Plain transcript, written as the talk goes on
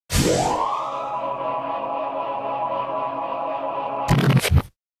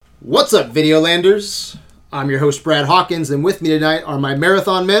What's up, Videolanders? I'm your host, Brad Hawkins, and with me tonight are my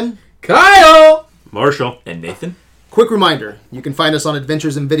marathon men, Kyle, Marshall, and Nathan. Quick reminder, you can find us on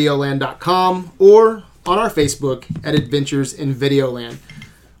adventuresinvideoland.com or on our Facebook at Adventures in Videoland.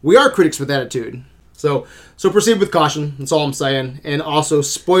 We are critics with attitude, so proceed with caution, that's all I'm saying. And also,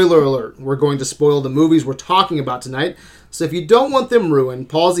 spoiler alert, we're going to spoil the movies we're talking about tonight, so if you don't want them ruined,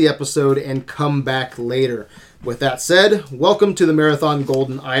 pause the episode and come back later. With that said, welcome to the Marathon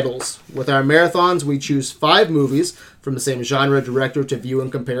Golden Idols. With our marathons, we choose 5 movies from the same genre director to view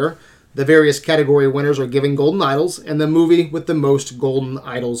and compare. The various category winners are given Golden Idols, and the movie with the most Golden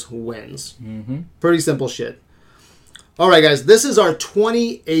Idols wins. Pretty simple shit. Alright guys, this is our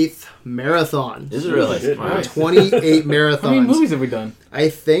 28th marathon. Is it really? Wow. 28 marathons. How many movies have we done? I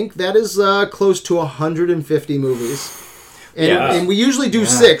think that is close to 150 movies. And, Yeah. and we usually do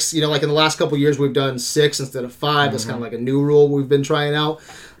 6. You know, like in the last couple of years, we've done 6 instead of 5. That's kind of like a new rule we've been trying out.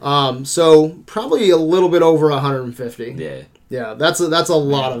 So probably a little bit over 150. Yeah. Yeah, that's a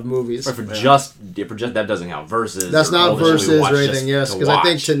lot of movies. Or for just that doesn't count versus. That's or not all the shit we versus watch or just anything, yes. to Because I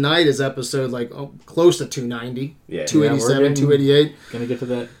think watch. tonight is episode like close to 290, Yeah. 287, Yeah, we're 288. Gonna get to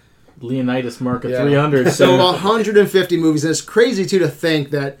that Leonidas mark of Yeah. 300. So 150 movies. And it's crazy, too, to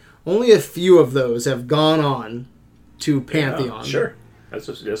think that only a few of those have gone on to Pantheon. Yeah, sure. That's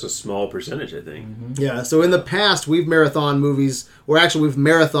a small percentage, I think. Yeah, so in the past, we've marathoned movies, or actually we've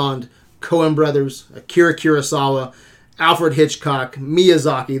marathoned Coen Brothers, Akira Kurosawa, Alfred Hitchcock,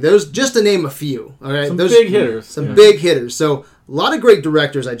 Miyazaki. Those, just to name a few. All right, Some those big hitters. Some Yeah. big hitters. So a lot of great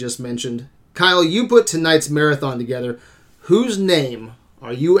directors I just mentioned. Kyle, you put tonight's marathon together. Whose name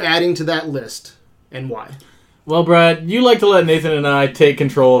are you adding to that list, and why? Well, Brad, you like to let Nathan and I take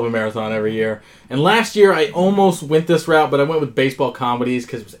control of a marathon every year. And last year, I almost went this route, but I went with baseball comedies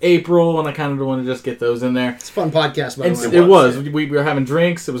because it was April, and I kind of wanted to just get those in there. It's a fun podcast, by the And way. it was. We were having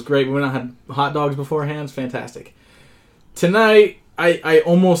drinks. It was great. We went out and had hot dogs beforehand. It's fantastic. Tonight, I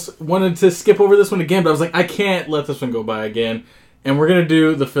almost wanted to skip over this one again, but I was like, I can't let this one go by again. And we're going to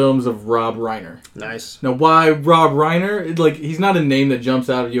do the films of Rob Reiner. Nice. Now, why Rob Reiner? Like, he's not a name that jumps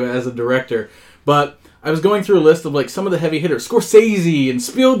out at you as a director, but I was going through a list of, like, some of the heavy hitters. Scorsese and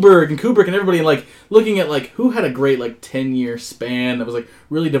Spielberg and Kubrick and everybody, and, like, looking at, like, who had a great, like, 10-year span that was, like,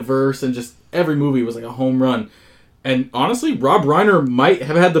 really diverse and just every movie was, like, a home run. And, honestly, Rob Reiner might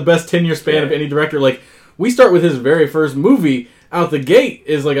have had the best 10-year span of any director. Like, we start with his very first movie out the gate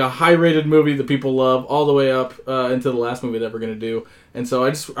is, like, a high-rated movie that people love all the way up into the last movie that we're going to do. And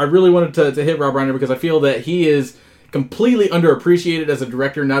so I really wanted to hit Rob Reiner because I feel that he is completely underappreciated as a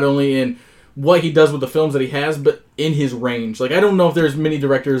director, not only in what he does with the films that he has, but in his range. Like, I don't know if there's many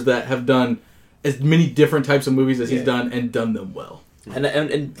directors that have done as many different types of movies as he's done and done them well.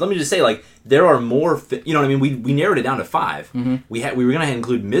 And let me just say, like, there are more. You know what I mean? We narrowed it down to 5. We were gonna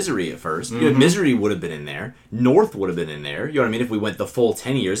include Misery at first. You know, Misery would have been in there. North would have been in there. You know what I mean? If we went the full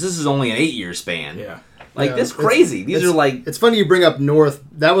 10 years, this is only an 8-year span. Yeah. Like, Yeah, that's crazy. These are like. It's funny you bring up North.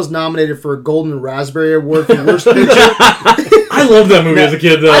 That was nominated for a Golden Raspberry Award for Worst Picture. I loved that movie as a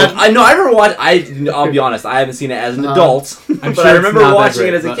kid, though. I know. I remember watching. I'll be honest. I haven't seen it as an adult, but sure I it's remember not that watching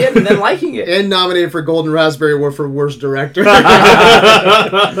great, it as a but- kid and then liking it. And nominated for Golden Raspberry Award for Worst Director.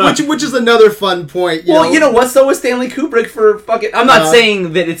 which is another fun point. You know what? So was Stanley Kubrick for fucking. I'm not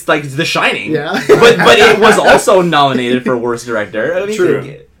saying that it's like The Shining. Yeah. but it was also nominated for worst director. I mean,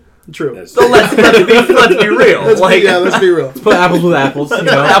 True. True. That's- So let's be real. Let's be real. Put apples with apples, you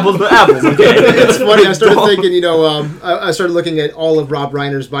know. Apples with apples. Okay. It's funny. I started thinking, I started looking at all of Rob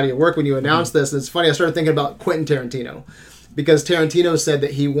Reiner's body of work when you announced this. And it's funny. I started thinking about Quentin Tarantino because Tarantino said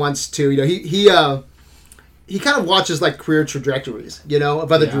that he wants to, he kind of watches like career trajectories,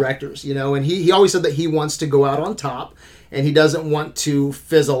 of other directors, and he always said that he wants to go out on top. And he doesn't want to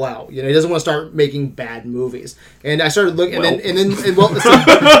fizzle out. He doesn't want to start making bad movies. And I started looking, So,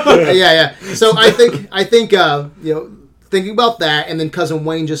 yeah. So I think, thinking about that, and then Cousin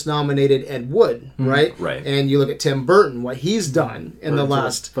Wayne just nominated Ed Wood, right? Right. And you look at Tim Burton, what he's done in the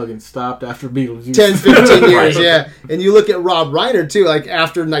last fucking stopped after Beetlejuice. 10, 15 years, Right. yeah. And you look at Rob Reiner too, like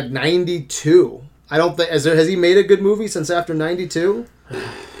after like 92. I don't think has he made a good movie since after 92?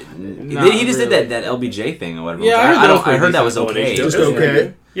 He just did that LBJ thing or whatever. Yeah, I heard that was Oh, okay. Just it was okay.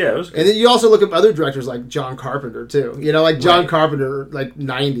 good. Yeah, it was good. And then you also look at other directors like John Carpenter too. John Carpenter, like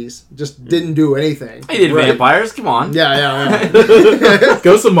 90s, just didn't do anything. He did vampires. Come on. Yeah.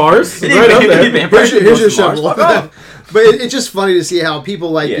 Ghosts of Mars. He did Right up there. vampires. Here's your Ghosts of Mars. shovel. Fuck off. But it's just funny to see how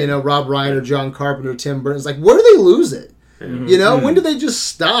people like, Rob Reiner, John Carpenter, Tim Burton, it's like, where do they lose it? When do they just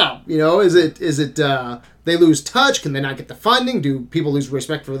stop? Is it they lose touch? Can they not get the funding? Do people lose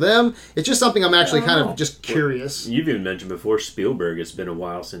respect for them? It's just something I'm actually kind of just curious. You've even mentioned before Spielberg. It's been a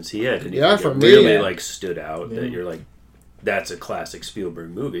while since he had anything Yeah, for that me, really yeah. like stood out that you're like, that's a classic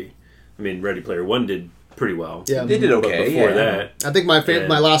Spielberg movie. I mean, Ready Player One did pretty well. Yeah. They did But okay. before yeah. that, I think my Yeah.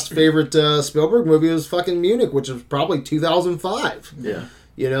 my last favorite Spielberg movie was fucking Munich, which was probably 2005. yeah.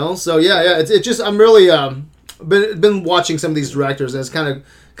 You know, so yeah. It's just I'm really been watching some of these directors, and it's kind of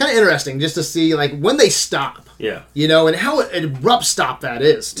interesting just to see like when they stop. Yeah. You know, and how an abrupt stop that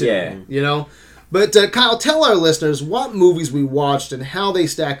is too. Yeah. You know, but Kyle, tell our listeners what movies we watched and how they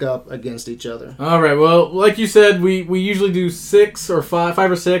stack up against each other. All right. Well, like you said, we usually do 5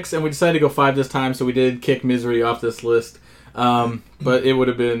 or 6, and we decided to go 5 this time, so we did kick Misery off this list. But it would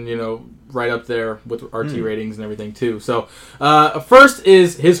have been, right up there with RT ratings and everything too. So, first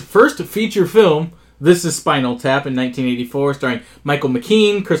is his first feature film. This is Spinal Tap in 1984, starring Michael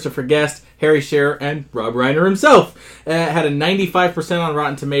McKean, Christopher Guest, Harry Shearer, and Rob Reiner himself. Had a 95% on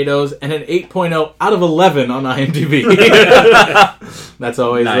Rotten Tomatoes and an 8.0 out of 11 on IMDb. That's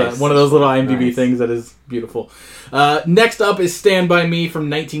always Nice. one of those little IMDb Nice. things that is beautiful. Next up is Stand By Me from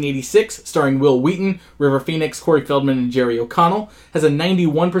 1986, starring Will Wheaton, River Phoenix, Corey Feldman, and Jerry O'Connell. Has a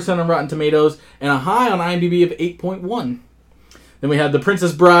 91% on Rotten Tomatoes and a high on IMDb of 8.1. Then we have The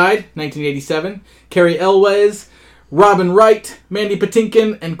Princess Bride, 1987, Carrie Elwes, Robin Wright, Mandy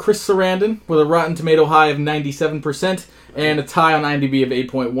Patinkin, and Chris Sarandon, with a Rotten Tomato high of 97% and a tie on IMDb of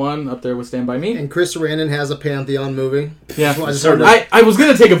 8.1, up there with Stand By Me. And Chris Sarandon has a Pantheon movie. Yeah, Well, I just heard I was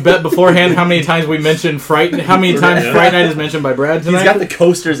going to take a bet beforehand how many times we mentioned Fright, how many times Fright Night is mentioned by Brad tonight. He's got the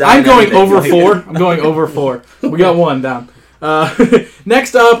coasters out. I'm and going everything. over 4. I'm going over 4. We got 1 down.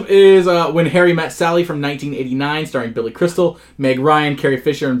 Next up is When Harry Met Sally from 1989, starring Billy Crystal, Meg Ryan, Carrie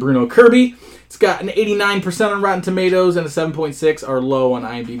Fisher, and Bruno Kirby. It's got an 89% on Rotten Tomatoes and a 7.6 are low on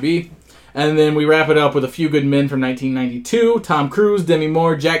IMDb. And then we wrap it up with A Few Good Men from 1992, Tom Cruise, Demi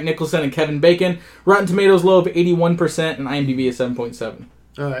Moore, Jack Nicholson, and Kevin Bacon. Rotten Tomatoes low of 81% and IMDb is 7.7.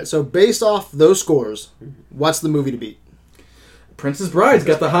 All right, so based off those scores, what's the movie to beat? Princess Bride's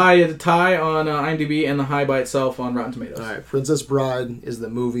got the tie on IMDb and the high by itself on Rotten Tomatoes. All right, Princess Bride is the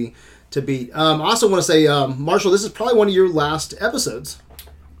movie to beat. I also want to say, Marshall, this is probably one of your last episodes.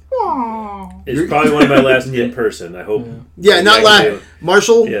 It's probably one of my last in person. I hope. Yeah, not last.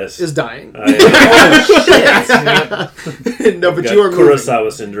 Marshall Yes. is dying. I No, but got you are moving.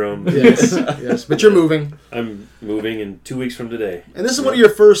 Kurosawa syndrome. Yes, but you're moving. I'm moving in 2 weeks from today. And this is one of your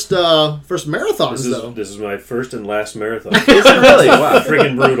first marathons, though. This is my first and last marathon. Is it really? Wow.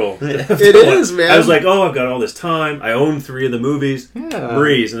 Freaking brutal. It is, man. I was like, oh, I've got all this time. I own 3 of the movies. Yeah.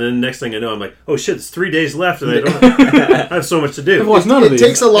 Breeze. And then next thing I know, I'm like, oh shit, it's 3 days left and I have so much to I've do. watched none of It these.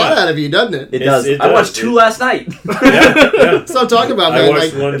 takes a lot out of you, doesn't it? It does. it I does. watched 2 last night. Yeah. That's what I'm talking about, man. I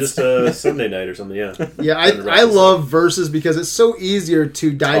watched Like, one just Sunday night or something, yeah. yeah, I love Versus because it's so easier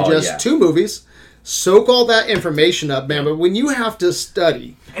to digest yeah. 2 movies, soak all that information up, man. But when you have to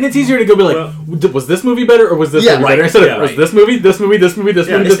study, And it's easier to go be like, was this movie better or was this Yeah, movie right, better? Instead yeah, of, was right. this movie, this movie, this movie, this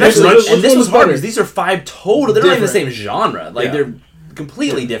movie, this movie, especially- movie, And this was hard better? because these are 5 total. They're not even the same Different. genre. Like Yeah. they're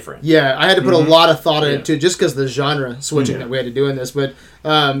completely different. yeah, I had to put a lot of thought Yeah. into it just because the genre switching that we had to do in this. But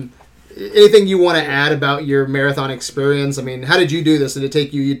anything you want to add about your marathon experience? I mean, how did you do this? Did it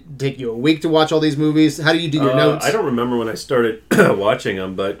take you a week to watch all these movies? How do you do your notes? I don't remember when I started watching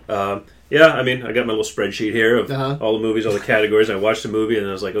them, but yeah, I mean, I got my little spreadsheet here of Uh-huh. all the movies, all the categories. I watched a movie and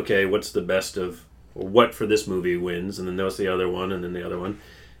I was like, okay, what's the best of, or what for this movie wins? And then there was the other one, and then the other one.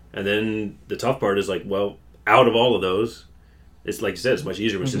 And then the tough part is like, well, out of all of those, it's like you said, it's much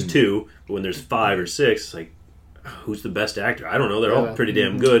easier when it's just 2, but when there's 5 or 6, it's like, who's the best actor? I don't know. They're all Yeah. pretty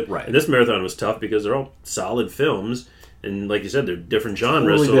damn good. Right. And this marathon was tough because they're all solid films. And like you said, they're different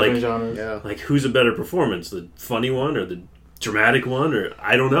genres. Totally so different like, genres. yeah. like who's a better performance? The funny one or the dramatic one? Or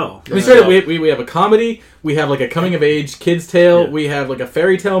I don't know. We started. We have a comedy. We have like a coming of age kids tale. Yeah. We have like a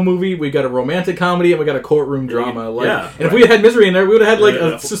fairy tale movie. We got a romantic comedy, and we got a courtroom drama. Like, yeah, and if we had Misery in there, we would have had like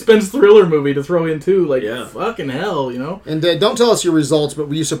Yeah. a suspense thriller movie to throw in too. Like, Yeah. fucking hell, you know. And don't tell us your results, but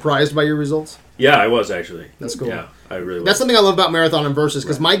were you surprised by your results? Yeah, I was actually. That's cool. Yeah, I really was. That's something I love about Marathon and Versus,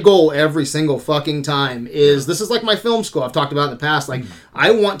 because my goal every single fucking time is, this is like my film school I've talked about in the past, like, I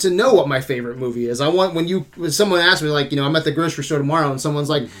want to know what my favorite movie is. I want, when someone asks me, like, I'm at the grocery store tomorrow, and someone's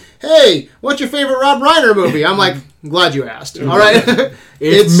like, hey, what's your favorite Rob Reiner movie? I'm like, glad you asked. All right?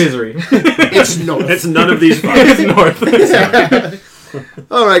 It's Misery. It's North. It's none of these five. It's North.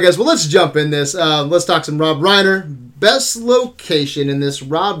 All right, guys. Well, let's jump in this. Let's talk some Rob Reiner. Best location in this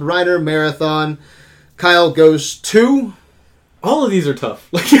Rob Reiner marathon. Kyle goes to. All of these are tough.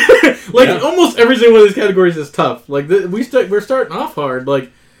 Like Yeah. almost every single one of these categories is tough. Like we're starting off hard.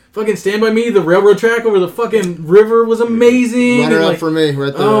 Like, fucking Stand By Me, the railroad track over the fucking river was amazing. Runner and, up like, for me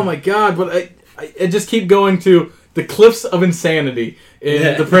right there. oh my god! But I just keep going to the Cliffs of Insanity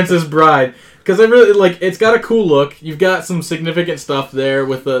in The Princess Bride. Because I really, like, it's got a cool look. You've got some significant stuff there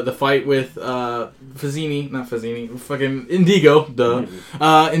with the fight with fucking Indigo, duh.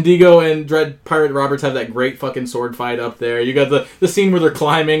 Indigo and Dread Pirate Roberts have that great fucking sword fight up there. You got the scene where they're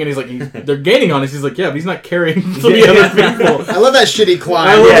climbing and he's like, they're gaining on us. He's like, yeah, but he's not carrying the other people. I love that shitty climb.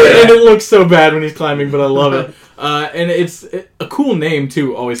 I love it, and it looks so bad when he's climbing, but I love it. And it's a cool name,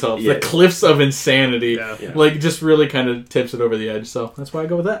 too, always helps. Yeah. The Cliffs of Insanity. Yeah. Like, just really kind of tips it over the edge, so that's why I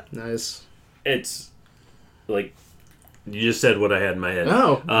go with that. Nice. It's like you just said what I had in my head.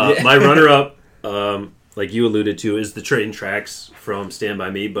 Oh. My runner-up, like you alluded to, is the train tracks from Stand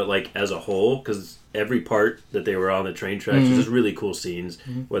By Me, but like as a whole, because every part that they were on the train tracks was just really cool scenes,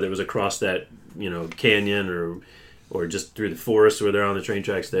 whether it was across that canyon or just through the forest where they're on the train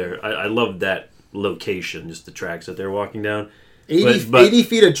tracks there. I loved that location, just the tracks that they're walking down. 80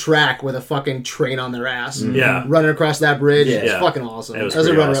 feet of track with a fucking train on their ass. Yeah. Running across that bridge. Yeah. It's Yeah. fucking awesome. It was That's a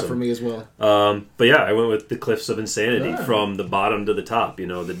pretty runner-up awesome. for me as well. But yeah, I went with the Cliffs of Insanity from the bottom to the top.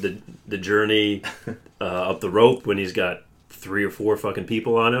 The journey up the rope when he's got 3 or 4 fucking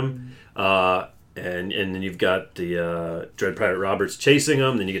people on him, and then you've got the Dread Pirate Roberts chasing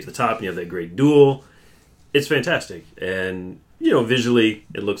him. Then you get to the top and you have that great duel. It's fantastic, and visually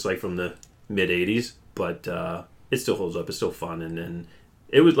it looks like from the mid '80s, but it still holds up. It's still fun, and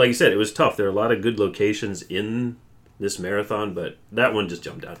it was, like you said, it was tough. There are a lot of good locations in this marathon, but that one just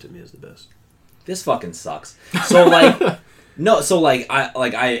jumped out to me as the best. This fucking sucks. So like, no. So like,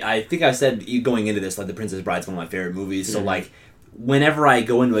 I think I said going into this, like, The Princess Bride's one of my favorite movies. So like, whenever I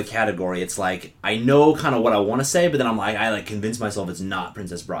go into a category, it's like I know kind of what I want to say, but then I convince myself it's not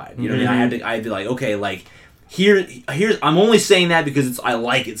Princess Bride. You know what I mean? I'd be like, okay, like. Here's I'm only saying that because I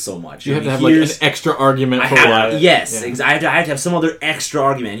like it so much. You have to have like an extra argument for why. Yes, yeah. I have to have some other extra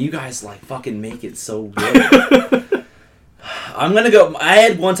argument. You guys like fucking make it so good. I'm gonna go. I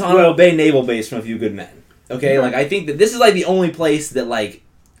had Guantanamo Bay Naval Base from A Few Good Men. Okay, like I think that this is like the only place that like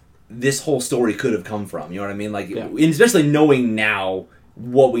this whole story could have come from. You know what I mean? Like, and especially knowing now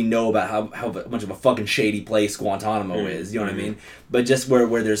what we know about how much of a fucking shady place Guantanamo is. You know what I mean? But just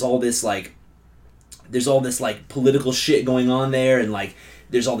where there's all this like. There's all this, like, political shit going on there, and, like,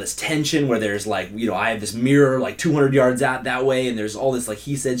 there's all this tension where there's, like, I have this mirror, like, 200 yards out that way, and there's all this, like,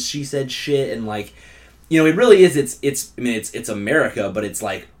 he said, she said shit, and, like, it really is, it's America, but it's,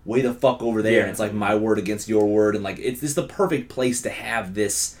 like, way the fuck over there, and it's, like, my word against your word, and, like, this is the perfect place to have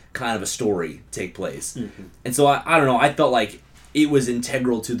this kind of a story take place. And so, I don't know, I felt like it was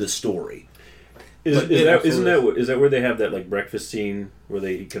integral to the story. Is that where they have that like breakfast scene where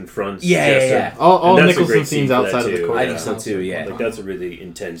they confronts? Yeah. All Nicholson scenes outside of the court. I think so too. Yeah, like that's a really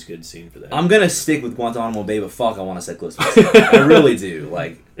intense, good scene for that. I'm gonna stick with Guantanamo Bay, but fuck, I want to say Cliffs. I really do.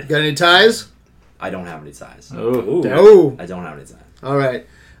 Like, got any ties? I don't have any ties. Oh, I don't have any ties. All right.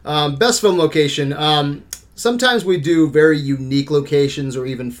 Best film location. Sometimes we do very unique locations or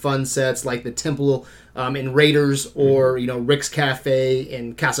even fun sets like the Temple in Raiders or Rick's Cafe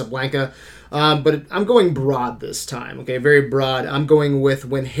in Casablanca. But I'm going broad this time, okay? Very broad. I'm going with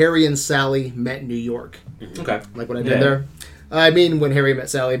When Harry and Sally Met New York. Okay. Like what I did there? I mean When Harry Met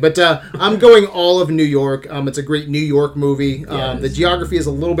Sally. But I'm going all of New York. It's a great New York movie. The geography is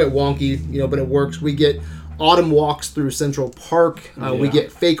a little bit wonky, but it works. We get autumn walks through Central Park. We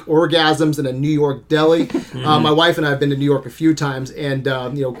get fake orgasms in a New York deli. My wife and I have been to New York a few times, and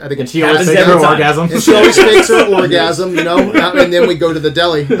I think it's she always fakes her orgasm. And she always fakes her orgasm, and then we go to the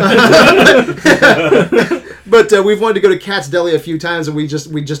deli. But we've wanted to go to Cat's Deli a few times, and we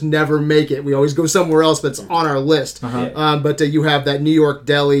just never make it. We always go somewhere else that's on our list. But you have that New York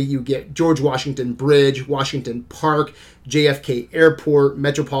deli. You get George Washington Bridge, Washington Park, JFK Airport,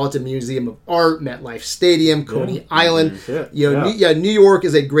 Metropolitan Museum of Art, MetLife Stadium, Coney Island. New York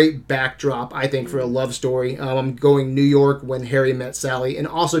is a great backdrop, I think, for a love story. I'm going New York When Harry Met Sally. And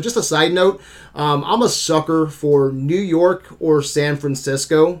also, just a side note, I'm a sucker for New York or San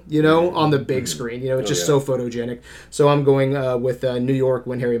Francisco, on the big screen. It's just so photogenic. So I'm going with New York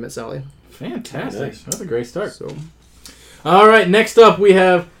When Harry Met Sally. Fantastic. Nice. That's a great start. All right, next up we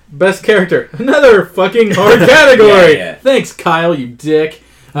have Best Character. Another fucking hard category. Thanks, Kyle, you dick.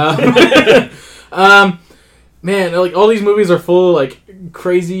 Man, like all these movies are full of like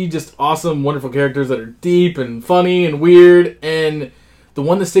crazy, just awesome, wonderful characters that are deep and funny and weird. And the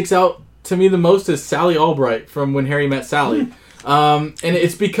one that sticks out to me the most is Sally Albright from When Harry Met Sally. And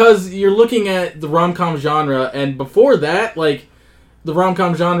it's because you're looking at the rom-com genre, and before that, like, the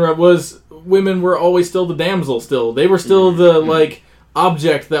rom-com genre was women were always still the damsel still. They were still the, like,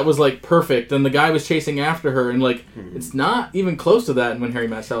 object that was like perfect, and the guy was chasing after her, and like it's not even close to that in When Harry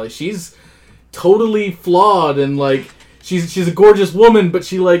Met Sally. She's totally flawed, and like she's a gorgeous woman, but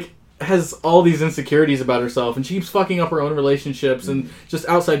she like has all these insecurities about herself, and she keeps fucking up her own relationships, and just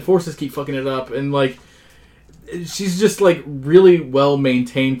outside forces keep fucking it up, and like she's just like really well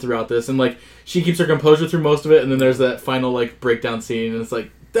maintained throughout this, and like she keeps her composure through most of it, and then there's that final like breakdown scene, and it's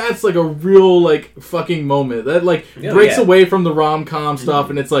like that's like a real like fucking moment that like breaks away from the rom-com stuff,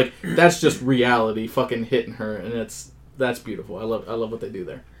 and it's like that's just reality fucking hitting her, and that's beautiful. I love what they do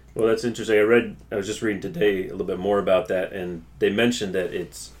there. Well, that's interesting. I was just reading today a little bit more about that, and they mentioned that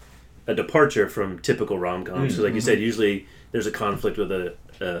it's a departure from typical rom-coms. So like you said, usually there's a conflict with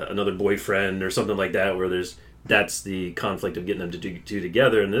another boyfriend or something like that, where that's the conflict of getting them to do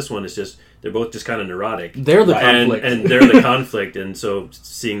together. And this one is just they're both just kind of neurotic. They're the conflict, and they're the conflict. And so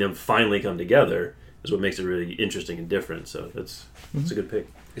seeing them finally come together is what makes it really interesting and different. So that's a good pick.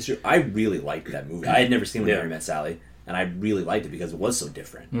 It's true. I really liked that movie. I had never seen When Harry Met Sally, and I really liked it because it was so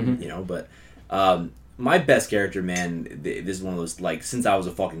different. You know, but my best character, man, this is one of those, like, since I was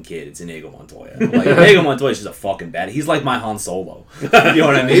a fucking kid, it's Inigo Montoya. Like, Inigo Montoya is just a fucking bad. He's like my Han Solo. You know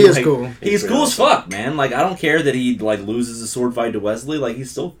what I mean? He is like, cool. He's cool as fuck, man. Like, I don't care that he, like, loses a sword fight to Wesley. Like, he's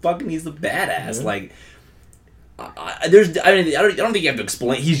still fucking, he's the badass. Like, I don't think you have to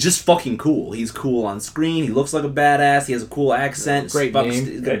explain. He's just fucking cool. He's cool on screen. He looks like a badass. He has a cool accent. Great name.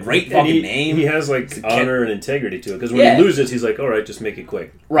 He's got a great fucking name. He has like honor and integrity to it, because when he loses, he's like, "All right, just make it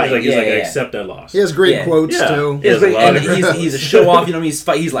quick." Right? He's like, "I accept I lost." He has great quotes too. He has a lot of he's a show off. You know, he's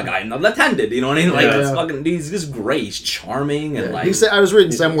like, "I'm not left-handed." You know what I mean? Like, it's fucking. He's just great. He's charming and like. He said, I was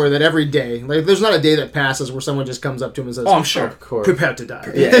reading somewhere that every day, like, there's not a day that passes where someone just comes up to him and says, "Oh, I'm sure, of course, prepare to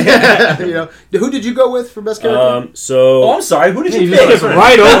die." Yeah. You know, who did you go with for best character? Oh, I'm sorry. Who did you pick? Just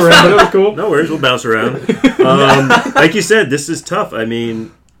right over him, but it was cool. No worries, we'll bounce around. Like you said, this is tough. I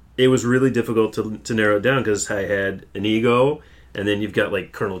mean, it was really difficult to narrow it down because I had Inigo, and then you've got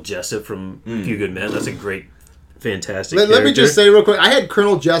like Colonel Jessup from Few Good Men. That's a great, fantastic character. Let me just say real quick, I had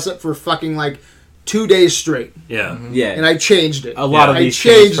Colonel Jessup for fucking like 2 days straight. Yeah. And I changed it. A lot of these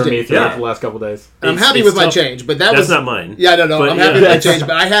changed for me throughout the last couple of days. I'm happy with my change, but that's not mine. Yeah, no, but, I'm happy with my change,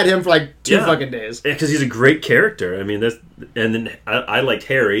 but I had him for like 2 fucking days. Yeah, because he's a great character. I mean, and then I liked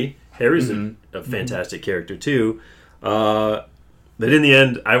Harry. Harry's a fantastic character too. But in the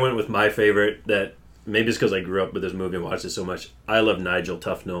end, I went with my favorite. That maybe it's because I grew up with this movie and watched it so much. I love Nigel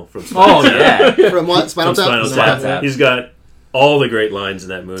Tufnell from Spinal Tap. From what? Spinal Tap? He's got all the great lines in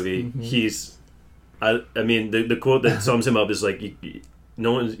that movie. He's I mean, the quote that sums him up is like, you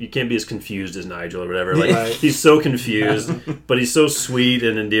can't be as confused as Nigel or whatever. Like he's so confused, but he's so sweet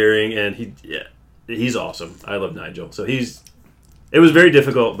and endearing, and he's awesome. I love Nigel. So it was very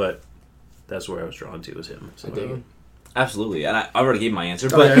difficult, but that's where I was drawn to was him. So. Absolutely, and I already gave my answer,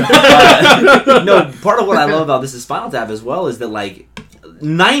 but no. Part of what I love about this is Spinal Tap as well is that like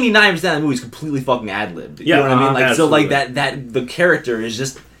 99% of the movie is completely fucking ad-libbed. You know what I mean? Like absolutely. So like that the character is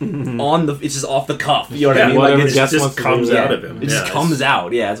just it's just off the cuff. You know what I mean? Like it just comes out of him. It just comes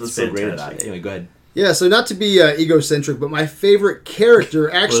out. Yeah, that's what's so great about it. Anyway, go ahead. Yeah, so not to be egocentric, but my favorite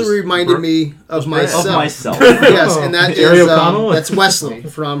character actually reminded me of myself. Of myself. Yes, and that is that's Wesley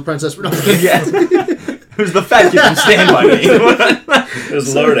from Princess. Yes. Who's the fat kid from Stand By Me? It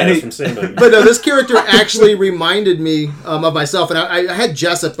was Lourdes from Stand By Me. But no, this character actually reminded me of myself, and I had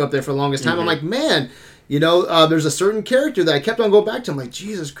Jessup up there for the longest time. I'm like, man, there's a certain character that I kept on going back to. I'm like,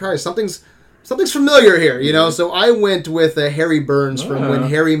 Jesus Christ, something's familiar here, So I went with Harry Burns from When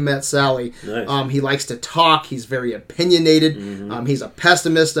Harry Met Sally. Nice. He likes to talk. He's very opinionated. He's a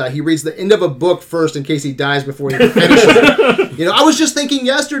pessimist. He reads the end of a book first in case he dies before he finishes it. I was just thinking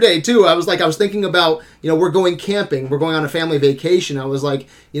yesterday, too. I was thinking about, we're going camping. We're going on a family vacation. I was like,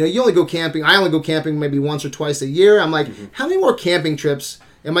 you only go camping. I only go camping maybe once or twice a year. I'm like, how many more camping trips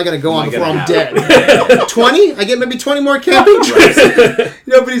am I going to go on before I'm dead? 20? I get maybe 20 more camping trips.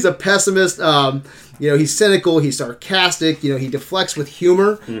 But he's a pessimist. He's cynical. He's sarcastic. He deflects with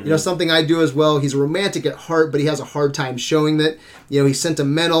humor. Something I do as well. He's romantic at heart, but he has a hard time showing that. He's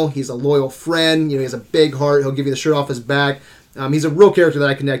sentimental. He's a loyal friend. He has a big heart. He'll give you the shirt off his back. He's a real character that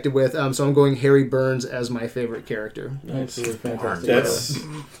I connected with, so I'm going Harry Burns as my favorite character. Nice.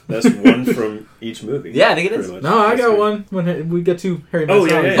 That's one from each movie. Yeah, I think it is. No, I got one. When we get to Harry.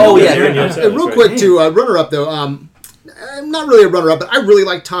 Real quick, too, runner-up though. I'm not really a runner-up, but I really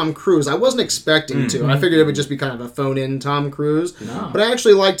like Tom Cruise. I wasn't expecting to. I figured it would just be kind of a phone-in Tom Cruise, but I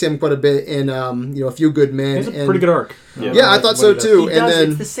actually liked him quite a bit in A Few Good Men. He's a pretty good arc. Yeah, I thought so too.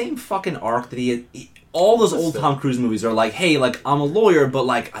 It's the same fucking arc that he all those old Tom Cruise movies are like, hey, like, I'm a lawyer, but,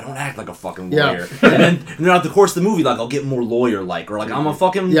 like, I don't act like a fucking Yeah. lawyer. And then throughout the course of the movie, like, I'll get more lawyer-like. Or, like, I'm a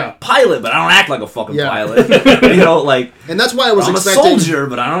fucking pilot, but I don't act like a fucking pilot. You know, like... And that's why I was I'm expecting... a soldier,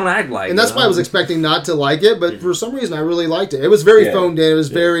 but I don't act like And that's why I was expecting not to like it, but for some reason I really liked it. It was very phoned in. It was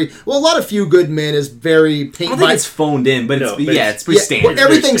very... Well, a lot of Few Good Men is very paint I don't by... think it's phoned in, but No, it's, but it's pretty standard. Well,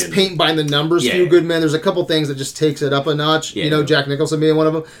 everything's standard. paint by the numbers. Yeah. Few Good Men. There's a couple things that just takes it up a notch. Yeah. You know, Jack Nicholson being one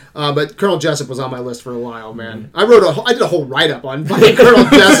of them. But Colonel Jessup was on my list for a while, man. Mm-hmm. I did a whole write-up on fucking Colonel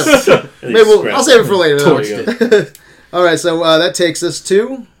Jessup. Maybe I'll save it for later. though. All right, so that takes us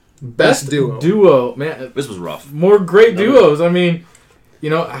to best duo. Duo, man. This was rough. More great duos. I mean,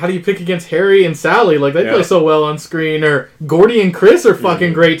 you know, how do you pick against Harry and Sally? Like, they play so well on screen. Or Gordy and Chris are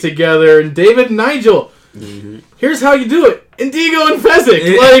fucking great together. And David and Nigel. Here's how you do it. Indigo and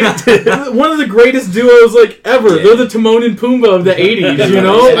Fezzik. Like, one of the greatest duos, like, ever. Yeah. They're the Timon and Pumbaa of the 80s, you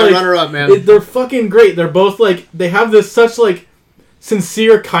know? My Like, runner-up, man. they're fucking great. They're both, like, they have this such, like,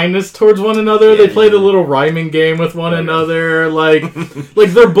 sincere kindness towards one another. They play the little rhyming game with one another. Like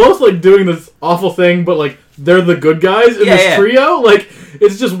they're both, like, doing this awful thing, but, like, they're the good guys in this trio. Like,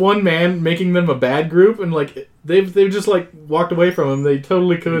 it's just one man making them a bad group, and, like, they've just, like, walked away from him. They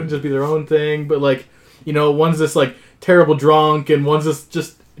totally could just be their own thing, but, like, you know, one's this, like, terrible drunk, and one's this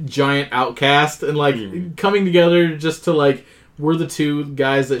just giant outcast, and, like, coming together just to, like, we're the two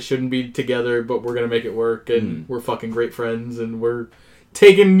guys that shouldn't be together, but we're gonna make it work, and we're fucking great friends, and we're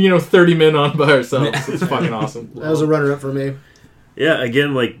taking, 30 men on by ourselves. It's fucking awesome. That was a runner-up for me. Yeah,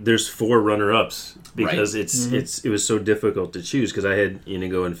 again, like, there's 4 runner-ups because it was so difficult to choose because I had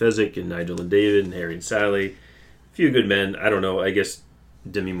Inigo and Fezzik and Nigel and David and Harry and Sally. Few Good Men. I don't know. I guess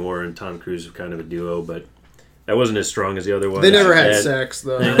Demi Moore and Tom Cruise are kind of a duo, but that wasn't as strong as the other one. They never had sex,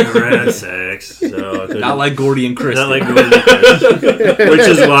 though. They never had sex. So Not like Gordy and Chris. Not like Gordy and Chris. Which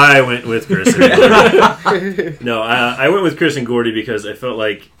is why I went with Chris and Gordy. No, I went with Chris and Gordy because I felt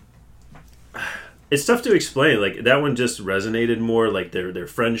like it's tough to explain. Like, that one just resonated more, like their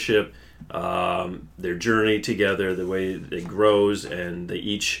friendship, their journey together, the way it grows, and they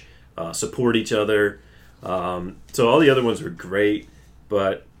each support each other. So all the other ones were great,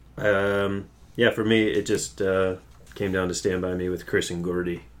 but for me, it just came down to Stand By Me with Chris and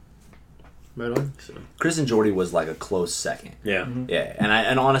Gordy. Right on. So. Chris and Jordy was like a close second. Yeah. Yeah,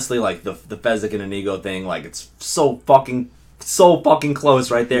 and honestly, like the Fezzik and Inigo thing, like, it's so fucking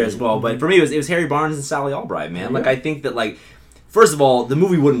close right there as well. But for me, it was Harry Barnes and Sally Albright, man. Like, I think that, like, first of all, the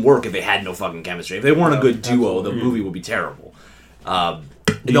movie wouldn't work if they had no fucking chemistry. If they weren't a good duo, the movie would be terrible. And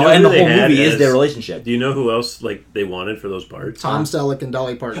the whole movie is their relationship. Do you know who else, like, they wanted for those parts? Tom Selleck and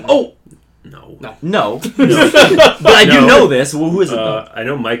Dolly Parton. Oh! No. But I do know this. Well, who is it, though? I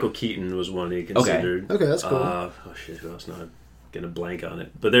know Michael Keaton was one he considered. Okay, that's cool. Oh, shit, who else? Not gonna blank on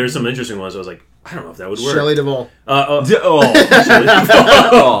it. But there's some interesting ones. I was like, I don't know if that would work. Shelley Duvall. Shelley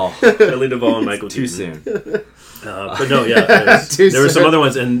Duvall and Michael Too Keaton. soon. But no, yeah. There were some other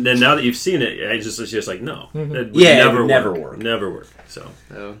ones, and then now that you've seen it, it's just like, no. It would never work. Never work. So.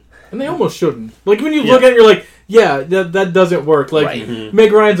 And they almost shouldn't. Like, when you look at it, you're like, yeah, that doesn't work. Like,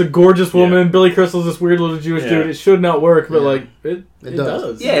 Meg Ryan's a gorgeous woman. Billy Crystal's this weird little Jewish dude. It should not work, but, like, it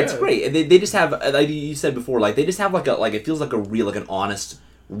does. Yeah, it's great. They just have, like you said before, like, they just have, like, it feels like an honest,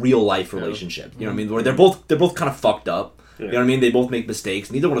 real life relationship. You know what I mean? Where they're both kind of fucked up. You know what I mean? They both make mistakes.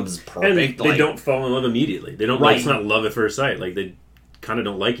 Neither one of them is perfect. And they don't fall in love immediately. They don't. It's not love at first sight. Like, they kind of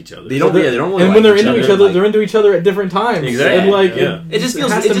don't like each other. They don't really and when they're into each other, they're into each other at different times. Exactly. And, like, it just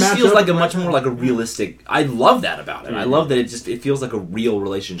feels like a much more like a realistic. I love that about it. I love that it feels like a real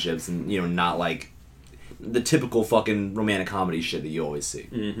relationships, and not like the typical fucking romantic comedy shit that you always see.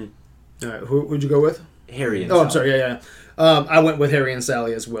 All right, who'd you go with? Harry and Sally. Sally. I'm sorry. Yeah. I went with Harry and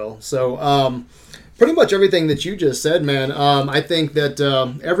Sally as well. So pretty much everything that you just said, man. I think that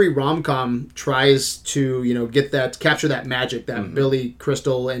every rom-com tries to, capture that magic, that Billy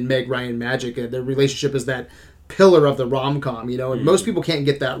Crystal and Meg Ryan magic. Their relationship is that pillar of the rom-com, and most people can't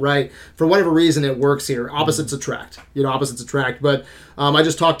get that right. For whatever reason, it works here. Opposites attract. Opposites attract. But I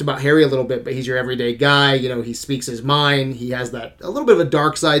just talked about Harry a little bit, but he's your everyday guy. He speaks his mind. He has a little bit of a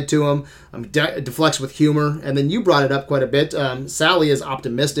dark side to him. Deflects with humor. And then you brought it up quite a bit. Sally is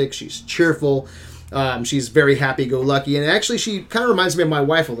optimistic. She's cheerful. She's very happy-go-lucky, and actually she kind of reminds me of my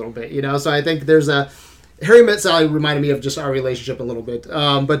wife a little bit, So I think there's Harry Met Sally reminded me of just our relationship a little bit,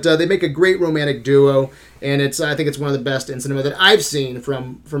 but they make a great romantic duo, and I think it's one of the best in cinema that I've seen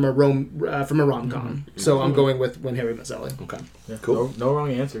from a rom-com. So I'm going with When Harry Met Sally. Okay, yeah, cool. No wrong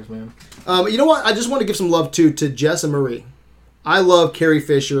answers, man. You know what? I just want to give some love to Jess and Marie. I love Carrie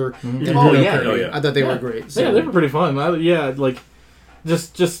Fisher. And yeah. I thought they were great. So. Yeah, they were pretty fun.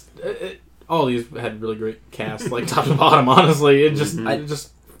 all these had really great casts, like top to bottom. Honestly, it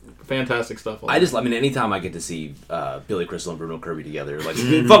just fantastic stuff. I mean, anytime I get to see Billy Crystal and Bruno Kirby together, like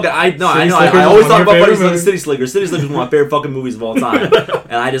fucking, I Slickers always is thought one of your about favorite movies. City Slickers. City Slickers is one of my favorite fucking movies of all time,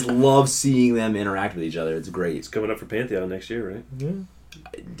 and I just love seeing them interact with each other. It's great. It's coming up for Pantheon next year, right?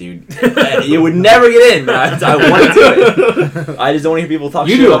 Dude, you would never get in, but I want to do it. I just don't want to hear people talk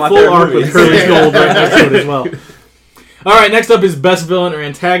You shit do about a my full favorite arc movies. with Curly's Gold right next to it as well. All right, next up is best villain or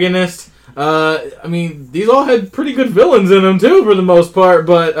antagonist. I mean, these all had pretty good villains in them too, for the most part.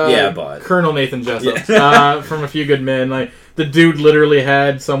 But but Colonel Nathan Jessup from A Few Good Men, like the dude literally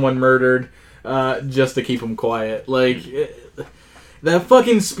had someone murdered just to keep him quiet. Like that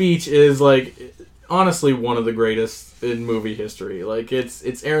fucking speech is like honestly one of the greatest in movie history. Like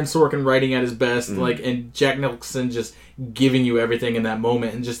it's Aaron Sorkin writing at his best, like, and Jack Nicholson just giving you everything in that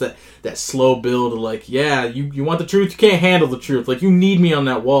moment, and just that slow build of like, yeah, you want the truth, you can't handle the truth, like you need me on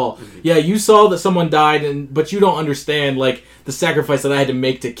that wall. Yeah, you saw that someone died, but you don't understand like the sacrifice that I had to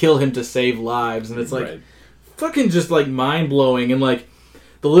make to kill him to save lives, and it's like fucking just like mind blowing, and like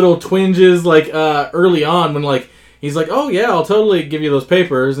the little twinges like early on when like he's like, oh yeah, I'll totally give you those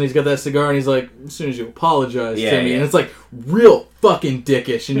papers, and he's got that cigar, and he's like, as soon as you apologize to me, and it's like real fucking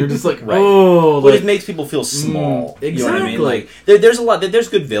dickish, and you're just like, oh, but like, it makes people feel small. exactly. You know what I mean? Like there's a lot. There's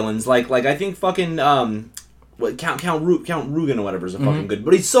good villains. Like I think fucking Count Rugen or whatever is a fucking good,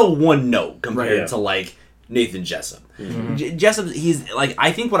 but he's so one note compared to like Nathan Jessup. Jessup, he's like,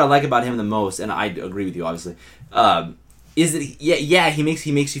 I think what I like about him the most, and I agree with you obviously, is that he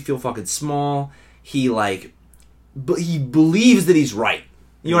makes you feel fucking small. He like. But he believes that he's right.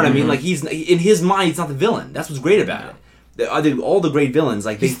 You know what I mean? Like he's in his mind, he's not the villain. That's what's great about it. All the great villains,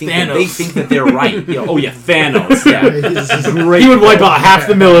 like they think that they're right. You know, oh yeah, Thanos. Yeah, great. He would wipe out half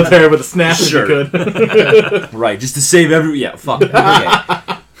the military with a snap if he could. Right, just to save every. Yeah, fuck. Okay.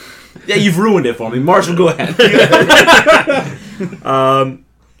 Yeah, you've ruined it for me, Marshall. Go ahead.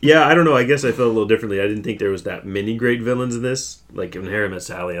 Yeah, I don't know. I guess I felt a little differently. I didn't think there was that many great villains in this. Like in Harry Met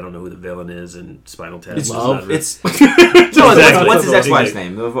Sally, I don't know who the villain is, and Spinal Tap. It's not really- It's Exactly. what's his ex-wife's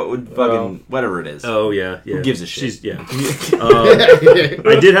name? Fucking whatever it is. Oh yeah. Who gives a shit?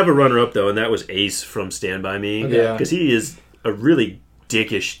 I did have a runner-up though, and that was Ace from Stand By Me. Yeah. Because he is a really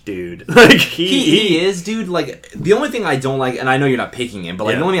dickish dude. Like he is, dude. Like the only thing I don't like, and I know you're not picking him, but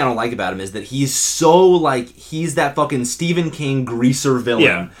like the only thing I don't like about him is that he's so like he's that fucking Stephen King greaser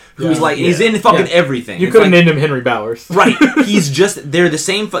villain who's like he's in fucking everything. You It's could have like, named him Henry Bowers, right? He's just they're the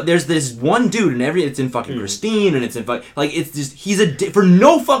same. There's this one dude, and it's in fucking Christine, and it's in like it's just he's a dick for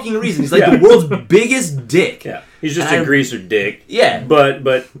no fucking reason. He's like the world's biggest dick. Yeah, he's just a greaser dick. Yeah,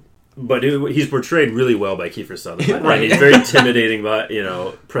 But he's portrayed really well by Kiefer Sutherland. Right. He's very intimidating,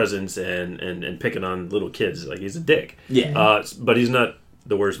 presence and picking on little kids. Like he's a dick. Yeah. But he's not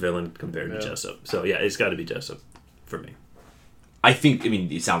the worst villain compared to Jessup. So yeah, it's got to be Jessup for me. I think. I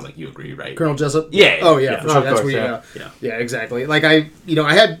mean, it sounds like you agree, right? Colonel Jessup? Yeah. Oh, yeah, for sure. Of That's course, where yeah. Yeah, exactly. Like, I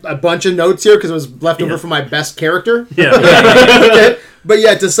had a bunch of notes here because it was left over from my best character. Yeah. But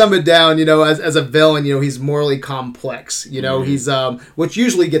yeah, to sum it down, as a villain, he's morally complex. He's, which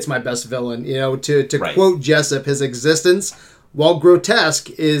usually gets my best villain. To quote Jessup, his existence, while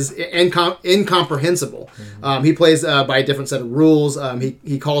grotesque, is incomprehensible. He plays by a different set of rules.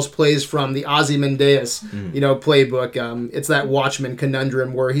 He calls plays from the Ozymandias, playbook. It's that Watchmen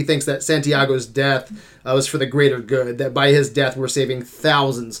conundrum where he thinks that Santiago's death was for the greater good. That by his death we're saving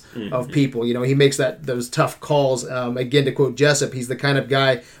thousands of people. He makes those tough calls. Again, to quote Jessup, he's the kind of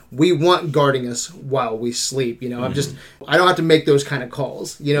guy we want guarding us while we sleep. I don't have to make those kind of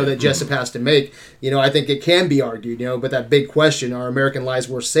calls. That Jessup has to make. I think it can be argued. But that big question: are American lives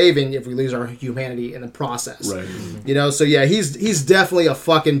worth saving if we lose our humanity in the process? Right. So yeah, he's definitely a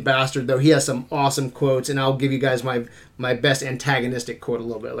fucking bastard. Though he has some awesome quotes, and I'll give you guys my best antagonistic quote a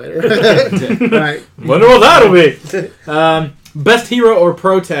little bit later. All right. Wonder what that'll be. Best hero or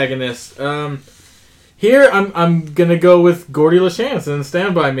protagonist. Here I'm gonna go with Gordy LaChance in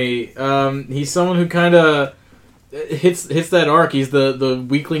Stand By Me. He's someone who kind of hits that arc. He's the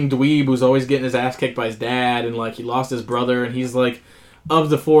weakling dweeb who's always getting his ass kicked by his dad, and like he lost his brother, and he's like of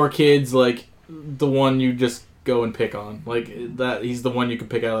the four kids, like the one you just go and pick on. Like that, he's the one you can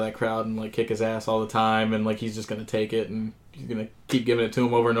pick out of that crowd and like kick his ass all the time, and like he's just gonna take it and he's gonna keep giving it to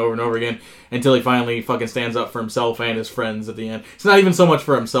him over and over and over again until he finally fucking stands up for himself and his friends at the end. It's not even so much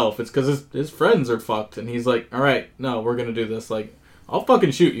for himself, it's because his friends are fucked, and he's like, all right, no, we're gonna do this. Like, I'll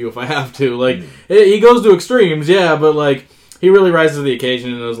fucking shoot you if I have to. Like, he goes to extremes, yeah, but like he really rises to the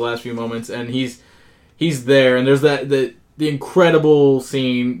occasion in those last few moments, and he's there. And there's the incredible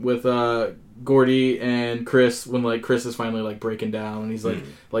scene with Gordy and Chris, when like Chris is finally like breaking down, and he's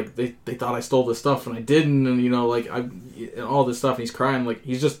like they thought I stole this stuff and I didn't, and and all this stuff, and he's crying, like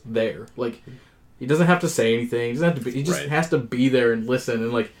he's just there, like he doesn't have to say anything, he doesn't have to be, he just has to be there and listen,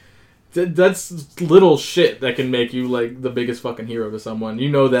 and like that's little shit that can make you like the biggest fucking hero to someone.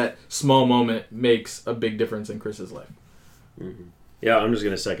 That small moment makes a big difference in Chris's life. Mm-hmm. Yeah, I'm just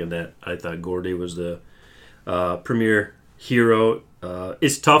gonna second that. I thought Gordy was the premier hero.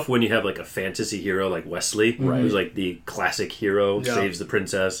 It's tough when you have like a fantasy hero like Wesley, who's like the classic hero, saves the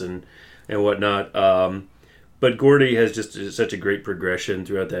princess and whatnot. But Gordy has just such a great progression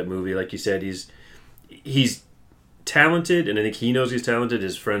throughout that movie. Like you said, he's talented, and I think he knows he's talented.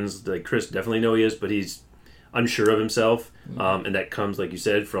 His friends like Chris definitely know he is, but he's unsure of himself, and that comes, like you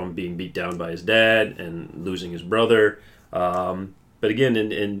said, from being beat down by his dad and losing his brother. But again,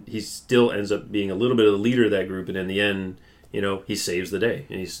 and he still ends up being a little bit of the leader of that group, and in the end, he saves the day,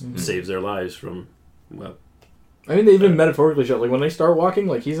 and he saves their lives from, well... I mean, they even metaphorically show, like, when they start walking,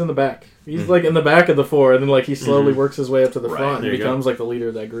 like, he's in the back. He's, like, in the back of the four, and then, like, he slowly works his way up to the front and becomes, like, the leader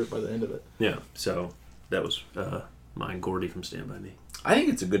of that group by the end of it. Yeah, so that was mine, Gordy from Stand By Me. I think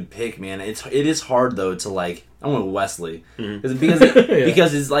it's a good pick, man. It is hard, though, to, like... I went with Wesley.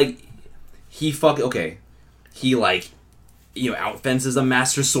 Because it's, like... He, like... outfences a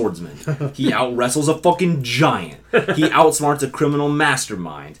master swordsman. He out-wrestles a fucking giant. He outsmarts a criminal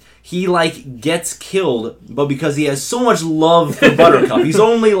mastermind. He, like, gets killed, but because he has so much love for Buttercup, he's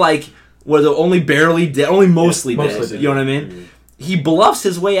only, like, only barely dead, only mostly dead. You know what I mean? Mm-hmm. He bluffs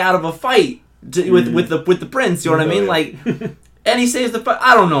his way out of a fight with the prince, you know what I mean? Like, and he saves the fight.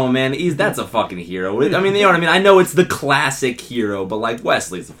 I don't know, man. That's a fucking hero. I mean, you know what I mean? I know it's the classic hero, but, like,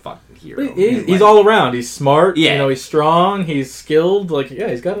 Wesley's a fucking hero. He's all around. He's smart. Yeah. He's strong. He's skilled. Like, yeah,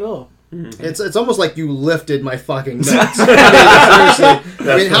 he's got it all. It's almost like you lifted my fucking nuts. Seriously.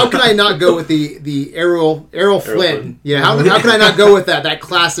 I mean, how can I not go with the Errol Flynn? How can I not go with that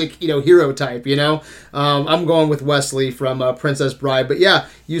classic hero type? I'm going with Wesley from Princess Bride. But yeah,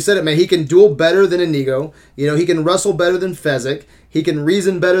 you said it, man. He can duel better than Inigo. He can wrestle better than Fezzik. He can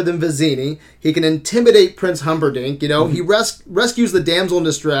reason better than Vizzini. He can intimidate Prince Humperdinck. He rescues the damsel in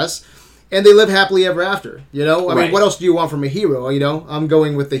distress. And they live happily ever after, I mean, what else do you want from a hero, I'm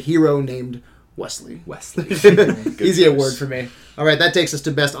going with the hero named Wesley. Easy a word for me. All right, that takes us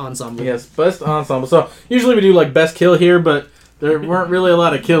to Best Ensemble. Yes, Best Ensemble. So, usually we do, like, Best Kill here, but there weren't really a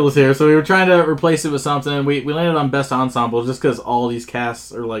lot of kills here, so we were trying to replace it with something. We landed on Best Ensemble just because all these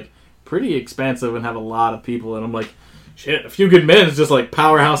casts are, like, pretty expansive and have a lot of people, and I'm like, shit, A Few Good Men is just, like,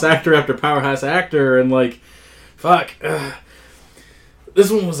 powerhouse actor after powerhouse actor, and, like, fuck. This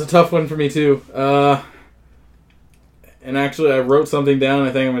one was a tough one for me, too. And actually, I wrote something down.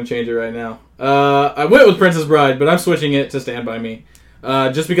 I think I'm going to change it right now. I went with Princess Bride, but I'm switching it to Stand By Me.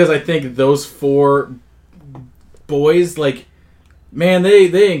 Just because I think those four boys, like, man, they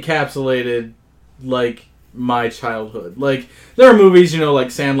encapsulated, like, my childhood. Like, there are movies, like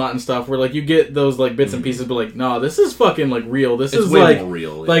Sandlot and stuff, where, like, you get those, like, bits and pieces, but, like, no, this is fucking, like, real. This is, way like, more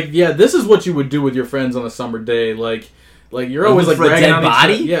real. Like, yeah, this is what you would do with your friends on a summer day, like you're always like ragging on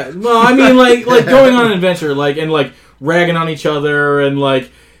body? each other. Yeah, well, I mean, like going on an adventure, like, and like ragging on each other, and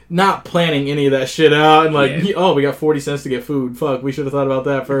like not planning any of that shit out, and like, oh, we got 40 cents to get food. Fuck, we should have thought about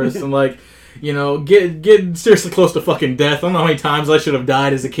that first, and like, get seriously close to fucking death. I don't know how many times I should have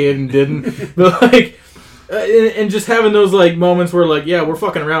died as a kid and didn't, but like, and just having those like moments where like, yeah, we're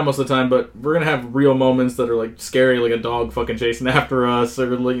fucking around most of the time, but we're gonna have real moments that are like scary, like a dog fucking chasing after us,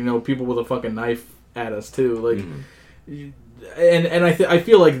 or like, people with a fucking knife at us too, like. And I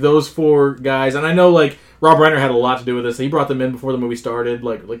feel like those four guys, and I know like Rob Reiner had a lot to do with this. He brought them in before the movie started,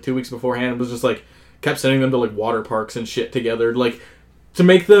 like 2 weeks beforehand, and was just like kept sending them to like water parks and shit together, like to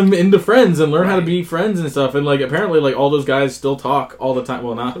make them into friends and learn how to be friends and stuff. And like apparently like all those guys still talk all the time.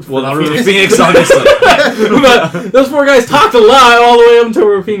 Well, not Phoenix, obviously. But those four guys talked a lot all the way up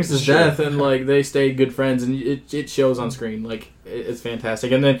until Phoenix's death, and like they stayed good friends, and it shows on screen. Like, it's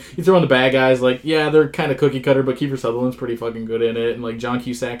fantastic. And then you throw in the bad guys, like, yeah, they're kind of cookie cutter, but Kiefer Sutherland's pretty fucking good in it, and like John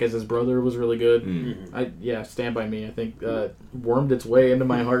Cusack as his brother was really good. Stand By Me, I think wormed its way into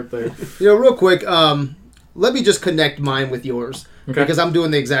my heart there. Real quick, let me just connect mine with yours. Okay. Because I'm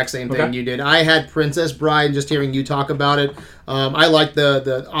doing the exact same thing you did. I had Princess Bride, just hearing you talk about it. I like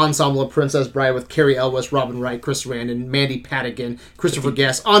the ensemble of Princess Bride with Cary Elwes, Robin Wright, Chris Sarandon, Mandy Patinkin, Christopher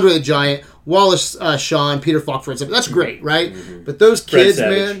Guest, Andre the Giant, Wallace Shawn, Peter Falk, Fred Savage. That's great, right? Mm-hmm. But those kids,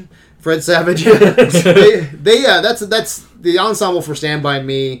 man, Fred Savage, that's the ensemble for Stand By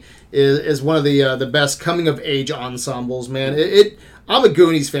Me is one of the best coming of age ensembles, man. I'm a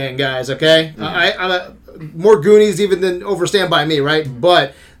Goonies fan, guys. Okay, I'm more Goonies even than over Stand By Me, right?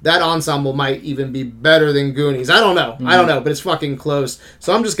 But that ensemble might even be better than Goonies. I don't know. I don't know, but it's fucking close.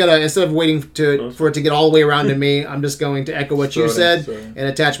 So I'm just gonna, instead of waiting for it to get all the way around to me, I'm just going to echo what you said and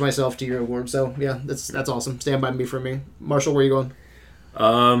attach myself to your award. So yeah, that's awesome. Stand By Me for me. Marshall, where are you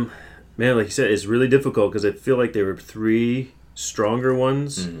going? Man, like you said, it's really difficult because I feel like there were 3 stronger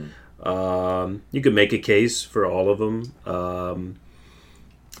ones. You could make a case for all of them.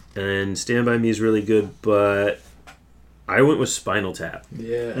 And Stand By Me is really good, but I went with Spinal Tap.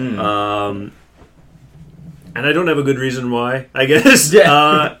 Yeah. And I don't have a good reason why, I guess.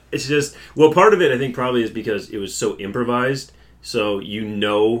 It's just, well, part of it I think probably is because it was so improvised. So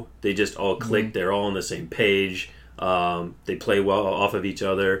they just all click. They're all on the same page. They play well off of each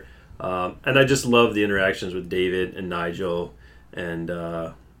other. And I just love the interactions with David and Nigel and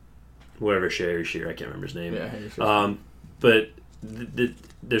whoever, Harry Shearer, I can't remember his name. Yeah, but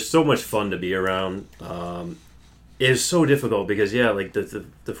they're so much fun to be around. It's so difficult because like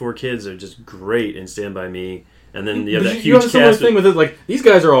the 4 kids are just great in Stand By Me, and then you have that huge cast. You have a thing with it, like these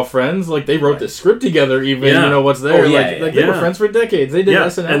guys are all friends. Like they wrote this script together, even you know what's there. They were friends for decades. They did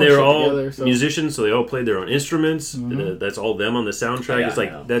SNL and they were all together, musicians, so they all played their own instruments. That's all them on the soundtrack. It's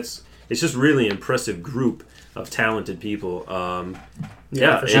like it's just really impressive group of talented people.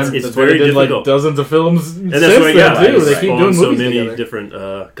 It's very difficult. Like dozens of films, and that's why they keep doing so movies many together. different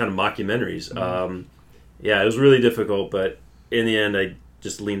kind of mockumentaries. It was really difficult, but in the end, I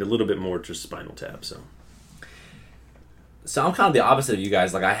just leaned a little bit more to Spinal Tap. So I'm kind of the opposite of you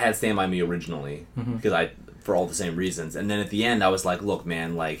guys. Like I had Stand By Me originally because for all the same reasons, and then at the end I was like, look,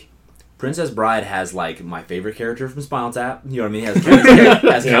 man, like Princess Bride has like my favorite character from Spinal Tap. You know what I mean? It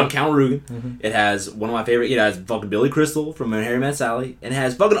has Count Rugen. It has one of my favorite. It has fucking Billy Crystal from When Harry Met Sally. And it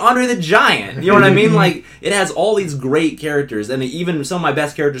has fucking Andre the Giant. You know what I mean? Like it has all these great characters, and even some of my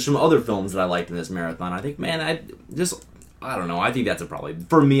best characters from other films that I liked in this marathon. I think, man, I don't know. I think that's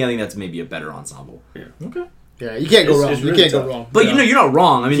for me. I think that's maybe a better ensemble. Yeah. Okay. Yeah, you can't go wrong. Really you can't tough. go wrong. But you're not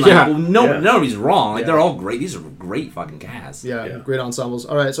wrong. I mean, nobody's wrong. Like they're all great. These are great fucking casts. Yeah, great ensembles.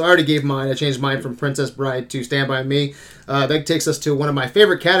 All right, so I already gave mine. I changed mine from Princess Bride to Stand By Me. That takes us to one of my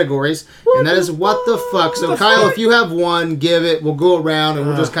favorite categories, and that is What the Fuck. So, Kyle, if you have one, give it. We'll go around, and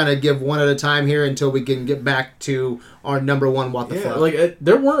we'll just kind of give one at a time here until we can get back to our number one What the Fuck. Like,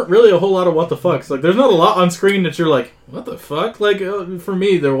 there weren't really a whole lot of What the Fucks. Like, there's not a lot on screen that you're like, what the fuck? Like, for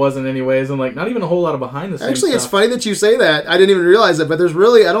me, there wasn't anyways, and, like, not even a whole lot of behind the scenes Actually, stuff. It's funny that you say that. I didn't even realize it, but there's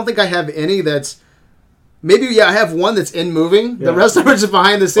really, I don't think I have any that's, maybe, I have one that's in moving. The rest of it is just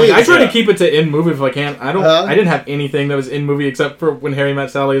behind the scenes. Like, I try to keep it to in movie if I can. I didn't have anything that was in movie except for When Harry Met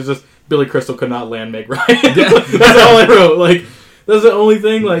Sally. It was just Billy Crystal could not land Meg Ryan. That's all I wrote. Like, that's the only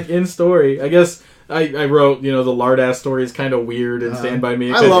thing, like, in story. I guess I wrote, the Lardass story is kind of weird and Stand By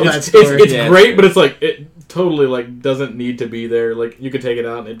Me. I love that story. It's great, but it's like, it totally, like, doesn't need to be there. Like, you could take it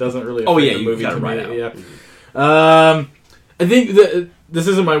out and it doesn't really affect the movie to me. Yeah. I think that this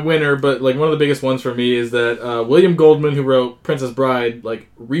isn't my winner, but like one of the biggest ones for me is that William Goldman, who wrote Princess Bride, like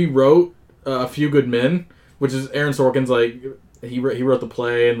rewrote A Few Good Men, which is Aaron Sorkin's like he wrote the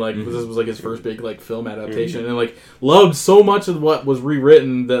play and like this was like his first big like film adaptation and like loved so much of what was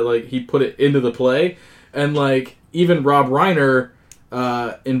rewritten that like he put it into the play, and like even Rob Reiner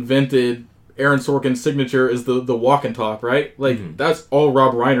invented Aaron Sorkin's signature is the walk and talk, right? Like that's all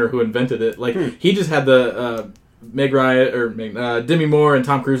Rob Reiner who invented it. Like he just had the Meg Ryan or Demi Moore and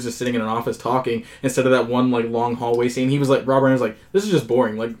Tom Cruise just sitting in an office talking instead of that one like long hallway scene. He was like, Rob Reiner's like, this is just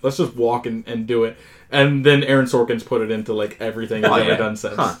boring. Like, let's just walk and do it. And then Aaron Sorkin's put it into like everything he's ever done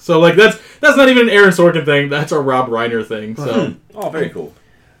since. So like that's not even an Aaron Sorkin thing. That's a Rob Reiner thing. So very cool.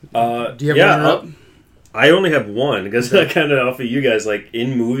 Do you have one up? I only have one because I kind of off of you guys. Like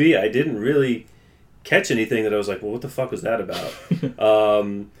in movie, I didn't really catch anything that I was like, well, what the fuck was that about?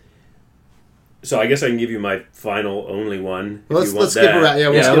 So I guess I can give you my final only one. Let's skip around. Yeah,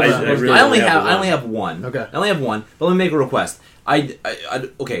 we'll skip around. I only have one. Okay. I only have one. But let me make a request.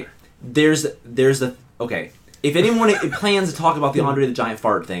 Okay. There's okay. If anyone plans to talk about the Andre the Giant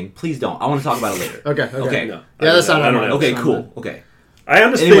fart thing, please don't. I want to talk about it later. Okay. No, that's not I don't mine. Okay, cool. Okay. I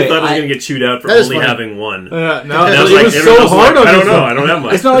honestly thought I was going to get chewed out for only having one. No, it was so hard on I don't know. I don't have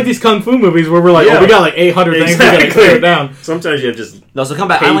much. It's not like these kung fu movies where we're like, we got like 800 things, we got to clear it down. Sometimes you have just no. So come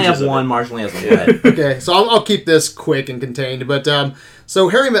back. I only have one. Marshall only has one. Go ahead. Okay, so I'll keep this quick and contained. But so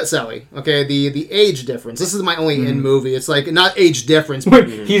Harry Met Sally. Okay, the age difference. This is my only in movie. It's like not age difference. But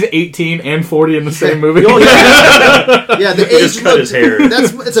he's 18 and 40 in the same movie. Yeah, the age. Just cut his hair.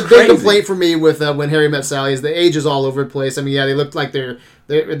 It's a big complaint for me with When Harry Met Sally is the age is all over the place. I mean, they look like they're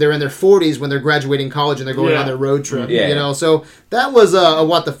they're in their 40s when they're graduating college and they're going on their road trip. Yeah. You know, so that was a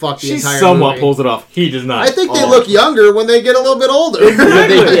what the fuck the She entire somewhat movie. pulls it off. He does not. I think they Oh. look younger when they get a little bit older.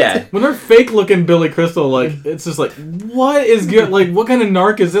 Exactly. Yeah. When they're fake looking Billy Crystal, like it's just like, what is good? Like, what kind of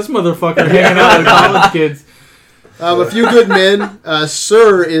narc is this motherfucker hanging out with college kids? A Few Good Men,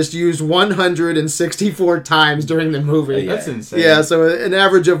 Sir is used 164 times during the movie. Yeah. That's insane. Yeah, so an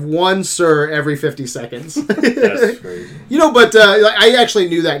average of one Sir every 50 seconds. That's crazy. You know, but I actually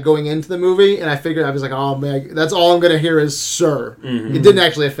knew that going into the movie, and I figured, I was like, oh man, that's all I'm going to hear is Sir. It didn't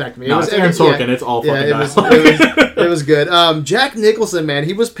actually affect me. No, it's Aaron Sorkin. Yeah, It's all yeah, fucking it was good. Jack Nicholson, man,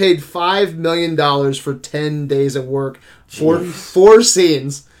 he was paid $5 million for 10 days of work for 4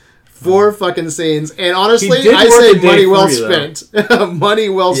 scenes. 4 fucking scenes, and honestly, He did I work say a day money well free, spent. Money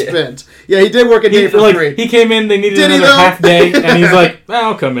well Yeah. spent. Yeah, he did work a day for free. He came in, they needed Did he, another though? half day, and he's like,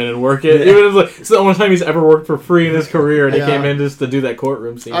 I'll come in and work it. Even if it's the only time he's ever worked for free in his career, and Yeah. he came in just to do that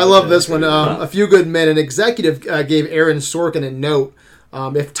courtroom scene. I love this one. A Few Good Men. An executive gave Aaron Sorkin a note.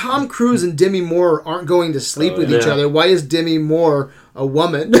 If Tom Cruise and Demi Moore aren't going to sleep with each yeah. other, why is Demi Moore a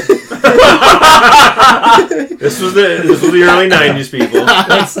woman? This was the early '90s, people.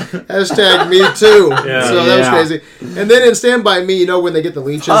 Hashtag me too. Yeah. So that was Yeah. crazy. And then in Stand By Me, you know when they get the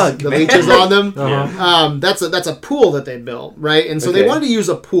leeches, Fuck, man. leeches on them. Uh-huh. That's a pool that they built, right? And so they Okay. wanted to use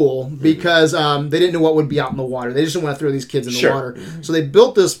a pool because they didn't know what would be out in the water. They just didn't want to throw these kids in the Sure. water. So they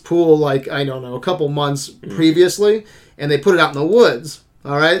built this pool like I don't know a couple months previously, and they put it out in the woods.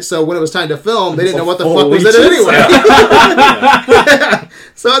 All right, so when it was time to film, they didn't know what the fuck was in it anyway.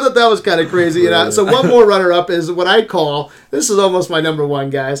 So I thought that was kind of crazy. So one more runner-up is what I call, this is almost my number one,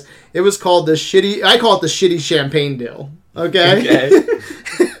 guys. It was called I call it the shitty champagne deal. Okay?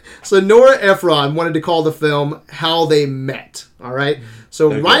 So Nora Ephron wanted to call the film How They Met. All right? So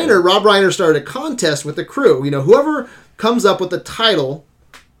Rob Reiner started a contest with the crew. You know, whoever comes up with the title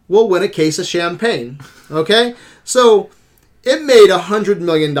will win a case of champagne. Okay? So it made $100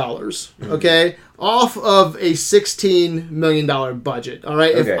 million, okay, off of a $16 million budget, all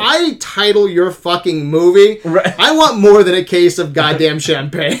right? Okay. If I title your fucking movie, Right. I want more than a case of goddamn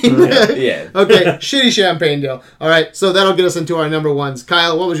champagne. Yeah. Okay, shitty champagne deal. All right, so that'll get us into our number ones.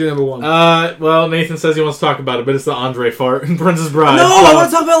 Kyle, what was your number one? Well, Nathan says he wants to talk about it, but it's the Andre fart in Princess Bride. No, so I want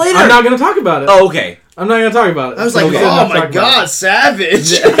to talk about it later. I'm not going to talk about it. Oh, okay. I'm not going to talk about it. I was like, So we said not oh to my talk about god, savage.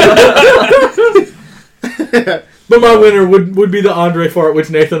 it. But my winner would be the Andre fart, which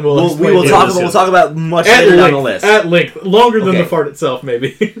Nathan will explain. We'll talk about much at later down length, the list. At length. Longer than Okay. the fart itself,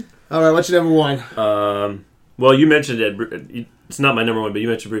 maybe. All right, what's your number one? Well, you mentioned it. It's not my number one, but you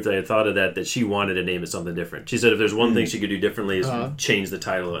mentioned briefly. I thought of that she wanted to name it something different. She said if there's one thing she could do differently is change the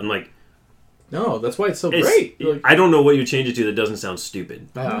title. And like, No, that's why it's so it's, great. Like, I don't know what you change it to that doesn't sound stupid.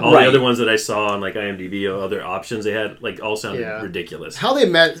 All Right. the other ones that I saw on like IMDb or other options they had like all sounded Yeah. ridiculous. How They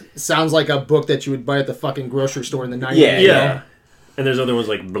Met sounds like a book that you would buy at the fucking grocery store in the 90s. Yeah, you know? Yeah. And there's other ones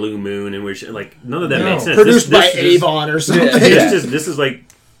like Blue Moon and which like none of that No. makes sense. Produced by This- Avon or something. This is like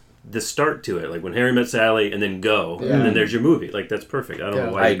the start to it. Like when Harry Met Sally and then go. Yeah. And then there's your movie. Like that's perfect. I don't Yeah.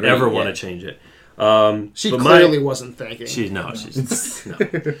 know I why you agree, ever yeah. want to change it. She but clearly wasn't thinking. She's no.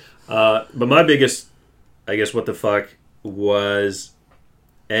 But my biggest, I guess, what the fuck was,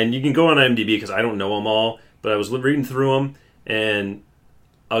 and you can go on IMDb because I don't know them all, but I was reading through them, and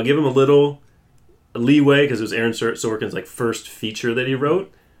I'll give him a little leeway because it was Aaron Sorkin's like first feature that he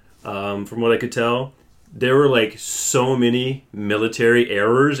wrote. From what I could tell, there were like so many military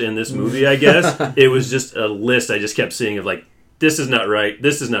errors in this movie. I guess it was just a list I just kept seeing of like, this is not right.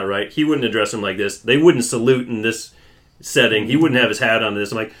 This is not right. He wouldn't address him like this. They wouldn't salute in this setting. He wouldn't have his hat on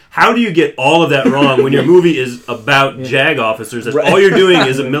this. I'm like, how do you get all of that wrong when your movie is about JAG officers? That's all you're doing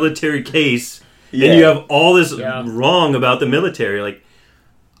is a military case, and you have all this wrong about the military. Like,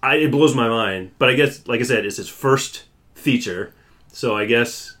 it blows my mind. But I guess, like I said, it's his first feature, so I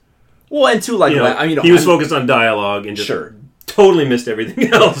guess Well, and two, like, he was focused on dialogue and just totally missed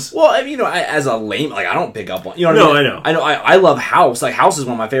everything else. Well, I mean, as a lame, like, I don't pick up on, you know what I mean? I know. I love House. Like, House is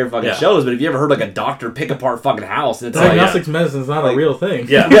one of my favorite fucking Yeah. shows, but if you ever heard, like, a doctor pick apart fucking House, and it's diagnostics medicine is not a real thing.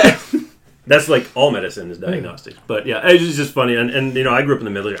 Yeah. That's like all medicine is diagnostics. But yeah, it was just funny. And you know, I grew up in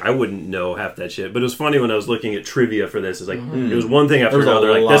the military. I wouldn't know half that shit. But it was funny when I was looking at trivia for this. It's like, it was one thing after There's a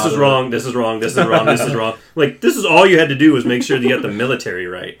another. Like, this lot is of wrong, this is wrong, this is wrong, this is wrong. Like, this is all you had to do was make sure that you got the military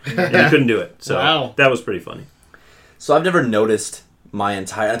right. And you couldn't do it. So Wow. that was pretty funny. So I've never noticed my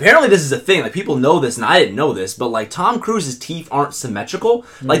entire. Apparently, this is a thing. Like people know this, and I didn't know this. But like Tom Cruise's teeth aren't symmetrical.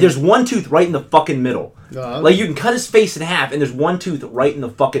 Like there's one tooth right in the fucking middle. Like you can cut his face in half, and there's one tooth right in the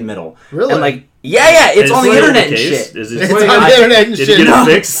fucking middle. Really? And like it's on the internet and shit. Is It's it, on the internet and did shit. you get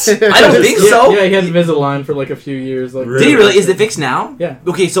it fixed? I don't think so. Yeah, he had Invisalign for like a few years. Like, Did he really? Is it fixed now? Yeah.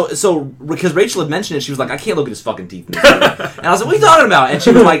 Okay, so because Rachel had mentioned it, she was like, I can't look at his fucking teeth. In this movie. And I was like, what are you talking about?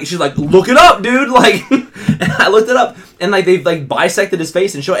 And she's like, look it up, dude. Like, and I looked it up, and like they've like bisected his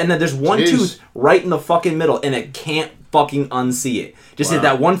face and and then there's one Jeez. tooth right in the fucking middle, and it can't fucking unsee it. Just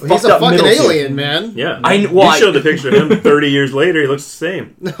that one He's fucked a up fucking middle alien, tooth. man. Yeah. I you showed the picture of him 30 years later. He looks the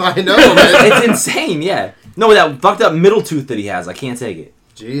same. I know, man. It's insane. Yeah. No, that fucked up middle tooth that he has, I can't take it.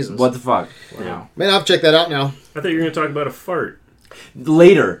 Jesus. What the fuck? Wow. Man, I'll check that out now. I thought you were going to talk about a fart.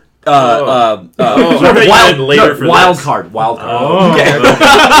 Later. I thought you meant later for wild this. card. Wild card. Oh,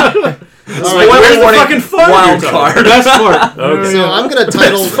 Okay. Like, where's the fucking fart Wild you're card. talking Best part. Okay. So I'm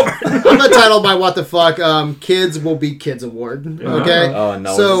gonna title my what the fuck Kids Will Be Kids Award. Okay. Oh,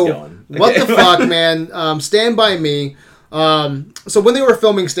 no, So it's going. what the fuck, man? Stand By Me. So when they were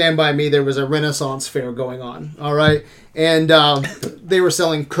filming Stand By Me, there was a Renaissance fair going on. All right, and they were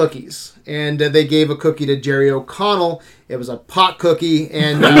selling cookies, and they gave a cookie to Jerry O'Connell. It was a pot cookie,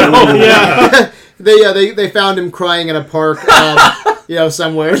 and they found him crying in a park.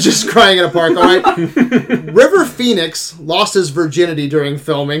 Somewhere, just crying in a park, all right? River Phoenix lost his virginity during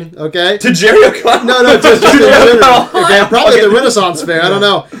filming, okay? To Jerry O'Connell? No, just in general, okay? Probably at the Renaissance Fair, I don't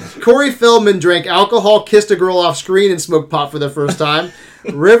know. Corey Feldman drank alcohol, kissed a girl off screen, and smoked pot for the first time.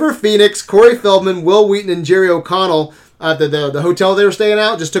 River Phoenix, Corey Feldman, Will Wheaton, and Jerry O'Connell at the hotel they were staying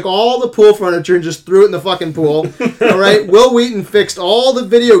at, just took all the pool furniture and just threw it in the fucking pool, all right? Will Wheaton fixed all the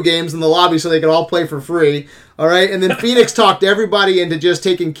video games in the lobby so they could all play for free. All right, and then Phoenix talked everybody into just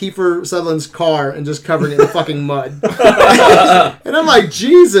taking Kiefer Sutherland's car and just covering it in fucking mud. And I'm like,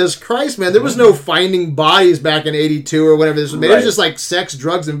 Jesus Christ, man! There was no finding bodies back in '82 or whatever this was made. It was just like sex,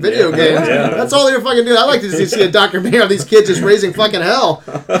 drugs, and video games. Yeah. That's all they were fucking doing. I like to see a documentary of these kids just raising fucking hell.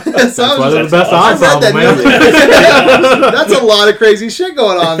 So That's why they're the best I read ensemble, that man. news. That's a lot of crazy shit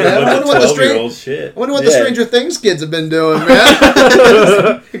going on, man. I wonder what the 12-year-old shit. the Stranger Things kids have been doing,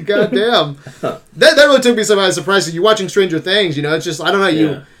 man. Goddamn. That really took me by surprise. You watching Stranger Things, it's just, I don't know,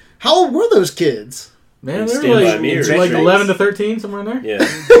 Yeah. How old were those kids? Man, Stand they're By like, Me or like Stranger 11 to 13, somewhere in there. Yeah.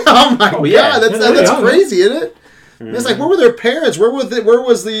 Oh my god, yeah. that's they're young, crazy, isn't it? It's like, where were their parents? Where was the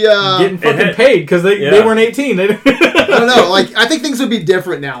Getting fucking had- paid because they weren't 18. They I don't know. Like, I think things would be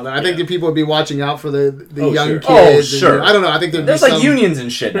different now. Though I think that people would be watching out for the young sure. kids. Oh, sure. And, I don't know. I think there'd There's be like some... unions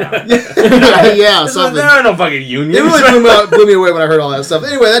and shit now. yeah, something. There are no fucking unions. It really blew me away when I heard all that stuff.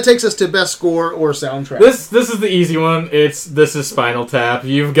 Anyway, that takes us to best score or soundtrack. This is the easy one. This is Spinal Tap.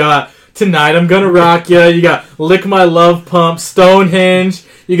 You've got Tonight I'm Gonna Rock Ya. You got Lick My Love Pump, Stonehenge.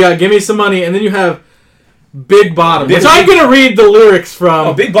 You got Give Me Some Money, and then you have Big Bottom, which I'm gonna read the lyrics from.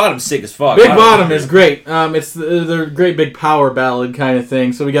 Oh, Big Bottom's sick as fuck. Big Bottom is great. It's the great big power ballad kind of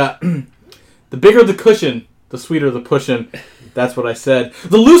thing. So we got the bigger the cushion, the sweeter the pushin'. That's what I said.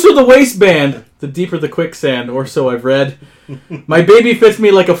 The looser the waistband, the deeper the quicksand, or so I've read. My baby fits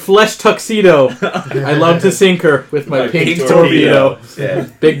me like a flesh tuxedo. I love to sink her with my pink torpedo. Yeah.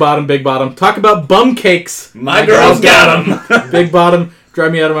 Big Bottom, Big Bottom. Talk about bum cakes. My girl's got them. Big Bottom,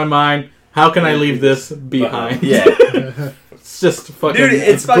 drive me out of my mind. How can I leave this behind? Yeah. It's just fucking. Dude,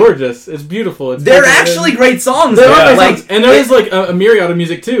 it's fucking- gorgeous. It's beautiful. It's They're fucking- actually great songs. There though. are Like, songs, and there is like a myriad of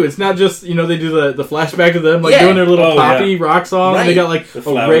music too. It's not just they do the flashback of them like Yeah. doing their little Oh, poppy rock song. And they Right. got like The a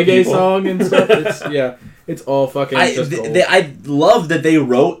flower reggae people. song and stuff. It's all fucking. Just gold. I love that they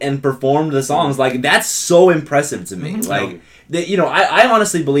wrote and performed the songs. Like that's so impressive to me. Like I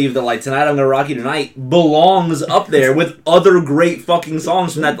honestly believe that like Tonight I'm Gonna Rock You Tonight belongs up there with other great fucking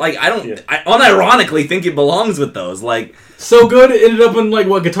songs from that. Like I unironically think it belongs with those. Like so good. It ended up in like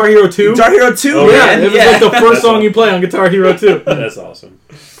what Guitar Hero 2. Guitar Hero 2. Oh, Yeah, man. it was like the first song you play on Guitar Hero 2. That's awesome.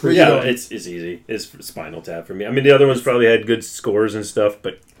 Pretty Yeah, good. it's easy. It's Spinal Tap for me. I mean, the other ones probably had good scores and stuff,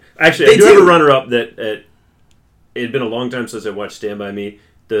 but actually, They I do have do. a runner-up that it had been a long time since I watched Stand By Me.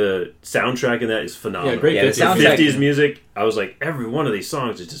 The soundtrack in that is phenomenal. Yeah, great Yeah, the The soundtrack- 50s music, I was like, every one of these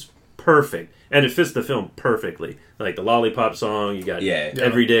songs is just perfect. And it fits the film perfectly. Like the Lollipop song, you got Yeah.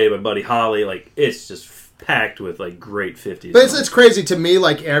 Every Day by Buddy Holly. Like, it's just packed with like great 50s But songs. it's crazy to me.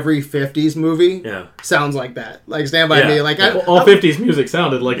 Like every '50s movie Yeah. sounds like that. Like Stand By Yeah. Me. Like Yeah. All 50s music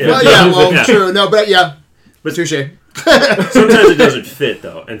sounded like Yeah. 50s Well, yeah, music. well, Yeah. true. No, but yeah, But touche. sometimes it doesn't fit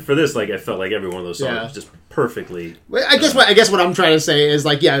though. And for this, like I felt like every one of those songs Yeah. was just perfectly. Well, I guess what I'm trying to say is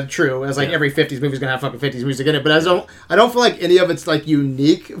like, yeah, true. It's like every '50s movie's gonna have fucking '50s music in it, but I don't feel like any of it's like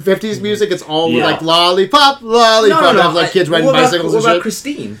unique '50s music. It's all like lollipop. Have, like kids riding bicycles and shit. What about shit.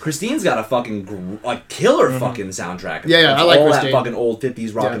 Christine? Christine's got a fucking killer fucking soundtrack. Yeah, I like all Christine. that fucking old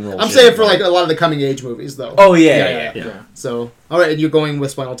 '50s rock and roll. I'm shit. saying for like a lot of the coming age movies though. Oh yeah. So, all right, and you're going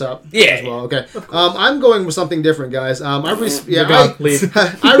with Spinal Tap as well. Okay, I'm going with something different, guys.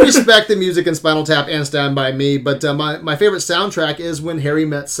 I respect the music in Spinal Tap and Stand By Me, but my favorite soundtrack is When Harry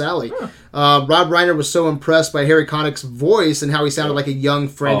Met Sally. Rob Reiner was so impressed by Harry Connick's voice and how he sounded like a young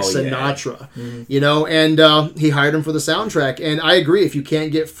Frank Sinatra, you know, and he hired him for the soundtrack. And I agree, if you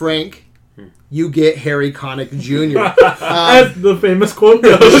can't get Frank, you get Harry Connick Jr. As the famous quote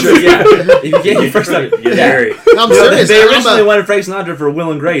goes. Sure, yeah. If you can't get Frank Sinatra, Get Harry. I'm serious. They originally wanted Frank Sinatra for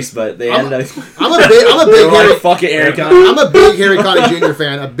Will and Grace, but they ended up. I'm a big Harry. Fuck it, Harry Connick. I'm a big Harry Connick Jr.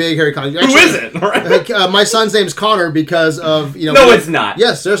 fan. A big Harry Connick. Actually, Who isn't? Right? my son's name's Connor because of No, it's not.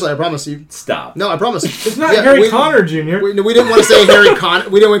 Yes, seriously, I promise you. Stop. No, I promise. It's not Harry Connor Jr. We didn't want to say Harry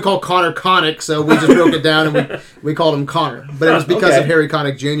Con. We didn't want to call Connor Connick, so we just broke it down and we called him Connor. But it was because of Harry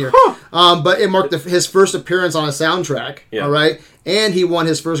Connick Jr. But it marked his first appearance on a soundtrack. Yeah. All right. And he won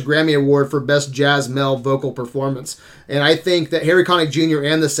his first Grammy Award for Best Jazz Male Vocal Performance. And I think that Harry Connick Jr.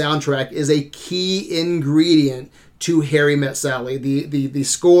 and the soundtrack is a key ingredient to Harry Met Sally. The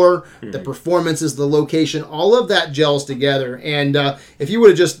score, the performances, the location, all of that gels together. And if you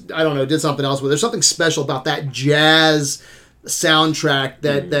would have just, I don't know, did something else with it, there's something special about that jazz soundtrack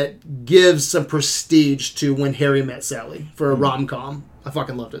that gives some prestige to When Harry Met Sally for a rom-com. I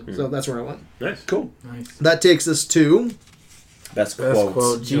fucking loved it. So that's where I went. Nice. Cool. Nice. That takes us to... Best Best quotes.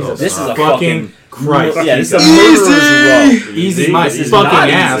 quote. Jesus. This is a fucking fucking Christ. Yeah, this is a Easy! murderer's row. Easy, my This is fucking not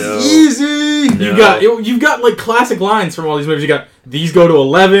ass. easy. Easy! You've got like classic lines from all these movies. You got these go to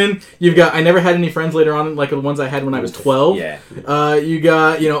 11. You've got I never had any friends later on, like the ones I had when I was 12. Yeah. You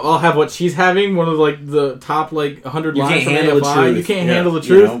got I'll have what she's having. One of like the top like 100 You lines can't from handle the AFI. truth. You can't Yeah. handle the You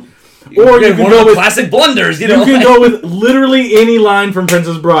truth. know? Or you can one go of the with classic blunders. You you know, can like- go with literally any line from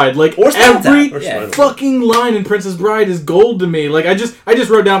Princess Bride. Like Or Spinal every Tap. Yeah. fucking line in Princess Bride is gold to me. Like I just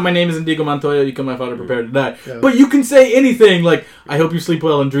wrote down my name is Indigo Montoya. You come my father prepared to die. Yeah. But you can say anything like I hope you sleep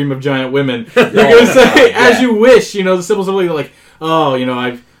well and dream of giant women. You're Oh, gonna say yeah. as you wish. The simple like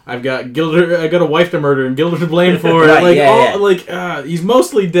I've got Gilder. I got a wife to murder and Gilder to blame for it. Right, like yeah, yeah. He's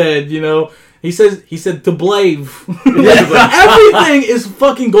mostly dead. He said to blave. Everything is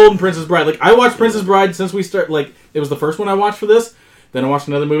fucking golden Princess Bride. Like I watched Princess Bride since we start. Like it was the first one I watched for this. Then I watched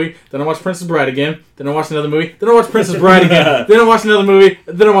another movie. Then I watched Princess Bride again. Then I watched another movie. Then I watched Princess Bride again. Then I watched another movie.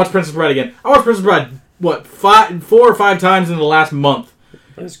 Then I watched Princess Bride again. I watched Princess Bride 4 or 5 times in the last month.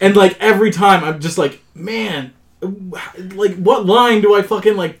 And like every time I'm just like, man, like what line do I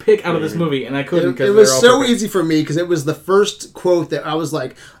fucking like pick out of this movie? And I couldn't. It was so easy for me because it was the first quote that I was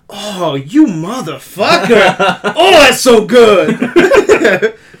like, "Oh, you motherfucker! Oh, that's so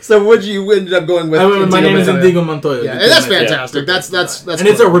good." So what you ended up going with? My name is Indigo Montoya. Yeah, and that's fantastic. That's and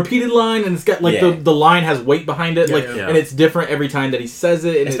it's a repeated line, and it's got like the line has weight behind it, Yeah. and it's different every time that he says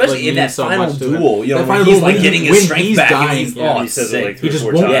it. And Especially it, like, in that means so final much to him. duel, That when final he's duel, like when getting he- his when strength he's back. dying. And He says it like He 3 or just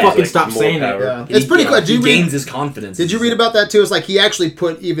 4 won't times, fucking like, stop more saying it. power. Yeah. It's pretty cool. He gains his confidence. Did you read about that too? It's like he actually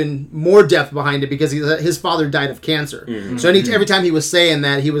put even more depth behind it because his father died of cancer. So every time he was saying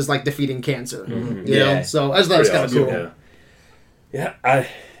that, he was like defeating cancer. You know, so I just thought it was kind of Pretty cool. awesome, yeah.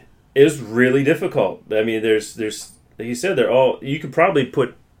 It was really difficult. I mean, there's like you said, you could probably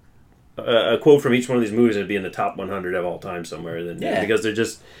put a quote from each one of these movies and it'd be in the top 100 of all time somewhere. Because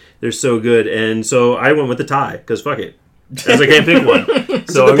they're so good. And so I went with the tie because fuck it, as I can't pick one.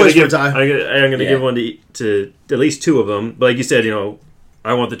 So I'm going to give one to at least 2 of them. But like you said,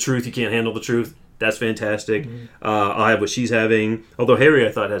 I want the truth. You can't handle the truth. That's fantastic. I'll have what she's having. Although Harry,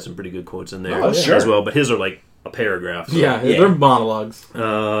 I thought, had some pretty good quotes in there as well. But his are like a paragraph. So. Yeah, they're monologues.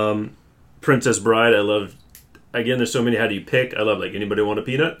 Princess Bride, I love. Again, there's so many. How do you pick? I love like anybody want a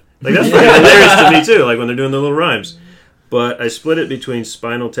peanut? Like that's fucking hilarious to me too. Like when they're doing the little rhymes. But I split it between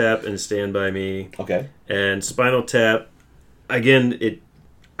Spinal Tap and Stand By Me. Okay. And Spinal Tap, again,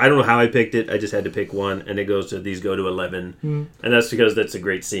 I don't know how I picked it. I just had to pick one, and it goes to These Go to 11, and that's because that's a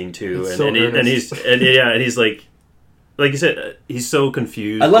great scene too. And he's like you said, he's so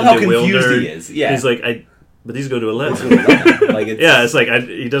confused. I love and how confused bewildered. he is. Yeah. He's like but these go to 11. Like It's like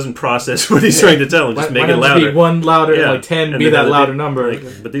he doesn't process what he's trying to tell him. Just make it Why louder. be 1 louder and like 10 And be then that the louder big- number?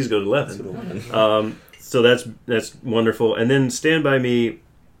 like, but these go to 11. So that's wonderful. And then Stand By Me,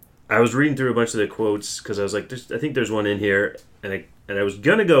 I was reading through a bunch of the quotes because I was like, I think there's one in here, and I was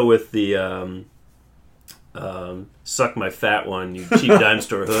gonna go with the "Suck my fat one, you cheap dime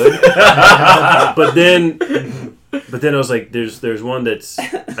store hood." but then I was like, "There's one that's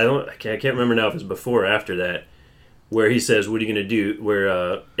I can't remember now if it's before or after that." Where he says, "What are you going to do?"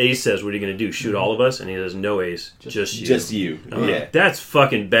 Where Ace says, "What are you going to do? Shoot all of us?" And he says, "No, Ace, just you." Just you. Yeah. That's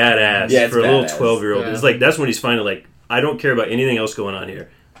fucking badass Yeah, for a badass. little 12-year-old. Yeah. It's like that's when he's finally like, "I don't care about anything else going on here.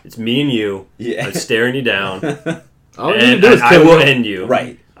 It's me and you. Yeah. I'm staring you down, All you need to and do is I kill will you. end you.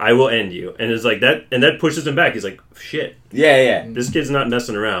 Right. I will end you." And it's like that, and that pushes him back. He's like, "Shit, Yeah. this kid's not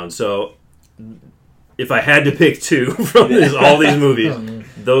messing around." So, if I had to pick two from all these movies,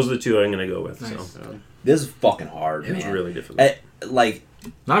 those are the two I'm going to go with. Nice. So This is fucking hard, it was man. really difficult. Like,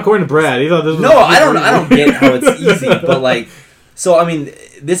 Not according to Brad. He thought this was no, I don't get how it's easy, but like, so I mean,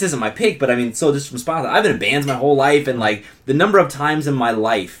 this isn't my pick, but I mean, so just from Spotify, I've been in bands my whole life, and like the number of times in my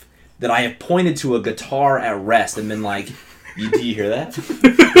life that I have pointed to a guitar at rest and been like, do you hear that?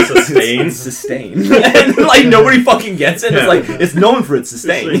 Sustain. Sustain. And like nobody fucking gets it. It's like it's known for its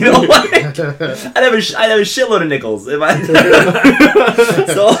sustain. You know, like I'd have a shitload of nickels if I.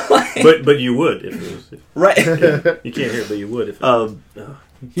 So like, but you would if it was. right. You can't hear it, but you would if.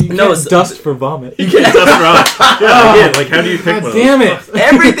 He No, can't dust for vomit. That's wrong. Yeah, again, like how do you pick God one? damn it!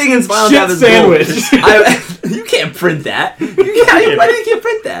 Everything in Spinal Shit Tap is sandwich. gold. You can't print that. You can't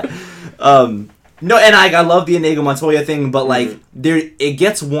print that. No, and I love the Inigo Montoya thing, but like it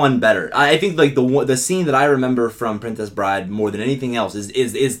gets one better. I think like the scene that I remember from Princess Bride more than anything else is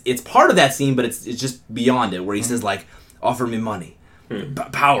it's part of that scene, but it's just beyond it, where he says like, "Offer me money,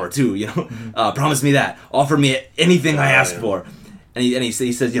 power too, you know, promise me that, offer me anything I ask for." And he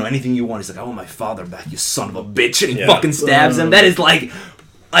says, you know, anything you want. He's like, "I want my father back, you son of a bitch," and he fucking stabs him. That is like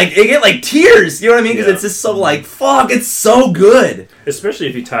it get like tears, you know what I mean? Because it's just so like, fuck, it's so good. Especially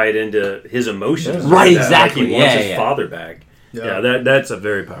if you tie it into his emotions, Right, like that. exactly. Like he wants Yeah, his yeah. father back. Yeah. That's a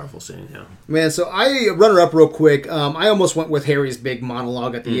very powerful scene. Yeah, Man, so I runner up real quick. I almost went with Harry's big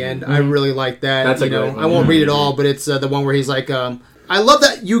monologue at the end. I really like that. That's a you know, great one. I won't read it all, but it's the one where he's like, "I love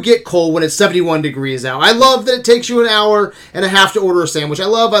that you get cold when it's 71 degrees out. I love that it takes you an hour and a half to order a sandwich. I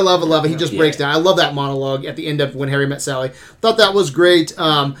love it." He just breaks down. I love that monologue at the end of When Harry Met Sally. Thought that was great.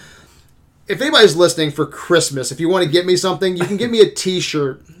 If anybody's listening for Christmas, if you want to get me something, you can get me a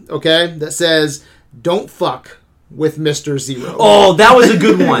T-shirt, okay, that says "Don't fuck with Mr. Zero." Oh, that was a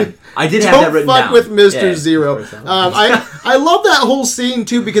good one. I did have that Don't written fuck down. with Mr. Yeah. Zero. I love that whole scene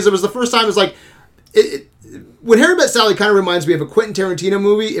too, because it was the first time. It was like When Harry Met Sally kind of reminds me of a Quentin Tarantino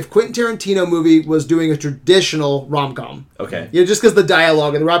movie. If Quentin Tarantino movie was doing a traditional rom-com. Okay. You know, just because the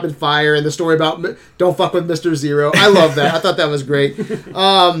dialogue and the rapid fire and the story about don't fuck with Mr. Zero. I love that. I thought that was great.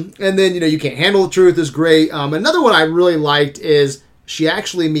 And then, you know, You Can't Handle the Truth is great. Another one I really liked is She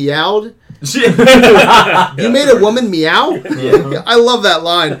Actually Meowed. You made a woman meow? Yeah. I love that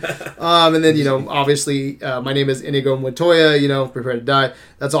line. And then, you know, obviously, my name is Inigo Montoya, you know, Prepare to Die.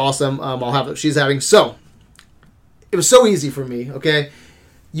 That's awesome. I'll have what she's having. So, it was so easy for me, okay?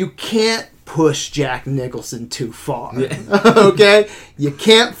 You can't push Jack Nicholson too far, okay? You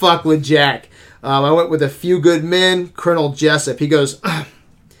can't fuck with Jack. I went with A Few Good Men, Colonel Jessup. He goes, "I'm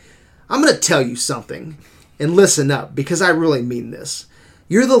going to tell you something, and listen up, because I really mean this.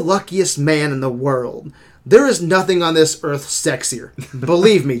 You're the luckiest man in the world. There is nothing on this earth sexier,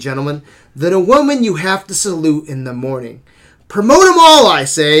 believe me, gentlemen, than a woman you have to salute in the morning. Promote them all, I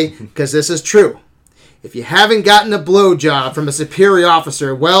say, because this is true. If you haven't gotten a blowjob from a superior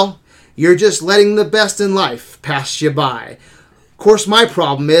officer, well, you're just letting the best in life pass you by. Of course, my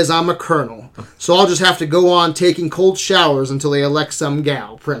problem is I'm a colonel, so I'll just have to go on taking cold showers until they elect some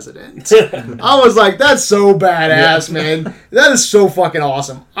gal president." I was like, that's so badass, man. That is so fucking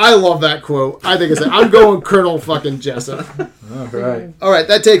awesome. I love that quote. I think I'm going Colonel fucking Jessup. All right. All right,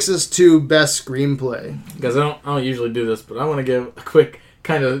 that takes us to best screenplay. Guys, I don't usually do this, but I want to give a quick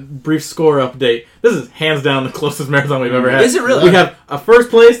kind of brief score update. This is hands down the closest marathon we've ever had. Is it really? We have a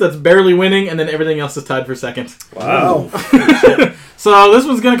first place that's barely winning, and then everything else is tied for second. wow. So this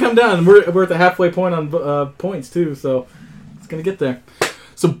one's going to come down. We're at the halfway point on points, too, so it's going to get there.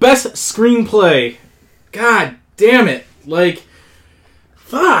 So best screenplay. God damn it. Like,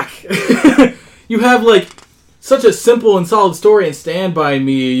 fuck. You have, like, such a simple and solid story in Stand By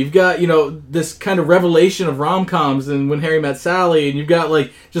Me. You've got, you know, this kind of revelation of rom-coms and When Harry Met Sally, and you've got,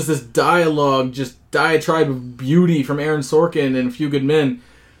 like, just this dialogue, just diatribe of beauty from Aaron Sorkin and A Few Good Men.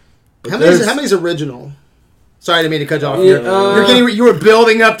 How many's original? Sorry, I didn't mean to cut you off. Yeah, You were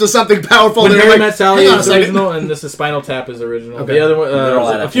building up to something powerful. When and Harry you're Met Sally hang on a is second. original, and this is Spinal Tap is original. Okay. The other one, They're all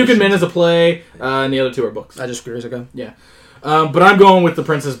A Few Good adaptations. Men is a play, and the other two are books. I just curious. Okay. Yeah. But I'm going with The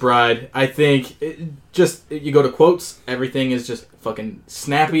Princess Bride. I think you go to quotes, everything is just fucking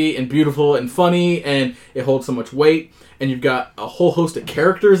snappy and beautiful and funny, and it holds so much weight. And you've got a whole host of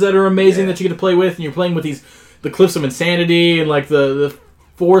characters that are amazing that you get to play with, and you're playing with the Cliffs of Insanity and like the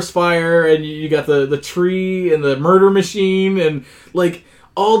force fire, and you got the tree and the murder machine, and like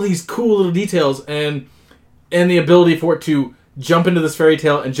all these cool little details, and the ability for it to jump into this fairy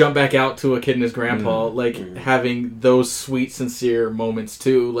tale and jump back out to a kid and his grandpa, having those sweet, sincere moments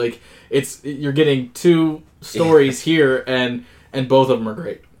too. Like you're getting two stories here, and both of them are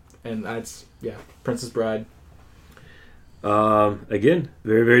great, and that's Princess Bride. Again,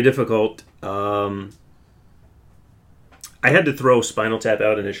 very, very difficult. I had to throw Spinal Tap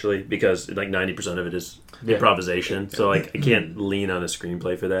out initially because like 90% of it is improvisation. So like I can't lean on a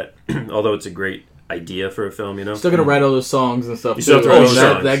screenplay for that. Although it's a great idea for a film, Still gonna write all those songs and stuff. You still have to write those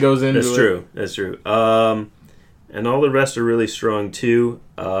songs. That goes into it. That's true. And all the rest are really strong too.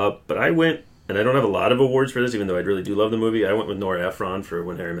 But I went, and I don't have a lot of awards for this, even though I really do love the movie. I went with Nora Ephron for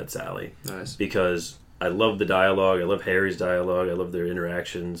When Harry Met Sally. Nice. Because I love the dialogue. I love Harry's dialogue. I love their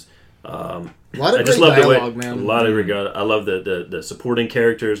interactions. A lot of I just great love dialogue, the way, man. a lot of regard. I love the supporting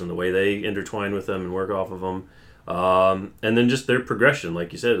characters and the way they intertwine with them and work off of them, and then just their progression,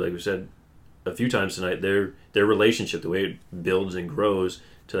 like you said, like we said a few times tonight, their relationship, the way it builds and grows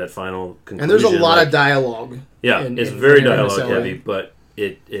to that final conclusion. And there's a lot of dialogue. Yeah, it's very dialogue heavy, but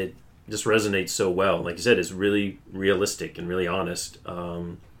it just resonates so well. Like you said, it's really realistic and really honest.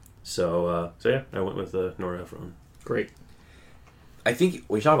 So yeah, I went with Nora Ephron. Great. I think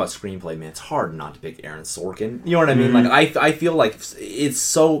when you talk about screenplay, man, it's hard not to pick Aaron Sorkin. You know what I mean? Like I feel like it's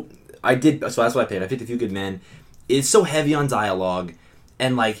so. So that's what I picked. I picked A Few Good Men. It's so heavy on dialogue,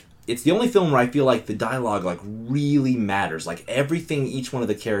 and like it's the only film where I feel like the dialogue like really matters. Like everything each one of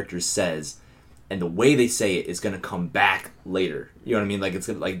the characters says, and the way they say it is gonna come back later. You know what I mean? Like it's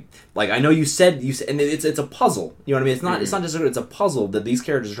gonna, like I know you said, and it's a puzzle. You know what I mean? It's not just it's a puzzle that these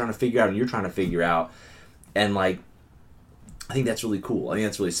characters are trying to figure out, and you're trying to figure out, and like. I think that's really cool. I think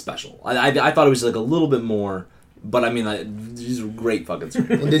that's really special. I thought it was like a little bit more, but I mean, these are great fucking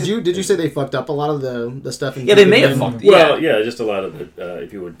screenplays. And did you say they fucked up a lot of the stuff? In They may have fucked. Well, yeah, just a lot of the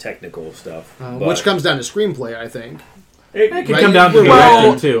if you would technical stuff, which comes down to screenplay, I think. It can come down to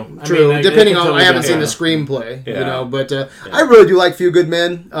directing too. True, depending on. I haven't seen the screenplay, but I really do like Few Good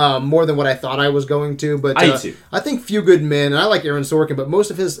Men more than what I thought I was going to. But I too. I think Few Good Men, and I like Aaron Sorkin, but most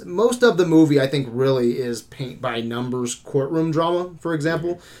of the movie I think really is paint by numbers courtroom drama. For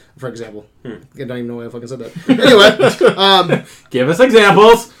example, I don't even know why I fucking said that. Anyway, give us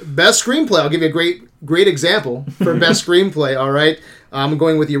examples. Best screenplay. I'll give you a great example for best screenplay. All right. I'm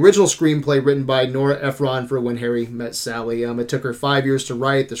going with the original screenplay written by Nora Ephron for When Harry Met Sally. It took her 5 years to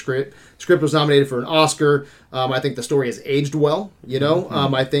write. The script was nominated for an Oscar. I think the story has aged well.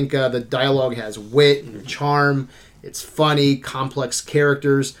 I think the dialogue has wit and charm. It's funny, complex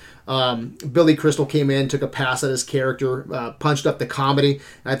characters. Billy Crystal came in, took a pass at his character, punched up the comedy.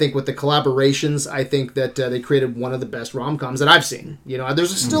 And I think with the collaborations, I think that they created one of the best rom-coms that I've seen.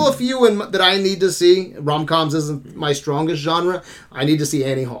 There's still a few that I need to see. Rom-coms isn't my strongest genre. I need to see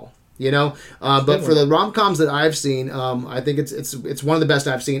Annie Hall. But for the rom-coms that I've seen, I think it's one of the best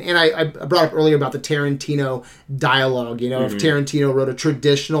I've seen. And I brought up earlier about the Tarantino dialogue. If Tarantino wrote a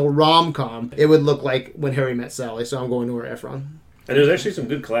traditional rom-com, it would look like When Harry Met Sally. So I'm going to Nora Ephron. And there's actually some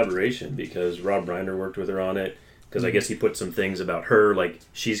good collaboration because Rob Reiner worked with her on it. Because I guess he put some things about her, like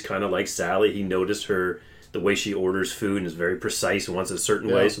she's kind of like Sally. He noticed the way she orders food and is very precise and wants it a certain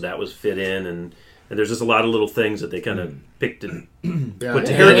way, so that was fit in. And there's just a lot of little things that they kind of picked and put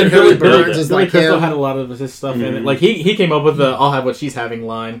together. And Harry Burns is Billy like Crystal him. had a lot of his stuff in it. Like he came up with the "I'll have what she's having"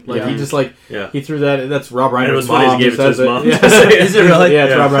 line. Like he just he threw that. That's Rob Reiner's and it was mom. funny he gave it to his mom. Yeah. Is it really? Yeah,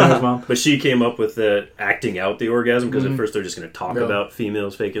 it's Rob Reiner's mom. But she came up with the acting out the orgasm because at first they're just going to talk about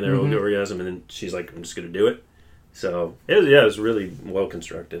females faking their own orgasm, and then she's like, "I'm just going to do it." So it was really well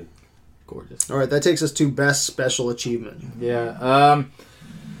constructed. Gorgeous. All right, that takes us to best special achievement. Yeah.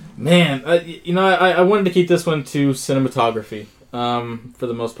 Man, I wanted to keep this one to cinematography for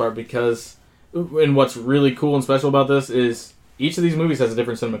the most part because, and what's really cool and special about this is each of these movies has a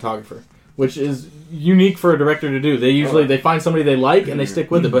different cinematographer, which is unique for a director to do. They find somebody they like and they stick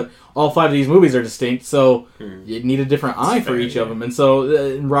with it, but all 5 of these movies are distinct, so you need a different eye for each of them. And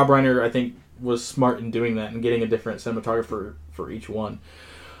so Rob Reiner, I think, was smart in doing that and getting a different cinematographer for each one.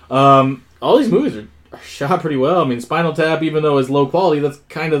 All these movies are shot pretty well. I mean, Spinal Tap, even though it's low quality, that's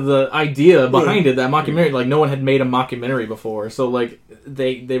kind of the idea behind it, that mockumentary. Like, no one had made a mockumentary before, so, like,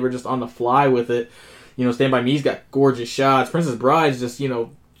 they were just on the fly with it. Stand By Me's got gorgeous shots. Princess Bride's just,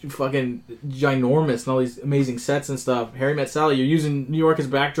 fucking ginormous and all these amazing sets and stuff. Harry Met Sally, you're using New York as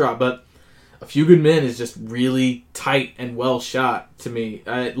backdrop, but A Few Good Men is just really tight and well shot to me.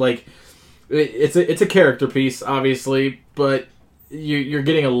 It's a character piece, obviously, but you're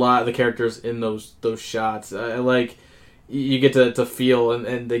getting a lot of the characters in those shots. You get to feel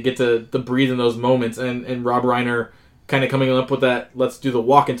and they get to breathe in those moments, and Rob Reiner kind of coming up with that let's do the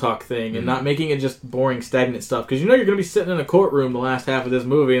walk and talk thing and not making it just boring stagnant stuff, because you're going to be sitting in a courtroom the last half of this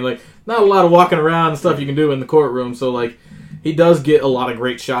movie and not a lot of walking around and stuff you can do in the courtroom. So he does get a lot of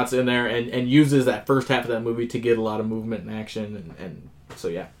great shots in there and uses that first half of that movie to get a lot of movement and action, and so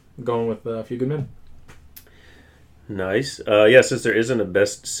yeah, I'm going with A Few Good Men. Nice. Yeah, since there isn't a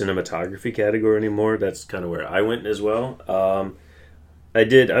best cinematography category anymore, that's kind of where I went as well. I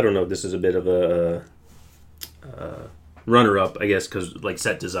don't know, this is a bit of a runner-up, I guess, because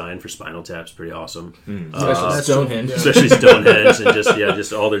set design for Spinal Tap's pretty awesome. Especially Stonehenge. Especially Stonehenge and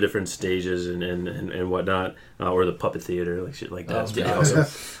just all their different stages and whatnot, or the puppet theater, shit like that. It's pretty awesome.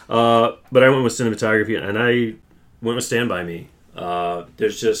 But I went with cinematography, and I went with Stand By Me.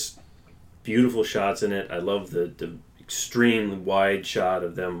 There's just beautiful shots in it. I love the extreme wide shot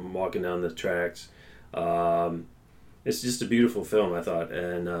of them walking down the tracks. It's just a beautiful film, I thought,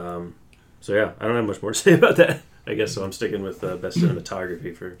 and so yeah, I don't have much more to say about that, I guess. So I'm sticking with best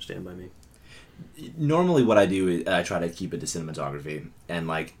cinematography for Stand By Me. Normally, what I do is I try to keep it to cinematography, and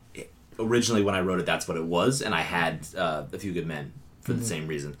originally when I wrote it, that's what it was, and I had A Few Good Men for the same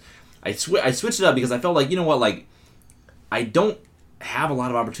reason. I switched it up because I felt I don't have a lot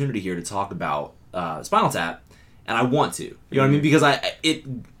of opportunity here to talk about Spinal Tap, and I want to. You know what I mean? Because it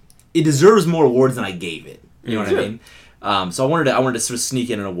deserves more awards than I gave it. You know what I mean? So I wanted to sort of sneak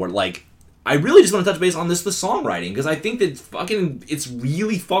in an award. I really just want to touch base on the songwriting, because I think that it's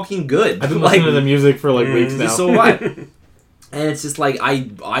really fucking good. I've been listening to the music for weeks now. So what? And it's just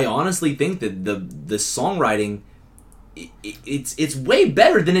I honestly think that the songwriting, it's way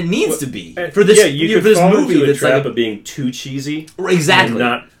better than it needs to be for this. Yeah, you could this fall movie into a that's trap of being too cheesy, exactly, and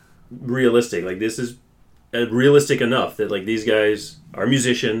not realistic. This is realistic enough that these guys are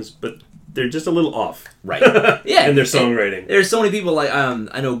musicians, but they're just a little off, right? Yeah, in their songwriting. There's so many people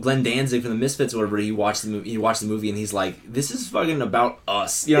I know Glenn Danzig from the Misfits or whatever. He watched the movie and he's like, "This is fucking about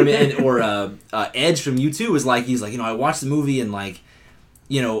us," you know what I mean? Or Edge from U2 is he's like, I watched the movie and I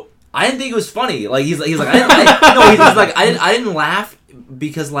didn't think it was funny. He's like I didn't laugh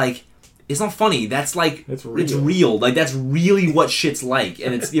because it's not funny. That's it's real. That's really what shit's like,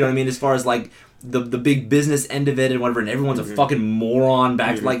 and it's, you know what I mean, as far as the big business end of it and whatever, and everyone's a fucking moron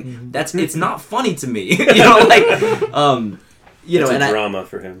back to it's not funny to me. It's a drama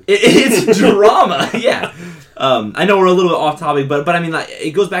for him. It's drama, yeah. I know we're a little bit off topic, but I mean,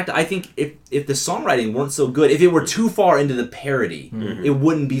 it goes back to, I think if the songwriting weren't so good, if it were too far into the parody, it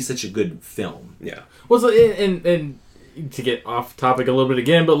wouldn't be such a good film. Yeah. Well, and to get off topic a little bit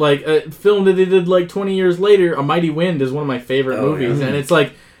again, but a film that they did 20 years later, A Mighty Wind, is one of my favorite movies, and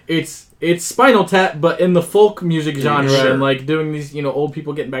it's Spinal Tap, but in the folk music genre, and doing these, old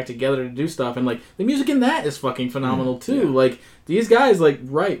people getting back together to do stuff, and the music in that is fucking phenomenal too. Yeah. These guys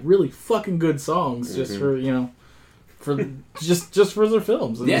write really fucking good songs just for just for their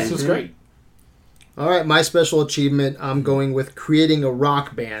films. And it's just great. All right, my special achievement, I'm going with creating a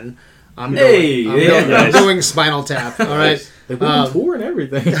rock band. I'm going Spinal Tap. All right. They went on tour and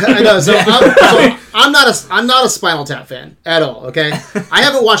everything. I know. So I'm not a Spinal Tap fan at all. Okay, I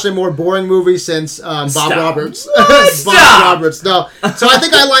haven't watched a more boring movie since Bob Roberts. Bob Roberts. No. So I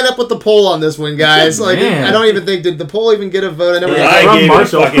think I line up with the poll on this one, guys. I don't even think, did the poll even get a vote? I never. I gave it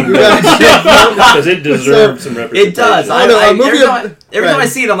fucking because it deserves some representation. It does. Every time I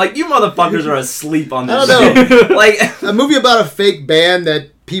see it, I'm like, you motherfuckers are asleep on this shit. A movie about a fake band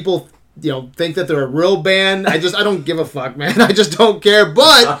that people think that they're a real band. I don't give a fuck, man. I just don't care.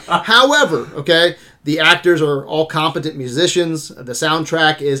 But, however, okay, the actors are all competent musicians. The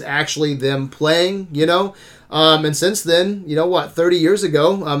soundtrack is actually them playing, and since then, 30 years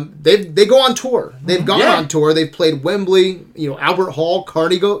ago, they go on tour. They've gone on tour. They've played Wembley, Albert Hall,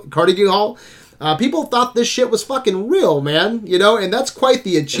 Carnegie Hall. People thought this shit was fucking real, man. And that's quite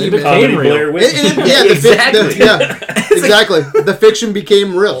the achievement. It became real. Exactly. The fiction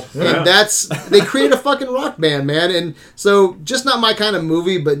became real. Yeah. And they created a fucking rock band, man. And so, just not my kind of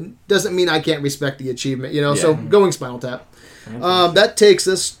movie, but doesn't mean I can't respect the achievement, So, going Spinal Tap. That takes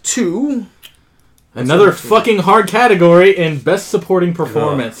us to another fucking hard category in Best Supporting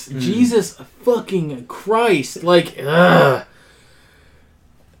Performance. Jesus fucking Christ.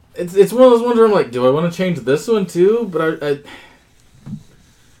 It's one of those ones where I'm like, do I want to change this one too? But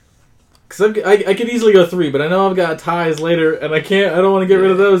Because I could easily go 3, but I know I've got ties later, and I don't want to get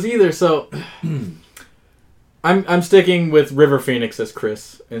rid of those either, so... I'm sticking with River Phoenix as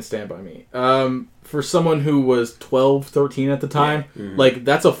Chris in Stand By Me. For someone who was 12, 13 at the time, like,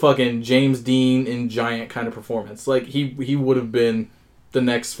 that's a fucking James Dean in Giant kind of performance. Like, he would have been the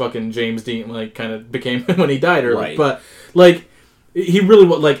next fucking James Dean, like, kind of became when he died early. Right. But, like, he really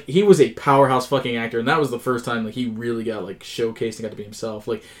was, like, he was a powerhouse fucking actor, and that was the first time, like, he really got, like, showcased and got to be himself.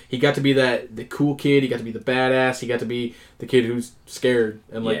 Like, he got to be the cool kid, he got to be the badass, he got to be the kid who's scared,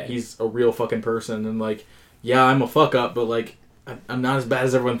 and, like, he's a real fucking person, and, like, yeah, I'm a fuck up, but, like, I'm not as bad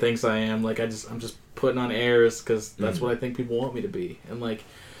as everyone thinks I am. Like, I'm just putting on airs because that's what I think people want me to be. And, like,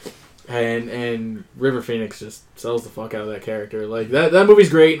 and River Phoenix just sells the fuck out of that character. Like, that movie's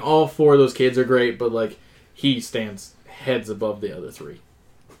great, and all 4 of those kids are great, but, like, he stands heads above the other 3.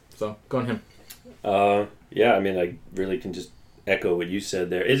 So, go on him. Yeah, I mean, I really can just echo what you said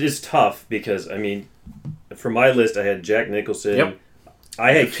there. It is tough because, I mean, for my list, I had Jack Nicholson. Yep.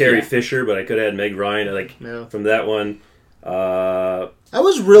 I had Carrie Fisher, but I could have had Meg Ryan. From that one. I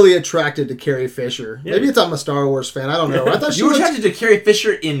was really attracted to Carrie Fisher. Yeah. Maybe it's I'm a Star Wars fan. I don't know. I thought she You were was attracted to Carrie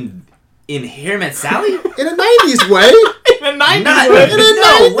Fisher in Harry Met Sally? in a 90s way. In the 90s, Not- way? In a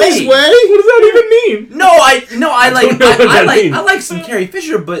No 90s way. way. What does that even mean? No, I don't know what that means. like some Carrie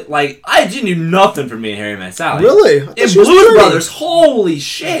Fisher, but like I didn't do nothing for me and Harry Met Sally. Really? I thought In she was Blues pretty. Brothers, holy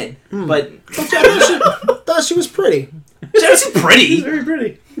shit! But I thought she was pretty. she's pretty. Very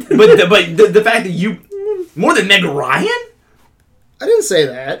pretty. But the fact that you more than Meg Ryan? I didn't say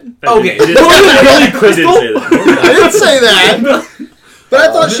that. Okay. He didn't say that. I didn't say that. But I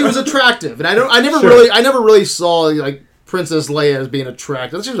thought she was attractive, and I never really saw like Princess Leia as being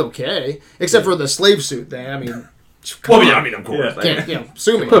attractive. She was okay, except for the slave suit thing. I mean, Well, yeah, I mean, of course. Yeah. can't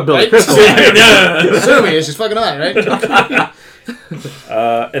sue me. Put Billy Right? Crystal. Sue me. She's fucking hot, right?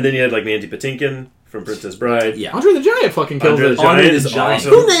 And then you had like Mandy Patinkin from Princess Bride. Yeah. Andre the Giant fucking kills Andre the it. Giant Andre the is Giant.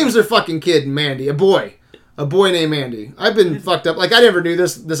 awesome. Who names their fucking kid Mandy? A boy named Mandy. I've been fucked up. Like I never knew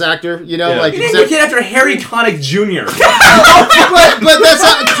this actor. You know, Yeah. like You named your kid after Harry Connick Jr. but that's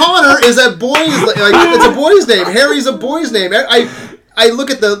not Connor is a boy's like it's a boy's name. Harry's a boy's name. I look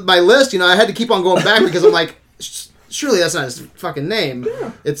at my list. You know, I had to keep on going back because I'm like, surely that's not his fucking name.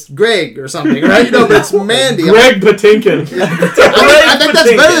 It's Greg or something, right? You know, but it's Mandy. Greg Patinkin. I think that's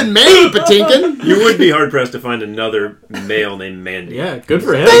better than Mandy Patinkin. You would be hard pressed to find another male named Mandy. Yeah, good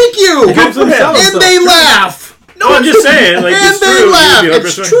for him. Thank you. Good for him. And they laugh. No, I'm just saying, like, And it's they true. You'd laugh. be hard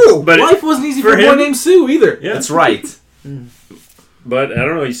It's pressed to- true. But Life wasn't easy for for a boy him- named Sue either. yeah, That's right. but I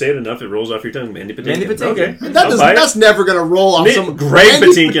don't know. You say it enough, it rolls off your tongue. Mandy Patinkin. Mandy Patinkin. Okay. That's never gonna roll off some. Greg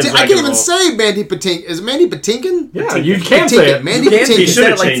Patinkin's not I can't gonna even roll. say Mandy Patinkin. Is it Mandy Patinkin? Yeah, you can say it. Mandy You can say Patinkin. He You should said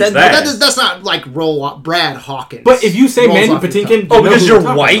have it like changed 10 that. That's not like roll off Brad Hawkins. But if you say Rolls Mandy off your Patinkin, tongue. Oh, because you know you're who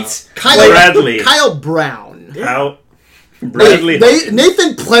we're white? Kyle Bradley. Kyle Brown. How? Bradley.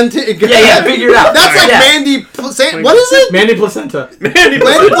 Nathan Plenty. Yeah, figure it out. That's like Yeah. Mandy. What is it? Mandy Placenta. Mandy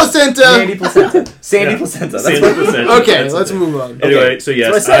Mandy Placenta. Sandy Placenta. Sandy Yeah. Placenta. That's Sandy what Placenta. Okay, That's let's the thing. move on. Anyway, Okay. so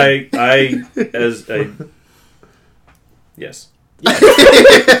That's yes, what I yes.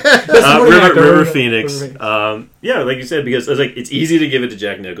 supporting actor. River Phoenix. River Phoenix. Yeah, like you said, because I was like, it's easy to give it to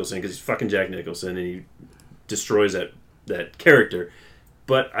Jack Nicholson because he's fucking Jack Nicholson and he destroys that character.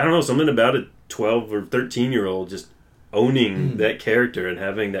 But I don't know, something about a 12 or 13-year-old just owning that character and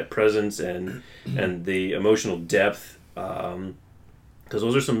having that presence and the emotional depth. Because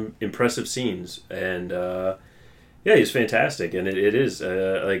those are some impressive scenes and. Yeah, he's fantastic, and it is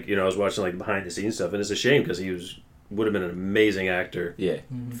like, you know, I was watching like behind the scenes stuff, and it's a shame because he would have been an amazing actor Yeah.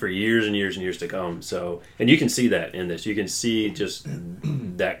 for years and years and years to come. So, and you can see that in this. You can see just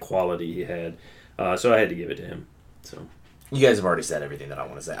that quality he had. So I had to give it to him. So You guys have already said everything that I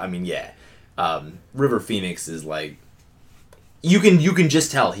want to say. I mean, yeah. River Phoenix is like you can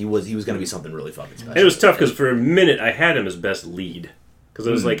just tell he was going to be something really fucking special. it was tough because for a minute I had him as best lead because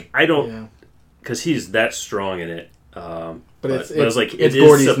I was like, I don't, Yeah. because he's that strong in it. But it's- I was like, it's it is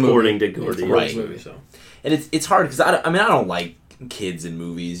Gordy's supporting movie. to Gordy. It's Gordy's movie. So. And it's hard because I don't like kids in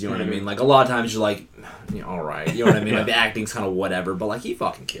movies. You know what I mean? Like a lot of times you're like, all right, you know what I mean? Like the acting's kind of whatever, but like he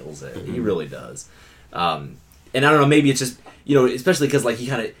fucking kills it. He really does. And I don't know, maybe it's just, you know, especially because like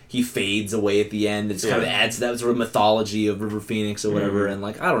he fades away at the end. It's kind of adds to that sort of mythology of River Phoenix or whatever. And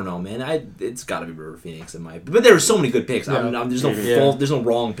like I don't know, man, it's got to be River Phoenix in my. But there are so many good picks. Yeah. There's no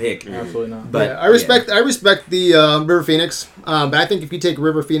wrong pick. Absolutely not. But Yeah, I respect the River Phoenix, but I think if you take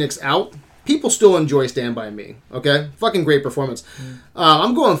River Phoenix out, people still enjoy Stand By Me. Okay, fucking great performance.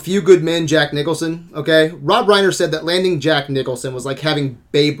 I'm going Few Good Men, Jack Nicholson. Okay, Rob Reiner said that landing Jack Nicholson was like having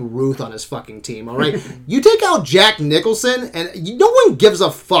Babe Ruth on his fucking team. All right, you take out Jack Nicholson, and no one gives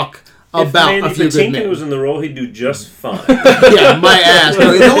a fuck about A Mandy Few Good Men. Patinkin was in the role, he'd do just fine. Yeah, my ass.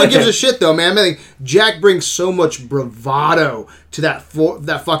 No one gives a shit though, man. I mean, Jack brings so much bravado to that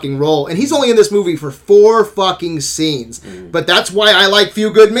fucking role, and he's only in this movie for 4 fucking scenes. But that's why I like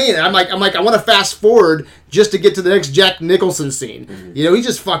Few Good Men. I'm like, I want to fast forward just to get to the next Jack Nicholson scene. You know, he's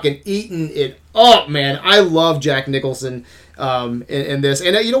just fucking eating it up, man. I love Jack Nicholson. In this,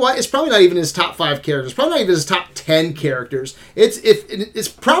 and you know what? It's probably not even his top 5 characters. Probably not even his top 10 characters. It's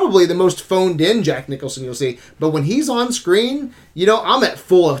probably the most phoned in Jack Nicholson you'll see. But when he's on screen, you know, I'm at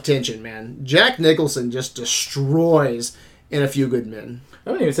full attention, man. Jack Nicholson just destroys in A Few Good Men. I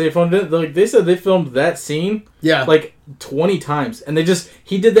don't even say phoned in. Like, they said they filmed that scene, like 20 times, and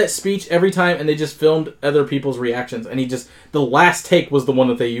he did that speech every time, and they just filmed other people's reactions, and the last take was the one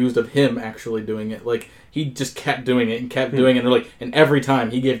that they used of him actually doing it. Like, he just kept doing it and kept doing it, and every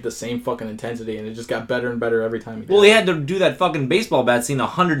time he gave the same fucking intensity, and it just got better and better every time he did. Well, he had to do that fucking baseball bat scene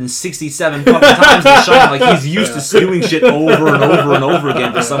 167 fucking times to shine like he's used to doing shit over and over and over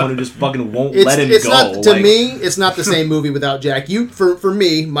again for someone who just fucking won't let him go. Not, to me, it's not the same movie without Jack. For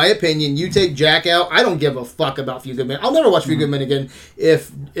me, my opinion, you take Jack out, I don't give a fuck about Few Good Men. I'll never watch Few Good Men again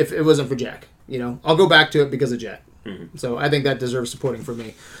if it wasn't for Jack. You know, I'll go back to it because of Jack. So I think that deserves supporting for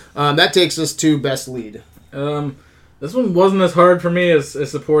me. That takes us to Best Lead. This one wasn't as hard for me as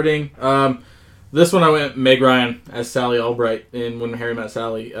supporting. This one I went Meg Ryan as Sally Albright in When Harry Met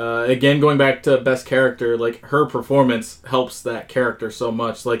Sally. Again, going back to Best Character, like, her performance helps that character so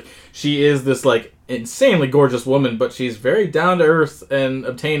much. Like, she is this, like, insanely gorgeous woman, but she's very down to earth and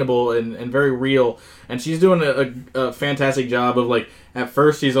obtainable and very real. And she's doing a fantastic job of, like, at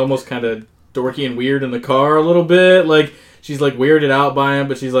first she's almost kind of dorky and weird in the car a little bit. Like, she's, like, weirded out by him,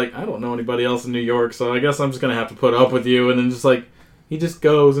 but she's like, I don't know anybody else in New York, so I guess I'm just going to have to put up with you. And then just, like, he just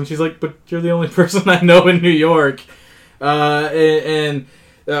goes, and she's like, but you're the only person I know in New York. And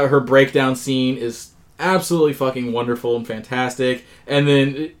her breakdown scene is absolutely fucking wonderful and fantastic. And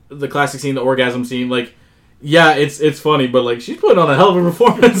then the classic scene, the orgasm scene, like, yeah, it's funny, but, like, she's putting on a hell of a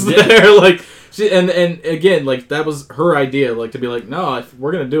performance there. Like, and again, like, that was her idea, like, to be like, no, if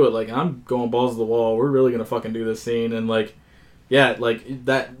we're gonna do it, like, I'm going balls to the wall, we're really gonna fucking do this scene. And, like, yeah, like,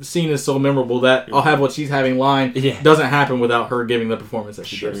 that scene is so memorable that I'll have what she's having line doesn't happen without her giving the performance that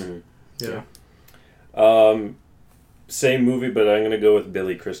she does. Yeah. Same movie, but I'm going to go with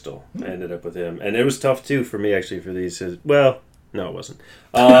Billy Crystal. I ended up with him. And it was tough, too, for me, actually, for these. Well, no, it wasn't.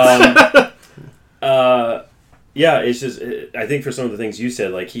 Yeah, it's just, I think for some of the things you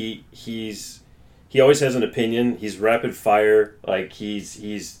said, like, he always has an opinion. He's rapid fire. Like, it's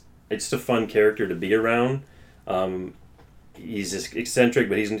just a fun character to be around. He's just eccentric,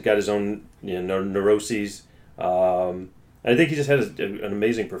 but he's got his own, neuroses. I think he just had an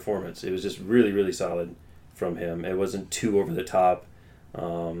amazing performance. It was just really, really solid from him. It wasn't too over the top.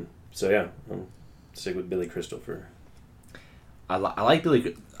 So yeah, I'll stick with Billy Crystal for. I like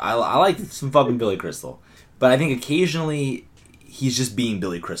Billy. I like some fucking Billy Crystal, but I think occasionally he's just being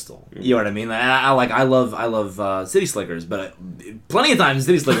Billy Crystal. You know what I mean? I love City Slickers, but plenty of times in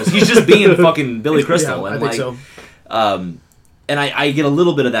City Slickers he's just being fucking Billy Crystal. Yeah, and I think so. And I get a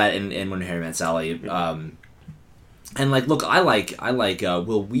little bit of that in When Harry Met Sally. And, like, look, I like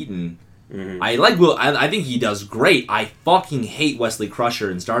Will Wheaton. Mm-hmm. I like Will. I think he does great. I fucking hate Wesley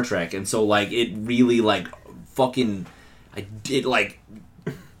Crusher in Star Trek, and so, like, it really, like, fucking, it like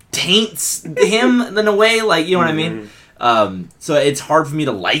taints him in a way, like, you know what I mean. So it's hard for me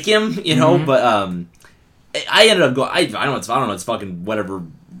to like him, you know. But I ended up going. I don't know. It's fucking whatever.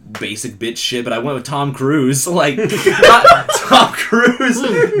 Basic bitch shit, but I went with Tom Cruise. Like, Tom Cruise.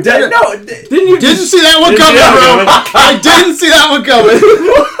 Didn't see that one coming, bro. I didn't see that one coming.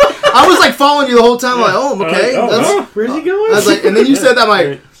 I was like following you the whole time, like, oh, okay. Where's he going? I was like, and then you said that, I'm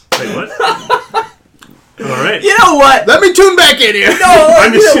like, wait, what? All right. You know what? Let me tune back in here. No,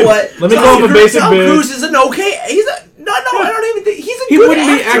 you know what? Let me go with a basic bitch. Tom Cruise is an okay. No, I don't even think he's a he good wouldn't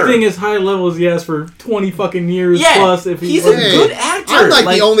actor. be acting as high level as he has for 20 fucking years plus if he's a good actor. I'm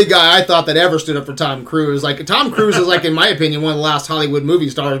like the only guy I thought that ever stood up for Tom Cruise. Like, Tom Cruise is, like, in my opinion, one of the last Hollywood movie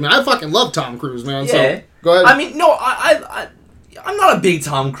stars. Man, I fucking love Tom Cruise, man. Yeah. So go ahead. I mean, no, I'm not a big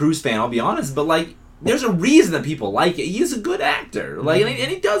Tom Cruise fan, I'll be honest, but, like, there's a reason that people like it. He's a good actor. Like,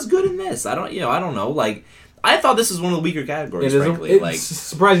 and he does good in this. I don't know. Like, I thought this was one of the weaker categories, frankly.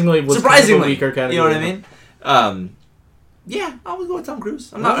 Surprisingly was kind of a weaker category. You know what I mean? Yeah, I would go with Tom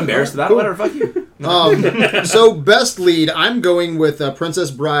Cruise. I'm not embarrassed about cool. it. Whatever, fuck you. So best lead, I'm going with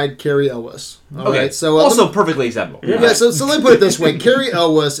Princess Bride, Carrie Elwes. All right, so also perfectly acceptable. yeah. So let me put it this way: Carrie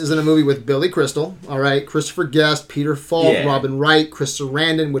Elwes is in a movie with Billy Crystal. All right, Christopher Guest, Peter Falk, Yeah. Robin Wright, Chris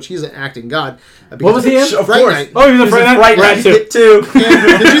Sarandon, which he's an acting god. What was he in? Of Fright course. Night. Oh, he was a Fright Night. Right Rat too.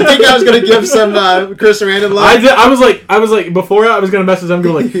 And did you think I was going to give some Chris Sarandon love? I did. I was like, before I was gonna message them,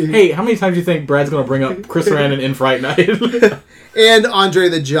 go like, hey, how many times do you think Brad's gonna bring up Chris Sarandon in Fright Night? And Andre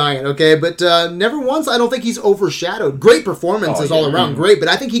the Giant, okay? But never once, I don't think he's overshadowed. Great performances all around, great, but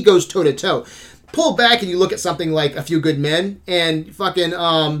I think he goes toe-to-toe. Pull back and you look at something like A Few Good Men, and fucking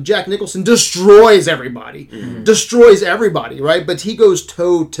Jack Nicholson destroys everybody. Destroys everybody, right? But he goes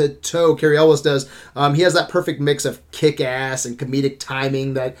toe-to-toe, Carrie Elwes does. He has that perfect mix of kick-ass and comedic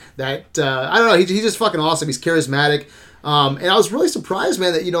timing that I don't know, he's just fucking awesome. He's charismatic. And I was really surprised,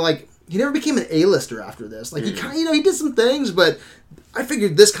 man, that, he never became an A-lister after this. Like, he kind of, he did some things, but I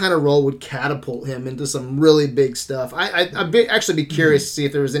figured this kind of role would catapult him into some really big stuff. I'd actually be curious to see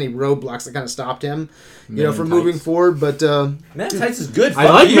if there was any roadblocks that kind of stopped him, from moving forward. But Man in Tights is good. I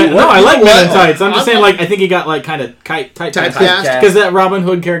like Men in Tights. I'm just saying, like, I think he got like kind of typecast because that Robin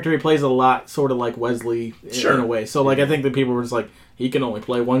Hood character he plays a lot, sort of like Wesley in a way. So like, I think that people were just like, he can only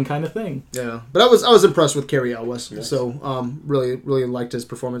play one kind of thing. Yeah, but I was impressed with Carrie Elwes. Yes. So really liked his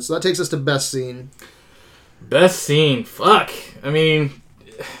performance. So that takes us to best scene. Best scene, fuck. I mean,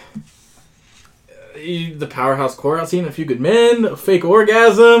 the powerhouse courthouse scene, A Few Good Men, a fake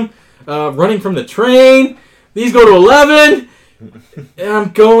orgasm, running from the train. These go to 11. And I'm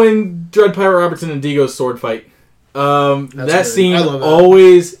going Dread Pirate Robertson and Dego's sword fight. That scene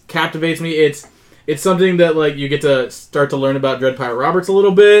always captivates me. It's something that like you get to start to learn about Dread Pirate Roberts a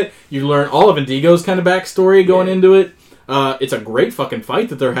little bit. You learn all of Indigo's kind of backstory going into it. It's a great fucking fight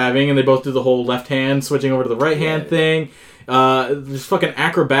that they're having, and they both do the whole left hand switching over to the right hand thing. There's fucking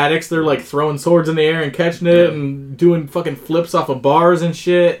acrobatics. They're like throwing swords in the air and catching it and doing fucking flips off of bars and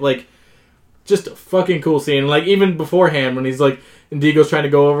shit. Like, just a fucking cool scene. Like, even beforehand when he's like, Indigo's trying to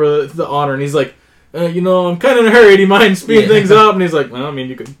go over the honor, and he's like, I'm kind of in a hurry. Do you mind speeding things up? And he's like, well, I mean,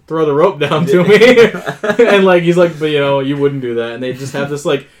 you could throw the rope down to me. And like, he's like, but you wouldn't do that. And they just have this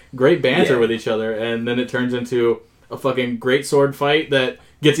like great banter with each other, and then it turns into a fucking great sword fight that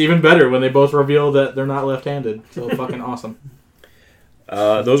gets even better when they both reveal that they're not left-handed. So fucking awesome.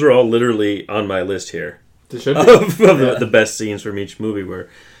 Those are all literally on my list here. They should be. Of the best scenes from each movie were.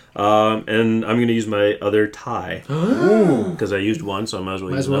 And I'm going to use my other tie. Because I used one, so I might as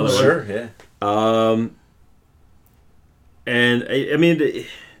well use another one. Sure, yeah. And I mean,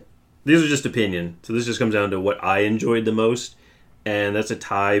 these are just opinion. So this just comes down to what I enjoyed the most. And that's a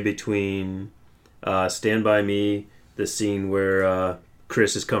tie between Stand By Me, the scene where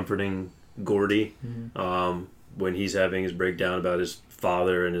Chris is comforting Gordy when he's having his breakdown about his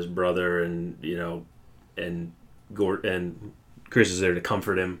father and his brother, and and Chris is there to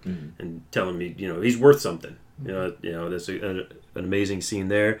comfort him and tell him he's worth something. That's an amazing scene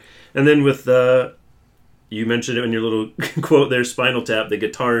there. And then with you mentioned it in your little quote there, Spinal Tap, the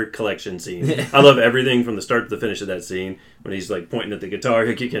guitar collection scene. I love everything from the start to the finish of that scene. When he's like pointing at the guitar,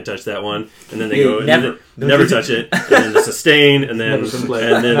 you can't touch that one, and then they go never touch it, and then the sustain, and then it's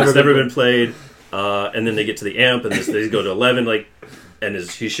never been played, and then they get to the amp, and they go to 11, like, and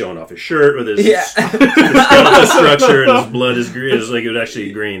he's showing off his shirt with his skeletal structure, and his blood is green. It's like it was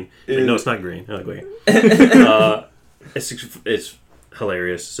actually green. Like, no, it's not green. Oh, wait. It's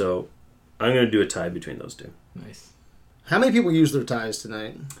hilarious. So I'm going to do a tie between those two. Nice. How many people use their ties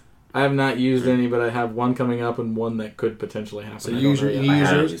tonight? I have not used any, but I have one coming up and one that could potentially happen. So you use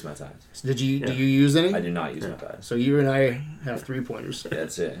yours? Use my ties. Do you use any? I do not use my ties. So you and I have 3-pointers.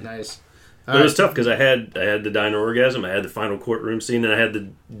 That's it. Nice. But it was tough because I had the diner orgasm, I had the final courtroom scene, and I had the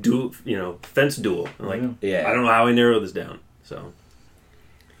duel, fence duel. I'm like, I don't know how I narrowed this down. So,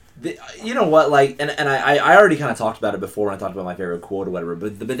 you know what? Like, and I already kind of talked about it before when I talked about my favorite quote or whatever.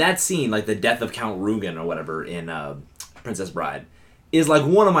 But that scene, like the death of Count Rugen or whatever in Princess Bride, is like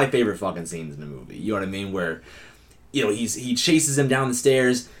one of my favorite fucking scenes in the movie. You know what I mean? Where he chases him down the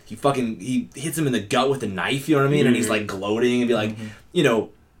stairs, he hits him in the gut with a knife. You know what I mean? And he's like gloating and be like,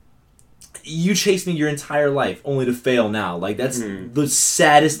 you chased me your entire life only to fail now. Like, that's the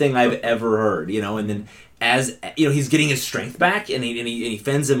saddest thing I've ever heard, and then as he's getting his strength back and he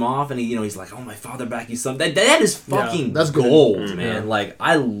fends him off and he's like, oh, my father back you son. That is fucking that's gold, man. Like,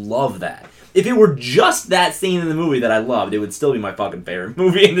 I love that. If it were just that scene in the movie that I loved, it would still be my fucking favorite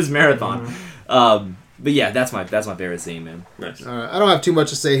movie in this marathon. But yeah, that's my favorite scene, man. Nice. I don't have too much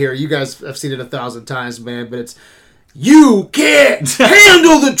to say here. You guys have seen it 1,000 times, man, but it's You can't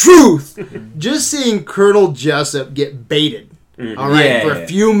handle the truth. Just seeing Colonel Jessup get baited, all right, for a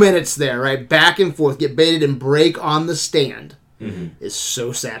few minutes there, right, back and forth, get baited and break on the stand is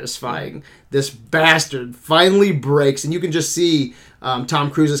so satisfying. This bastard finally breaks, and you can just see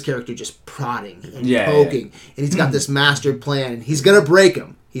Tom Cruise's character just prodding and poking, and he's got this master plan, and he's gonna break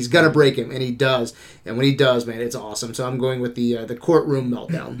him. He's gonna break him, and he does. And when he does, man, it's awesome. So I'm going with the courtroom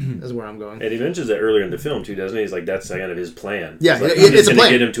meltdown. Is where I'm going. And he mentions that earlier in the film too, doesn't he? He's like, that's kind of his plan. Yeah, he's like, it's a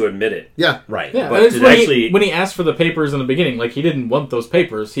plan. Get him to admit it. Yeah, Right. Yeah, But it's to when he asked for the papers in the beginning, like he didn't want those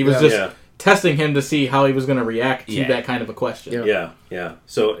papers. He was just testing him to see how he was going to react to that kind of a question. Yeah.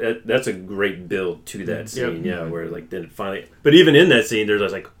 So that's a great build to that scene. Yeah, where like then it finally. But even in that scene,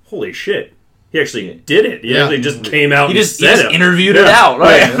 there's like, holy shit. He actually did it. He actually just came out. He just and said interviewed it out.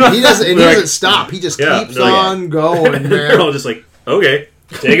 Right? He doesn't stop. He just keeps on going, man. They're all just like, okay,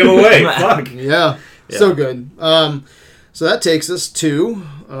 take him away. Fuck. Yeah, so good. So that takes us to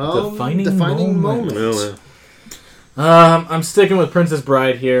defining moment. I'm sticking with Princess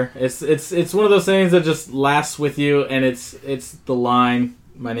Bride here. It's one of those things that just lasts with you, and it's the line,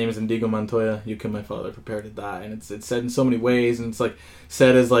 "My name is Indigo Montoya. You killed my father. Prepare to die." And it's said in so many ways, and it's like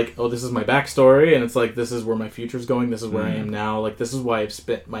said as like, oh, this is my backstory, and it's like, this is where my future's going. This is where I am now. Like, this is why I've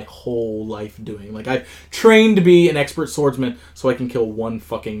spent my whole life doing. Like, I've trained to be an expert swordsman so I can kill one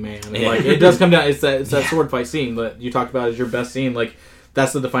fucking man. And, like, it does come down. It's that sword fight scene that you talked about as your best scene. Like,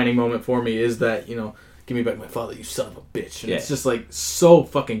 that's the defining moment for me. Is that, you know, give me back my father, you son of a bitch. And it's just like so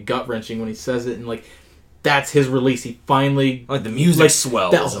fucking gut wrenching when he says it, and like. That's his release. He finally... Like, the music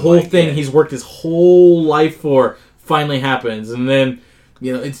swells. That whole thing he's worked his whole life for finally happens. And then,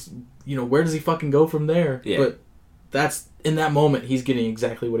 you know, it's... You know, where does he fucking go from there? Yeah. But that's... In that moment, he's getting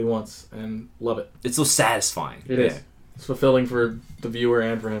exactly what he wants. And love it. It's so satisfying. It is. It's fulfilling for the viewer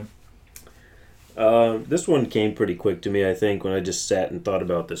and for him. This one came pretty quick to me, I think, when I just sat and thought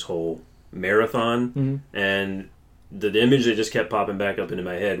about this whole marathon. Mm-hmm. And the image that just kept popping back up into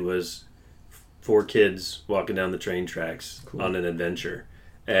my head was... 4 kids walking down the train tracks on an adventure,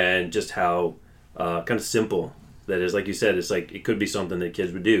 and just how kind of simple that is. Like you said, it's like it could be something that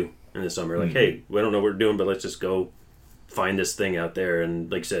kids would do in the summer. Like, hey, we don't know what we're doing, but let's just go find this thing out there.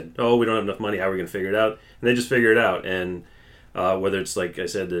 And like you said, oh, we don't have enough money. How are we going to figure it out? And they just figure it out. And whether it's, like I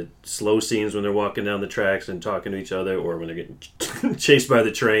said, the slow scenes when they're walking down the tracks and talking to each other, or when they're getting chased by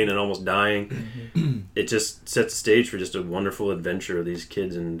the train and almost dying, it just sets the stage for just a wonderful adventure of these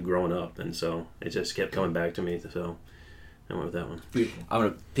kids and growing up. And so it just kept coming back to me. So I went with that one. I'm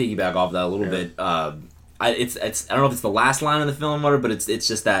going to piggyback off that a little bit. I don't know if it's the last line in the film or whatever, but it's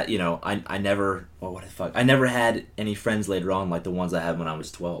just that, you know, I never had any friends later on like the ones I had when I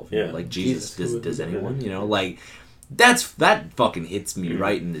was 12. You know, like, Jesus, does anyone? You know, like... That fucking hits me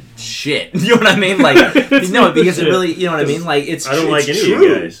right in the shit. You know what I mean? Like, no, because it really, you know what I mean? Like, it's I don't like any of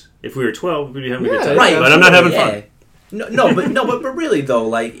you guys. If we were 12, we'd be having a good time. Right, but I'm not having fun. But really though,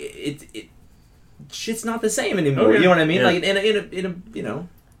 like, shit's not the same anymore. Oh, yeah. You know what I mean? Yeah. Like, in a you know,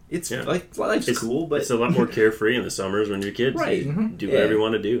 it's like life's cool, but it's a lot more carefree in the summers when you're kids. Right. You do whatever you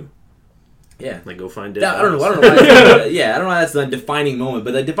want to do. Yeah. Like, go find dead I don't know why. I don't know why that's the defining moment,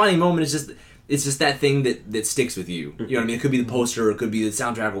 but the defining moment is just. It's just that thing that sticks with you. You know what I mean? It could be the poster, or it could be the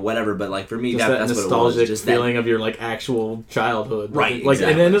soundtrack, or whatever. But like for me, just that's nostalgic what it was. Just feeling of your like actual childhood, right? Like,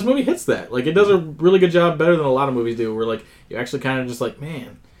 exactly. and this movie hits that. Like, it does a really good job, better than a lot of movies do. Where like you actually kind of just like,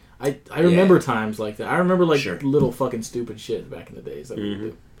 man, I remember times like that. I remember like little fucking stupid shit back in the days that we would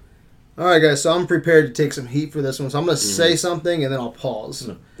do. All right, guys. So I'm prepared to take some heat for this one. So I'm going to say something and then I'll pause.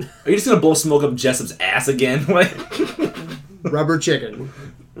 Are you just gonna blow smoke up Jessup's ass again? Like Rubber chicken.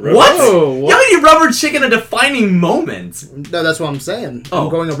 What? Whoa, How can you rubber chicken a defining moment? No, that's what I'm saying. I'm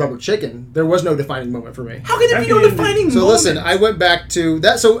going to rubber chicken. There was no defining moment for me. How can there be no defining moment? So listen, I went back to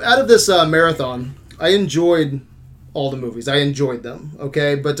that. So out of this marathon, I enjoyed all the movies. I enjoyed them.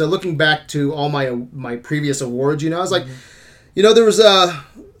 Okay, but looking back to all my previous awards, you know, I was like, you know, there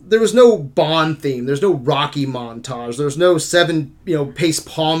was no Bond theme. There's no Rocky montage. There's no 7, pace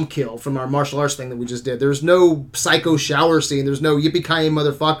palm kill from our martial arts thing that we just did. There's no psycho shower scene. There's no yippee-ki-yay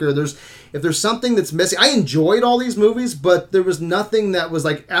motherfucker. If there's something that's missing, I enjoyed all these movies, but there was nothing that was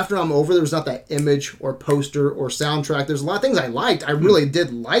like, after I'm over, there was not that image or poster or soundtrack. There's a lot of things I liked. I really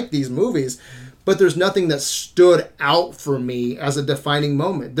did like these movies, but there's nothing that stood out for me as a defining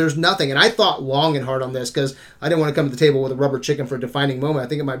moment. There's nothing. And I thought long and hard on this because I didn't want to come to the table with a rubber chicken for a defining moment. I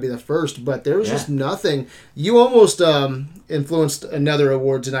think it might be the first, but there was just nothing. You almost influenced another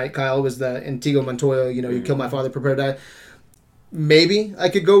award tonight, Kyle. It was the Indigo Montoya, you killed my father, prepare to die. Maybe I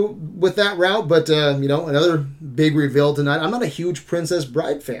could go with that route, but another big reveal tonight. I'm not a huge Princess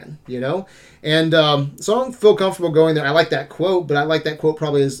Bride fan, and so I don't feel comfortable going there. I like that quote, but I like that quote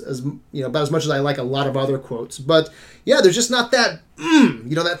probably as about as much as I like a lot of other quotes. But yeah, there's just not that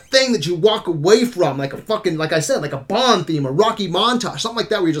that thing that you walk away from, like a fucking, like I said, like a Bond theme, a Rocky montage, something like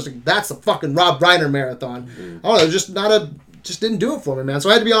that, where you're just like, that's the fucking Rob Reiner marathon. I don't know, just didn't do it for me, man.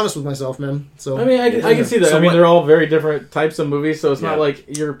 So I had to be honest with myself, man. So I mean, I can see that. So they're all very different types of movies, so it's not Yeah.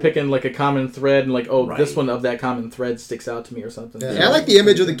 like you're picking like a common thread and like, oh, Right. this one of that common thread sticks out to me or something. Yeah, and I like the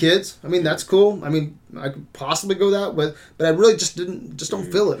image of the kids. I mean, that's cool. I mean, I could possibly go that way, but I really just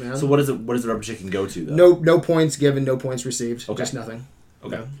don't feel it, man. So what does the rubber chicken go to though? No points given, no points received. Okay. Just nothing.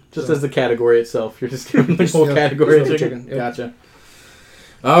 Okay. Just as the category itself, you're just giving the Just, whole yeah, category just of rubber chicken. chicken, yep. Gotcha.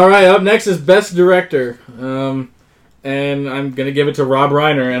 All right, up next is Best Director. And I'm going to give it to Rob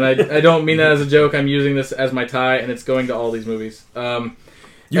Reiner. And I don't mean that as a joke. I'm using this as my tie, and it's going to all these movies. You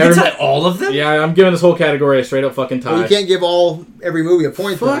can tie all of them? Yeah, I'm giving this whole category a straight up fucking tie. Well, you can't give every movie a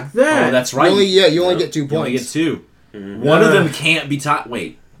point, Fuck though. that. Oh, that's right. You only get 2 You only get points. 2. One of them can't be tied.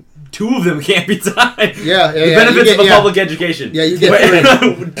 Wait. 2 of them can't be tied. Yeah, The you benefits get- of a yeah. public education. Yeah, you get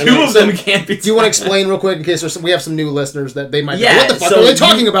Wait, 2 of So, them can't be tied. Do you want to explain real quick in case we have some new listeners that they might Yeah, go, what the fuck so are they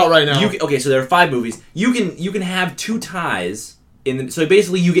talking about right now? Okay, so there are 5 movies. You can have 2 ties so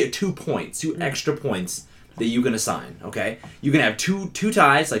basically you get 2 points, 2 extra points that you can assign. Okay, you can have two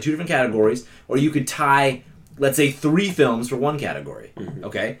ties, like 2 different categories, or you could tie, let's say, 3 films for 1 category.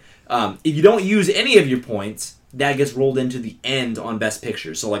 Okay, if you don't use any of your points, that gets rolled into the end on Best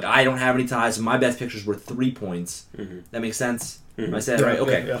Picture. So like I don't have any ties, so my Best Pictures were 3 points. That makes sense. Am I saying that right?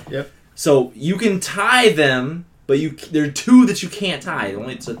 Okay. Yeah. So you can tie them, but there are 2 that you can't tie.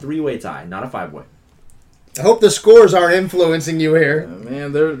 It's a 3-way tie, not a 5-way. I hope the scores aren't influencing you here.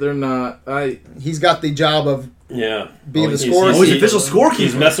 Man, they're not. He's got the job of Yeah. being the he's- scores. Oh, he's official scorekeeper.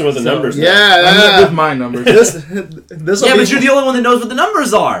 He's messing with the numbers. now. Yeah, I'm yeah. not with my numbers. This Yeah, but you're the only one that knows what the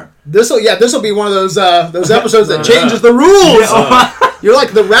numbers are. This will be one of those episodes that changes the rules. You're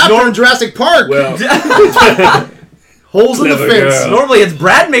like the raptor in Jurassic Park. Well, Holes in the Clever fence. girl. Normally it's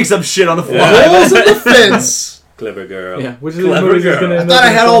Brad makes up shit on the fly. Holes in the fence. clever girl. Yeah, which of these Clever movies is girl. going to I end thought up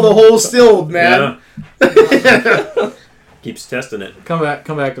I had all the holes filled, man. Yeah. Keeps testing it. Come back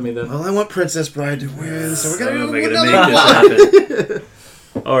to me then. Well, I want Princess Bride to win, so we're gonna I'm go gonna with make another this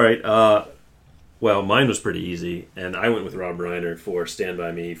happen. All right. Well, mine was pretty easy, and I went with Rob Reiner for Stand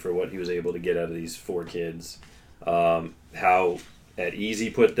By Me for what he was able to get out of these 4 kids. How at ease he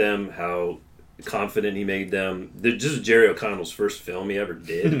put them, how confident he made them. This is Jerry O'Connell's first film he ever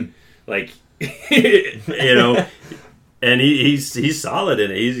did. Like, and he's solid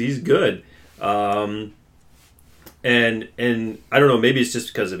in it. He's good. And I don't know, maybe it's just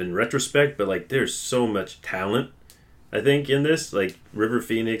because of in retrospect, but like there's so much talent, I think, in this. Like River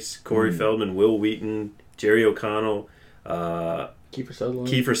Phoenix, Corey Feldman, Will Wheaton, Jerry O'Connell, Kiefer Sutherland.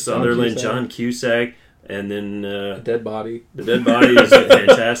 Kiefer Sutherland, Cusack. John Cusack, and then Dead Body. the Dead Body is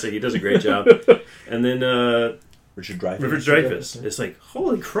fantastic. He does a great job. And then Richard Dreyfuss. River Dreyfuss. It's like,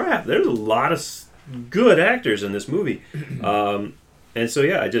 holy crap, there's a lot of good actors in this movie. And so,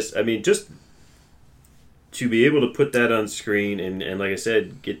 yeah, just to be able to put that on screen and like I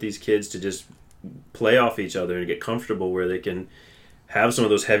said, get these kids to just play off each other and get comfortable where they can have some of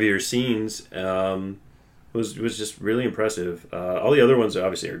those heavier scenes was just really impressive. All the other ones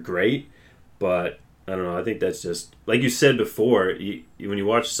obviously are great, but I don't know. I think that's just like you said before. When you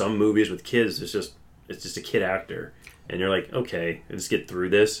watch some movies with kids, it's just a kid actor, and you're like, okay, let's get through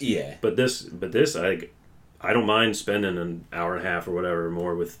this. Yeah. But this, I don't mind spending an hour and a half or whatever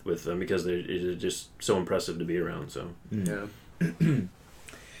more with them because they're just so impressive to be around. So Yeah.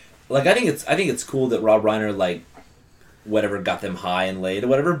 Like I think it's cool that Rob Reiner like whatever got them high and laid or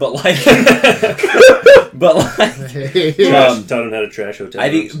whatever, but like taught them how to trash hotel I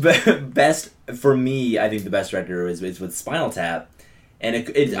rooms. think best for me. I think the best director is with Spinal Tap, and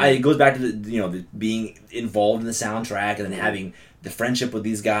it goes back to the being involved in the soundtrack and then having the friendship with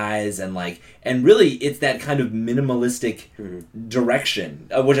these guys and really it's that kind of minimalistic direction,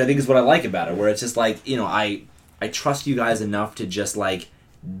 which I think is what I like about it, where it's just like I trust you guys enough to just like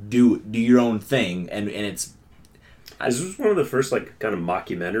do your own thing and it's. This was one of the first like kind of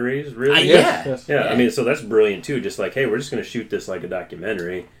mockumentaries, really. Yes. Yeah, I mean, so that's brilliant too. Just like, hey, we're just going to shoot this like a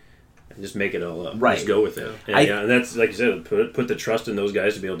documentary, and just make it all up. Right. Just go with it. And, and that's like you said, put the trust in those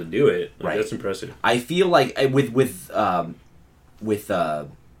guys to be able to do it. Like, Right. That's impressive. I feel like with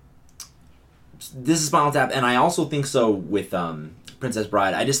this is Spinal Tap, and I also think so with Princess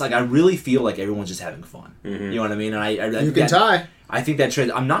Bride. I really feel like everyone's just having fun. You know what I mean? And I You can tie. I think that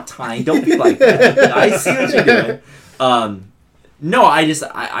I'm not tying. Don't be like that. I see what you're doing. No,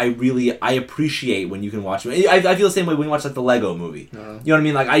 I really appreciate when you can watch. I feel the same way when you watch like the Lego Movie. You know what I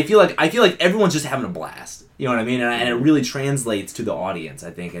mean? Like I feel like everyone's just having a blast. You know what I mean? And it really translates to the audience,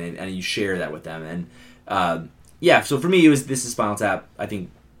 I think, and you share that with them. And yeah, so for me, this is Spinal Tap. I think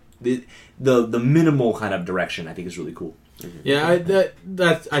the minimal kind of direction I think is really cool. Yeah, I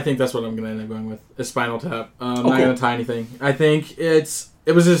think that's what I'm gonna end up going with. Is Spinal Tap. Not gonna tie anything. I think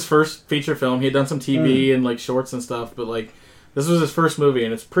it was his first feature film. He had done some TV and like shorts and stuff, but like this was his first movie,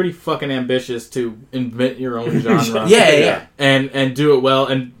 and it's pretty fucking ambitious to invent your own genre. Yeah. And do it well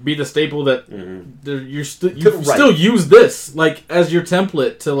and be the staple that you still use this like as your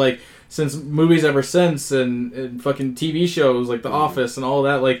template to like since movies ever since and fucking TV shows like The Office and all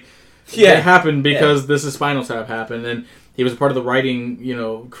that like it happened because this is Spinal Tap happened, and he was a part of the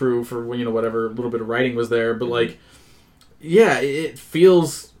writing crew for whatever little bit of writing was there, but like it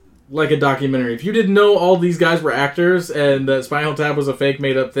feels like a documentary. If you didn't know all these guys were actors and that Spinal Tap was a fake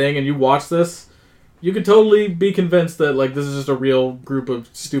made up thing and you watch this, you could totally be convinced that like this is just a real group of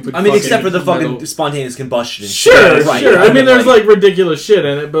stupid. I mean, except for the fucking spontaneous combustion. And sure. Right. I mean, there's like ridiculous shit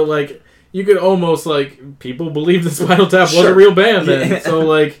in it, but like you could almost like people believe that Spinal Tap was a real band then. So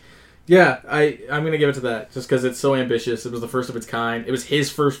like, yeah, I'm gonna give it to that just because it's so ambitious. It was the first of its kind. It was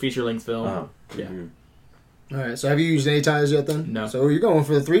his first feature length film. Oh. Yeah. All right, so have you used any ties yet then? No. So you're going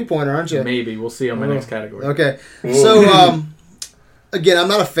for the 3-pointer, aren't you? Maybe. We'll see on my next category. Okay. So, again, I'm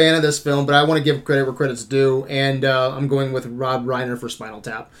not a fan of this film, but I want to give credit where credit's due, and I'm going with Rob Reiner for Spinal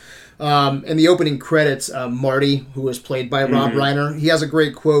Tap. In the opening credits, Marty, who was played by Rob Reiner, he has a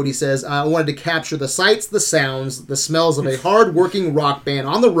great quote. He says, I wanted to capture the sights, the sounds, the smells of a hard-working rock band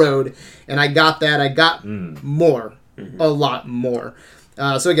on the road, and I got that. I got more. A lot more.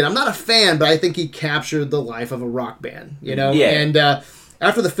 So again, I'm not a fan, but I think he captured the life of a rock band, Yeah. And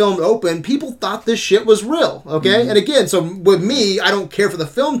after the film opened, people thought this shit was real, okay? And again, so with me, I don't care for the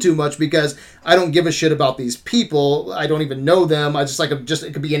film too much because I don't give a shit about these people. I don't even know them. I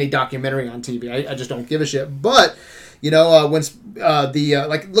it could be any documentary on TV. I just don't give a shit. But when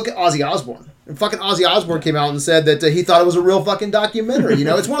look at Ozzy Osbourne. And fucking Ozzy Osbourne came out and said that he thought it was a real fucking documentary.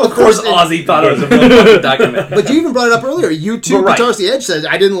 It's one of the course, Ozzy thought it was a real fucking documentary. But you even brought it up earlier. YouTube Guitars the Edge says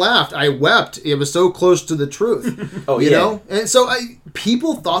I didn't laugh. I wept. It was so close to the truth. You know, and so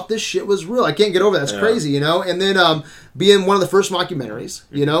people thought this shit was real. I can't get over that. That's crazy. And then being one of the first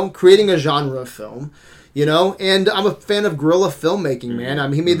mockumentaries. Creating a genre of film. And I'm a fan of guerrilla filmmaking,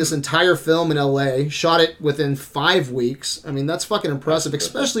 man. He made this entire film in LA, shot it within 5 weeks. I mean, that's fucking impressive,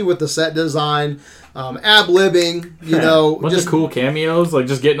 especially with the set design, ad-libbing, bunch of cool cameos, like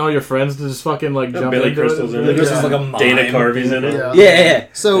just getting all your friends to just fucking like jump Billy into Crystal's it. in it. This is like a mime. Dana Carvey's in it. Yeah.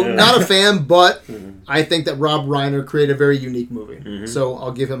 So, not a fan, but I think that Rob Reiner created a very unique movie. So,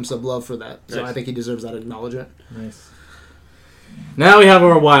 I'll give him some love for that. So, I think he deserves that acknowledgement. Nice. Now we have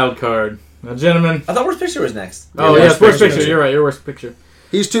our wild card. Now, gentlemen. I thought Worst Picture was next. Oh, yeah, Worst Picture. You're right. Your Worst Picture.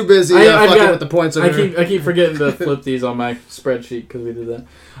 He's too busy fucking with the points over here. I keep forgetting to flip these on my spreadsheet because we did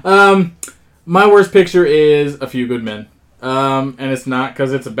that. My Worst Picture is A Few Good Men. And it's not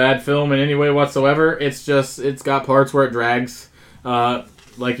because it's a bad film in any way whatsoever. It's just, it's got parts where it drags.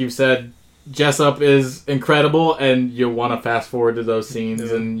 Like you said, Jessup is incredible, and you want to fast forward to those scenes,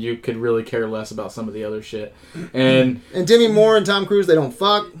 and you could really care less about some of the other shit. And Demi Moore and Tom Cruise, they don't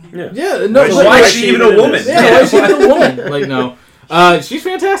fuck. Yeah, no. Why is she even a woman? Yeah, why is she even a woman? Like, no. She's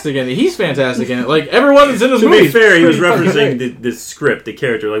fantastic in it. He's fantastic in it. Like, everyone that's in this movie. To be fair, he was referencing the script, the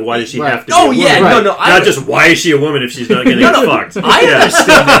character. Like, why does she have to be a woman? No. Not just, why is she a woman if she's not getting fucked? I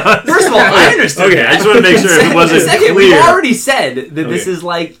understand that. First of all, I understand Okay, I just want to make sure if it wasn't clear. We already said that this is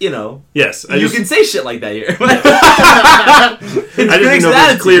like, Yes. You can say shit like that here. I just didn't know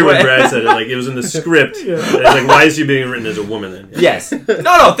if it was clear when Brad said it. Like, it was in the script. It's like, why is she being written as a woman then? Yes.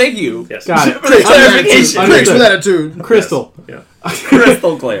 No, thank you. Yes. Got it. For the clarification. Critics with attitude. Crystal. Yeah.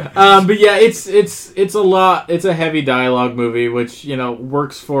 Crystal clear. But yeah, it's a lot. It's a heavy dialogue movie, which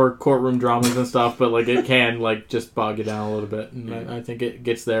works for courtroom dramas and stuff, but like it can like just bog you down a little bit, and I think it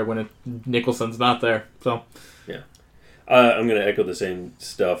gets there when Nicholson's not there. So yeah, I'm gonna echo the same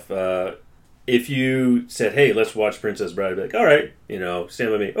stuff. If you said, "Hey, let's watch Princess Bride," I'd be like, "All right,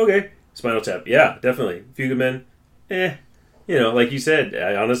 Stand By Me." Okay, Spinal Tap. Yeah, definitely. Few Good Men. Like you said,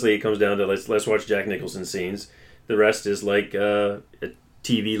 honestly, it comes down to let's watch Jack Nicholson scenes. The rest is like a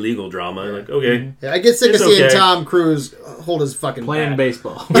TV legal drama. Like, okay. Yeah, I get sick of seeing Tom Cruise hold his fucking playing bat.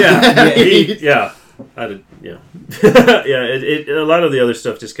 baseball. Yeah. A lot of the other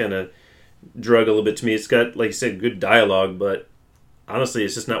stuff just kind of drug a little bit to me. It's got, like you said, good dialogue, but honestly,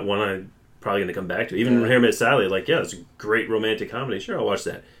 it's just not one I'm probably going to come back to. Even Harry Met Sally, it's a great romantic comedy. Sure, I'll watch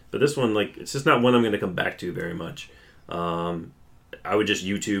that. But this one, it's just not one I'm going to come back to very much. I would just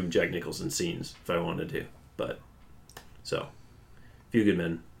YouTube Jack Nicholson scenes if I wanted to. But so, Few Good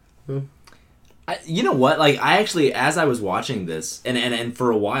Men. You know what? Like, I actually, as I was watching this, and for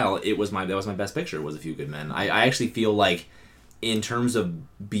a while, that was my best picture, was A Few Good Men. I actually feel like, in terms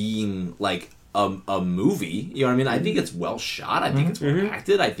of being, like, a movie, you know what I mean? I think it's well shot. I think it's well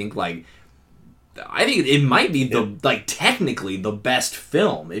acted. I think it might be like, technically the best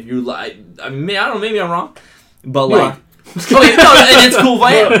film. If you like, I mean, I don't know, maybe I'm wrong. But, like... Okay, no, and it's cool if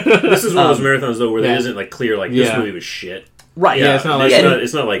I am. This is one of those marathons, though, where there isn't, like, clear, like, this movie was shit. Right. Yeah, it's not like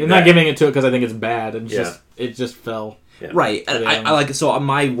it's not like you're that. not giving it to it because I think it's bad. It just fell. Yeah. Right. I like, so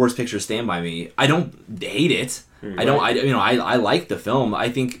my worst picture is Stand By Me. I don't hate it. I like the film. I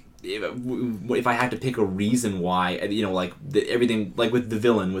think if I had to pick a reason why, like everything, like with the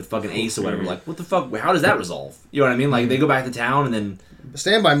villain, with fucking Ace or whatever, like what the fuck? How does that resolve? You know what I mean? Like they go back to town and then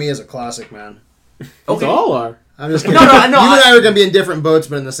Stand By Me is a classic, man. Okay. All are. I'm just kidding. No, you and I are going to be in different boats,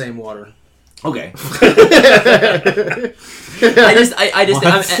 but in the same water. Okay.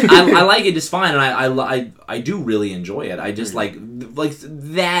 I like it just fine, and I do really enjoy it. I just like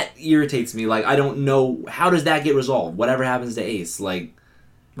that irritates me. Like I don't know, how does that get resolved? Whatever happens to Ace, like,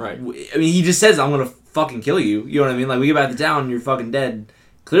 right? I mean, he just says, "I'm gonna fucking kill you." You know what I mean? Like we get back to town, and you're fucking dead.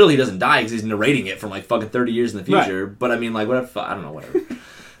 Clearly, he doesn't die because he's narrating it from like fucking 30 years in the future. Right. But I mean, like whatever. I don't know,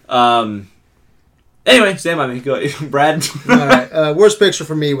 whatever. Anyway, Stand By Me. Go, Brad. All right. Worst picture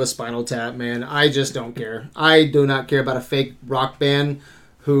for me was Spinal Tap, man. I just don't care. I do not care about a fake rock band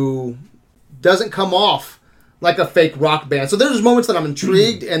who doesn't come off like a fake rock band. So there's moments that I'm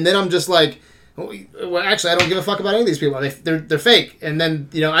intrigued, and then I'm just like, well, actually, I don't give a fuck about any of these people. They're fake. And then,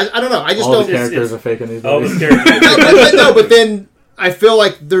 I don't know. I just all don't. The characters are fake in these all movies. the characters. No, but then I feel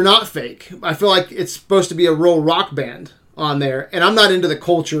like they're not fake. I feel like it's supposed to be a real rock band on there, and I'm not into the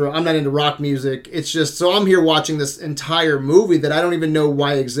culture. I'm not into rock music. It's just, so I'm here watching this entire movie that I don't even know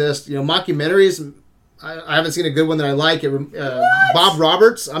why exists. Mockumentaries, I haven't seen a good one that I like. Bob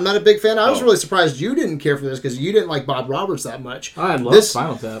Roberts, I'm not a big fan. I was really surprised you didn't care for this because you didn't like Bob Roberts that much. I love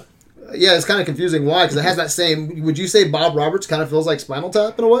Spinal Tap. Yeah, it's kind of confusing why, because it has that same... Would you say Bob Roberts kind of feels like Spinal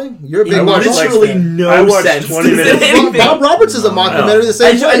Tap in a way? You're a big Bob Roberts literally fan. no sense. 20 minutes. Bob Roberts is a mockumentary the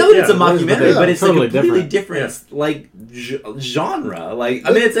same way. I know that it's a mockumentary, but it's totally like a completely different like genre. Like,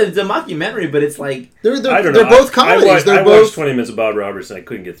 I mean, it's a mockumentary, but it's like... They're I don't know. both comedies. I watched 20 minutes of Bob Roberts and I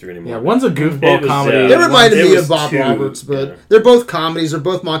couldn't get through anymore. Yeah, one's a goofball comedy. They reminded me of Bob Roberts, but they're both comedies. They're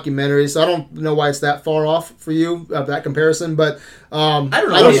both mockumentaries, so I don't know why it's that far off for you, that comparison, but... I don't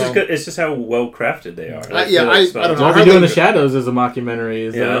know. It's just how well crafted they are. I don't know. What We Do in the Shadows is a mockumentary.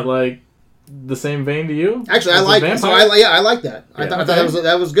 Is that like the same vein to you? Actually, I like that. I like that. I thought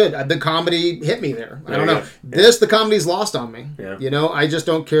that was good. The comedy hit me there. I don't know. The comedy's lost on me. Yeah. I just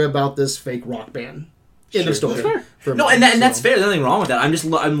don't care about this fake rock band. In the story. No, and that's fair. There's nothing wrong with that. I'm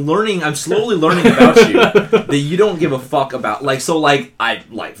slowly learning about you that you don't give a fuck about, I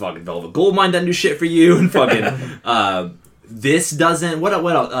fucking Velvet Goldmine doesn't do shit for you, and fucking this doesn't. What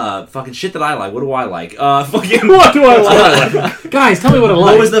else? Fucking shit that I like. What do I like? Fucking what do I like? Guys, tell me what I like.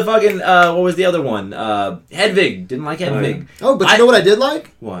 What was the fucking? What was the other one? Hedwig. Didn't like Hedwig. Oh, but you know what I did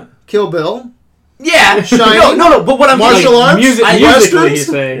like? What? Kill Bill. Yeah, Shining. No. But what I'm martial arts, musically, he's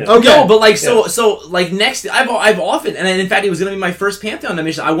saying. Okay, no, but next, I've often, and in fact, it was gonna be my first Pantheon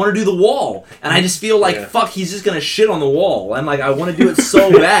nomination. I want to do The Wall, and I just feel like fuck, he's just gonna shit on The Wall, and I want to do it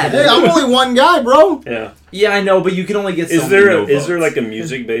so bad. Hey, I'm only one guy, bro. Yeah, I know, but you can only get. Is there like a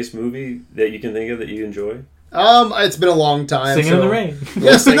music-based movie that you can think of that you enjoy? It's been a long time. Singing in the Rain.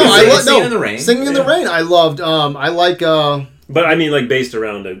 Yes, Singing in the Rain. Singing in the Rain. I loved. I like. But I mean, based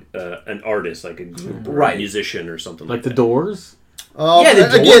around an artist, like a group or a musician or something like The that. Doors? The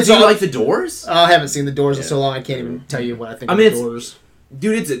Doors. Do you like The Doors? I haven't seen The Doors in so long, I can't even tell you what I think of The Doors.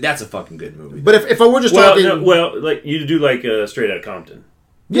 Dude, that's a fucking good movie. But if I were just talking... you do Straight Outta Compton.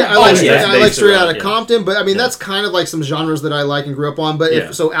 Yeah, I like Straight Outta Compton, but I mean, that's kind of like some genres that I like and grew up on. But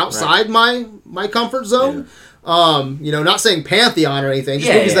outside my comfort zone... not saying Pantheon or anything,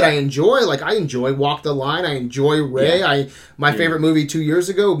 just movies that I enjoy. Like, I enjoy Walk the Line, I enjoy Ray. My favorite movie 2 years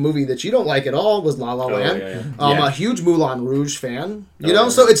ago, a movie that you don't like at all, was La La Land. I'm a huge Moulin Rouge fan.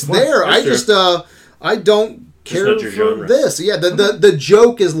 So it's there. I just I don't care for this. Yeah, the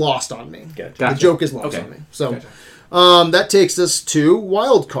joke is lost on me. Gotcha. The joke is lost on me. So that takes us to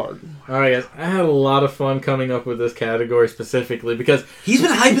Wild Card. All right, guys. I had a lot of fun coming up with this category specifically because he's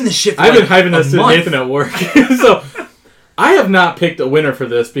been hyping this shit. I've been hyping this to Nathan at work. So I have not picked a winner for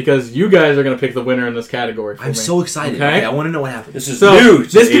this because you guys are going to pick the winner in this category. I'm so excited. Okay, I want to know what happened. This is new.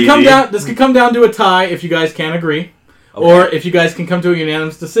 This could come down to a tie if you guys can't agree. Or if you guys can come to a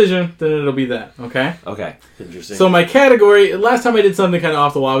unanimous decision, then it'll be that. Okay. Okay. Interesting. So my category. Last time I did something kind of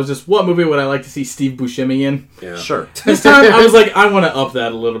off the wall. Was just what movie would I like to see Steve Buscemi in? yeah. Sure. This time I was like, I want to up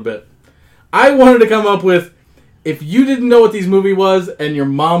that a little bit. I wanted to come up with, if you didn't know what these movie was and your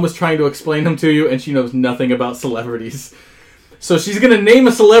mom was trying to explain them to you and she knows nothing about celebrities. So she's going to name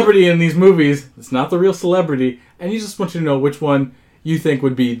a celebrity in these movies. It's not the real celebrity. And you just want you to know which one you think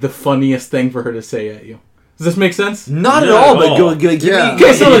would be the funniest thing for her to say at you. Does this make sense? Not at Not all, at but all. give me. Yeah.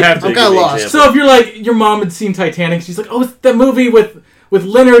 Okay, so You like, have to I'm give kinda the lost. example. so if you're like, your mom had seen Titanic, she's like, oh, it's that movie with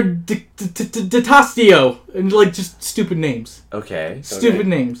Leonard DiCaprio. And like, just stupid names. Okay. Stupid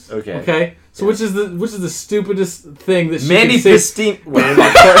names. Okay. Okay. So which is the stupidest thing that she Mandy can say? Christine.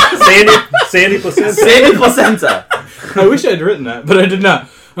 Sandy Placenta. Sandy Placenta. I wish I had written that, but I did not.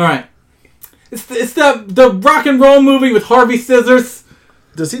 All right. It's the rock and roll movie with Harvey Scissors.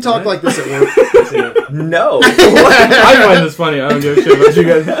 Does he talk like this at work? No. I find this funny. I don't give a shit about you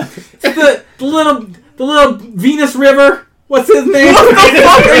guys. It's the little Venus River. What's his name? What the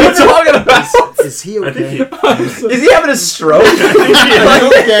fuck are you talking about? Is he okay? Is he having a stroke?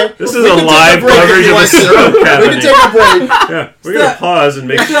 Okay. This is a live coverage of a stroke We can happening. take a break. Yeah, we're gonna that- pause and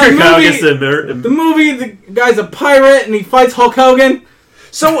make it's sure that Kyle movie- gets the The movie, the guy's a pirate and he fights Hulk Hogan.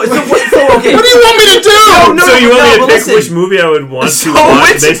 So okay. What do you want me to do? No, So you want me to but pick listen. which movie I would want So to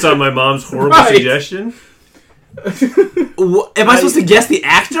watch which- based on my mom's horrible Right. suggestion? Am I supposed to guess the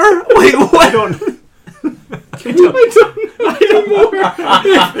actor? Wait, what? I don't. I don't know.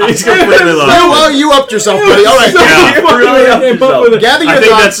 He's completely lost. Well, you upped yourself, buddy. All right. Yeah. You really I upped came up yourself. with it. Gather your I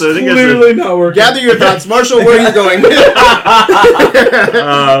think thoughts. that's. I think Clearly not working. Gather your thoughts. Marshall, where are you going?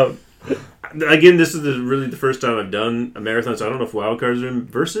 Again, this is really the first time I've done a marathon, so I don't know if wild cards are in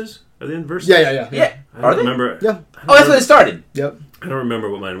verses. Are they in verses? Yeah. Yeah. I Are don't they? remember. Yeah. Oh, that's when it started. Yep. I don't remember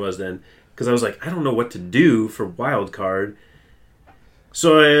what mine was then because I was like, I don't know what to do for wild card.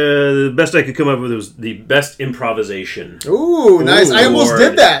 So the best I could come up with was the best improvisation, Ooh, nice. I almost Lord.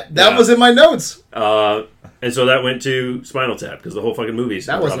 did that. That Yeah. was in my notes. and so that went to Spinal Tap because the whole fucking movie's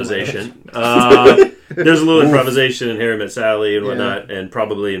That wasn't improvisation. There's a little improvisation in Harry Met Sally and whatnot, and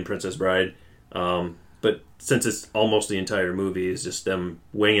probably in Princess Bride. But since it's almost the entire movie is just them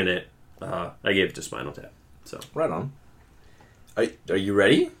winging it, I gave it to Spinal Tap. So Right on. Are you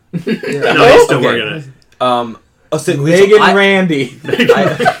ready? no, he's still Okay. working on it. So Megan I- Randy.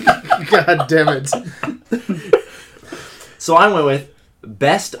 God damn it. So I went with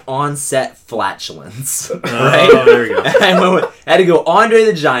best on-set flatulence. Oh, Right? there we go. I had to go Andre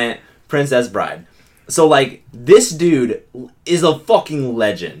the Giant, Princess Bride. So, like, this dude is a fucking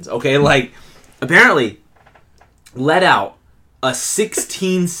legend, okay? Like, apparently, let out a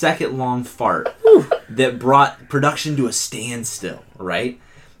 16-second long fart that brought production to a standstill, right?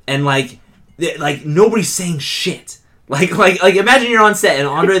 And, like, nobody's saying shit. Like, imagine you're on set and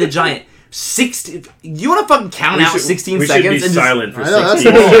Andre the Giant... 16. You want to fucking count out 16 we seconds should be and just, silent for I know, that's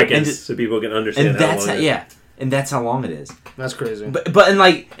 16 cool. seconds And just- so people can understand and how that's long how, it is. yeah, and that's how long it is. That's crazy. And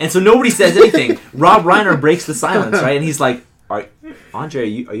so nobody says anything. Rob Reiner breaks the silence, right? And he's like,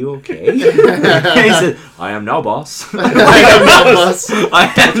 Andre, are you okay? And he said, I am now, boss. I am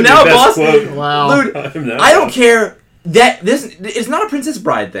now, Best boss. quote. Wow. Dude, I'm not- I don't care. It's not a Princess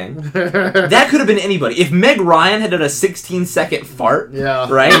Bride thing. That could have been anybody. If Meg Ryan had done a 16-second fart, Yeah.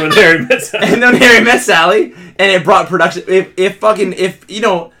 right? When Harry Met Sally. And then Harry Met Sally, and it brought production. If you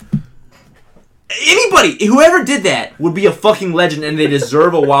know, anybody, whoever did that would be a fucking legend, and they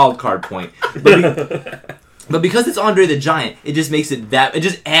deserve a wild card point. But because it's Andre the Giant, it just makes it that. It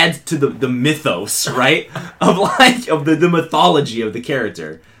just adds to the mythos, right? of the mythology of the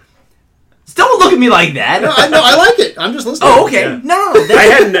character. Don't look at me like that. No, I like it. I'm just listening. Oh, okay. Yeah. No. I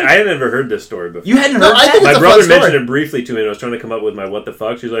hadn't never heard this story before. You hadn't No, heard I that? think My it's a brother fun story. mentioned it briefly to me, and I was trying to come up with my what the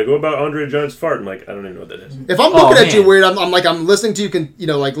fuck. She's like, "What about Andre the Giant's fart?" I'm like, I don't even know what that is. If I'm looking at you man. weird, I'm listening to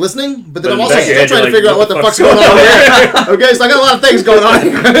you, like listening, but then But I'm in also the back of your still head, trying to you're figure out like, what the what the fuck's fuck's going on here. Okay, so I got a lot of things going on.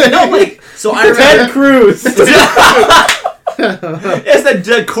 No, like, so I Ted remember. Cruz. It's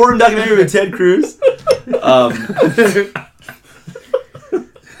that Corum documentary with Ted Cruz.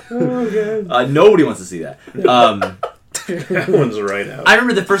 Nobody wants to see that. That one's right out. I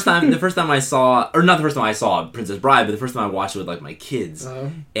remember the first time I saw, or not the first time I saw Princess Bride, but the first time I watched it with like my kids,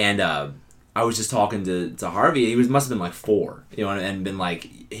 and I was just talking to Harvey. He must have been like 4, and been like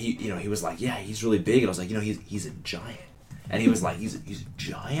he was like, yeah, he's really big, and I was like, he's a giant, and he was like, he's a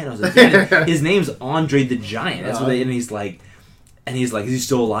giant. I was like, yeah, his name's Andre the Giant. That's what and he's like. And he's like, is he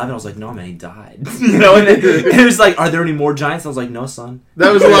still alive? And I was like, no, man, he died. You know, and it was like, are there any more giants? I was like, no, son.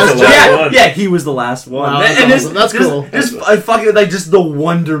 That was the last the last giant. one. Yeah, he was the last one. Wow, that's and awesome. That's cool. Just fucking like just the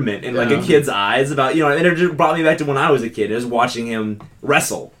wonderment in like Yeah. a kid's eyes about, you know, and it just brought me back to when I was a kid. Just watching him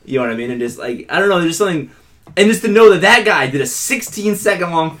wrestle. You know what I mean? And just like, I don't know, there's just something. And just to know that guy did a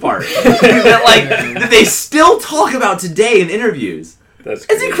 16-second long fart that they still talk about today in interviews. That's It's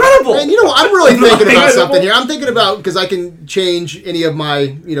crazy. incredible. And you know, I'm really thinking about Incredible. something here. I'm thinking about, because I can change any of my,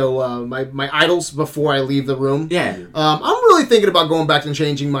 you know, my idols before I leave the room. Yeah. I'm really thinking about going back and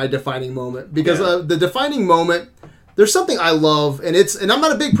changing my defining moment, because the defining moment, there's something I love, and I'm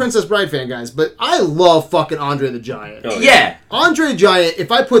not a big Princess Bride fan, guys, but I love fucking Andre the Giant. Oh, Yeah. Andre the Giant, if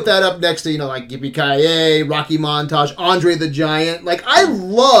I put that up next to, you know, like Yippee-Ki-Yay, Rocky Montage, Andre the Giant, like, I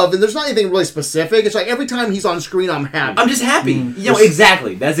love, and there's not anything really specific, it's like every time he's on screen, I'm happy. I'm just happy. You know,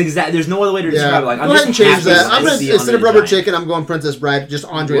 exactly. That's exactly. There's no other way to describe it. Like, I'm go ahead just and change happy that. I'm to gonna, see instead of Andre the Rubber Giant. Chicken, I'm going Princess Bride, just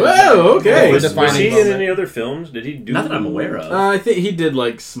Andre the Whoa, Giant. okay. For Was defining he in moment. any other films? Did he do? Not that I'm aware of. I think he did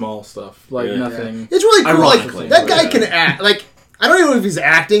like small stuff, like Yeah. nothing. It's really cool. Ironically. Like, that guy Yeah. can act. Like, I don't even know if he's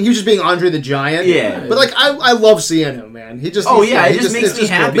acting. He was just being Andre the Giant. Yeah. But, like, I love seeing him, man. He just... Oh, he's- yeah, it he just makes it's me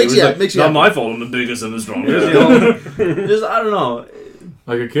cool. happy. Makes It you, was like, makes you not happy. my fault. I'm the biggest and the strongest. Yeah. You know? Just I don't know.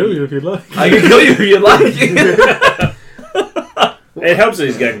 I could kill you if you'd like. I can kill you if you like. It helps that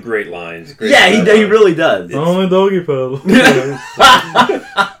he's got great lines. Great Yeah, he dialogue. really does. Only doggy paddle.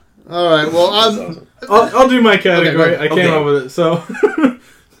 All right, well, That's awesome. I'll do my category. Okay, I came okay. up with it. So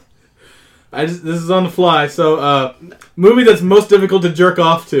this is on the fly. So movie that's most difficult to jerk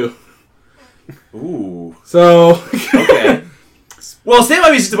off to. Ooh. So Okay. Well, Stand By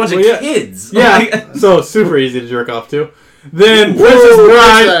Me is just a bunch Well, of yeah. kids. yeah, so super easy to jerk off to. Then Whoa, Princess what's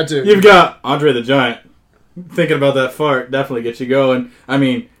Bride, that to? you've got Andre the Giant. Thinking about that fart definitely gets you going. I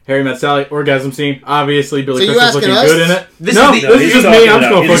mean, Harry Met Sally, orgasm scene. Obviously, Billy So you Crystal's looking asking us? good in it. This no, is the- this he's is just talking me. I'm it just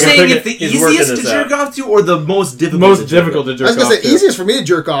out. going to You're He's fucking saying pick it's it. the He's working easiest to this out. jerk off to, or the most difficult? Most difficult to I jerk was gonna off say to. easiest for me to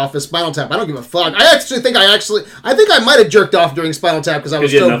jerk off is Spinal Tap. I don't give a fuck. I think I might have jerked off during Spinal Tap because I was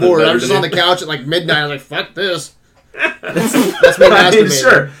 'Cause you had so nothing bored. I better was to just on do. the couch at like midnight. I was like, "Fuck this." That's me I mean,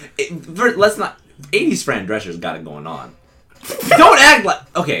 masturbating. sure. Let's not. 80s Fran Drescher's got it going on. Don't act like.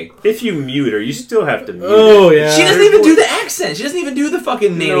 Okay. If you mute her, you still have to mute Oh, her. yeah. She doesn't even do the accent. She doesn't even do the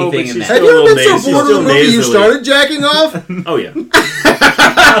fucking nanny No, but thing in she's that. Have you ever Still been so nasally. bored of the Still movie you nasally. started jacking off? Oh yeah.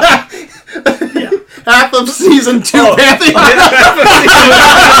 Half of season 2 Oh. Pantheon.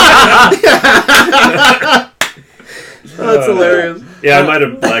 That's hilarious. Yeah, I might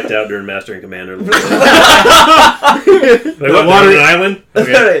have blacked out during Master and Commander. A little bit. Like, what, water- on an island?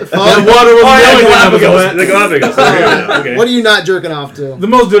 Okay. The water was yeah, really Galapagos. The Galapagos. Okay. What are you not jerking off to? The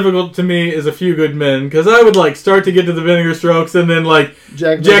most difficult to me is A Few Good Men, because I would like start to get to the vinegar strokes, and then like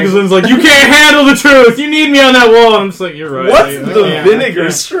Jacobson's like, "You can't handle the truth. You need me on that wall." And I'm just like, "You're right." What's I the can't.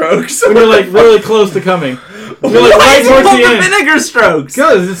 vinegar strokes? When you're like really close to coming. You're like Why right is it towards called the the end. vinegar strokes?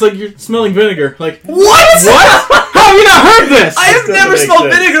 Because it's like you're smelling vinegar. Like What? what? How have you not heard this? I have doesn't never make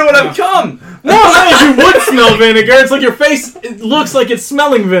smelled sense. vinegar when I've come. No, not if you would smell vinegar. It's like your face. It looks like it's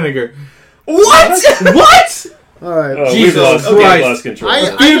smelling vinegar. What? What? All right. Oh, Jesus we've Christ. lost control.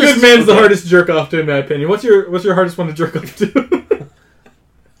 I- Few just- Good Men's the hardest to jerk off to, in my opinion. What's your hardest one to jerk off to?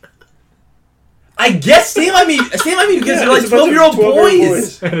 I guess Stand By Me because Yeah, they're like it's a bunch of 12-year-old 12-year-old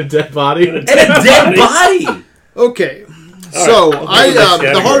boys. And a dead body. And a And a dead body. Okay. All So right. I Okay, next the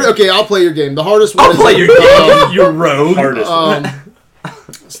category. hard. Okay, I'll play your game. The hardest one. I'll is play your game, you rogue. Hardest.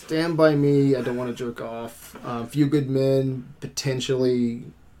 Stand By Me. I don't want to jerk off. Few Good Men. Potentially.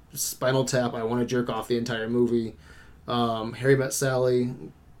 Spinal Tap. I want to jerk off the entire movie. Harry Met Sally.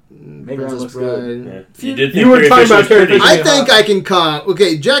 Princess looks good. Bride. Yeah. You did. You were think talking about Carrie Carrie Fisher was I Yeah. think I can come.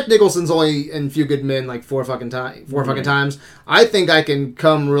 Okay, Jack Nicholson's only in Few Good Men like four fucking times. I think I can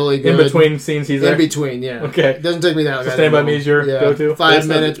come really good In between scenes, he's there. In between, yeah. Okay. It doesn't take me that. So Stand By Me is your go-to? 5 That's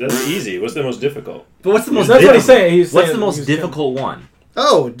not- minutes. That's easy. What's the most difficult? But what's the most That's what he's difficult? saying. He's What's saying the most he's difficult one?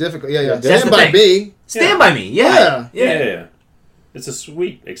 Oh, difficult. Yeah, yeah. That's Stand the By thing. Me. Stand By Me. Yeah. Yeah. It's a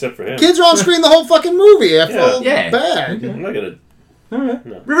sweet, except for him. Kids are on screen the whole fucking movie. I feel Yeah. bad. I'm not gonna. All right.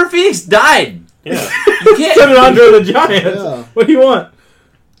 River Phoenix died. Yeah. You can't. Send it Andre the Giant. Yeah. What do you want?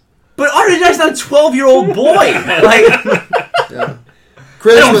 But Andre the Giant's not a 12-year-old boy. Like, Yeah.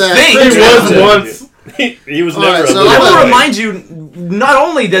 Critics I for don't that. think. He Critics was for that. once. He was All never. right, a so little I I'm will boy. remind you, not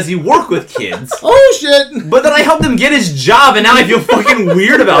only does he work with kids, Oh shit! but then I helped him get his job, and now I feel fucking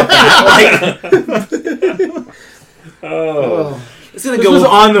weird about that. Like, Oh. it's gonna This go. was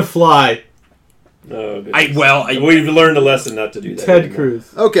on the fly. No, good. We've We've learned a lesson not to do that. Ted anymore. Cruz.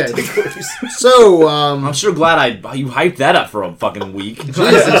 Okay. So, I'm sure glad you hyped that up for a fucking week.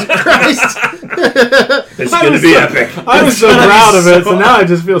 Jesus Christ. It's going to be epic. I was so proud of it, so now I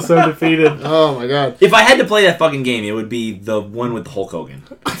just feel so defeated. Oh my god. If I had to play that fucking game, it would be the one with Hulk Hogan.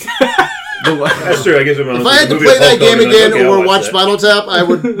 That's true. I guess If I had to play that game again or watch Spinal Tap, I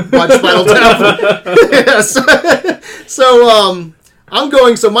would watch Spinal Tap. So I'm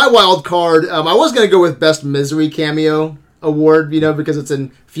going. So my wild card, I was going to go with Best Misery Cameo Award, because it's in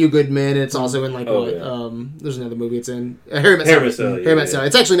Few Good Men, and it's also in there's another movie it's in. Harry Met Sally. Harry Met Sally.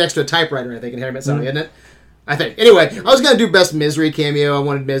 It's actually next to a typewriter, I think, in Harry Met Sally, isn't it? I think. Anyway, I was going to do Best Misery Cameo. I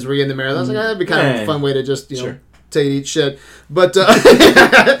wanted Misery in the mirror. I was like, that'd be kind of a fun way to just, tell you to eat shit. But, so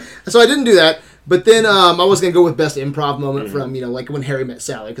I didn't do that. But then I was going to go with Best Improv Moment from, like when Harry Met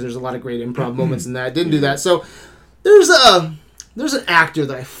Sally, because there's a lot of great improv moments in that. Didn't do that. So there's an actor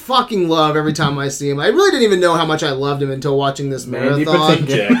that I fucking love every time I see him. I really didn't even know how much I loved him until watching this marathon. And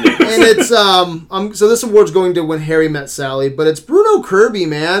it's so this award's going to When Harry Met Sally, but it's Bruno Kirby,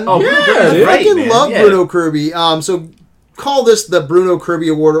 man. Oh, I fucking love Bruno Kirby. So call this the Bruno Kirby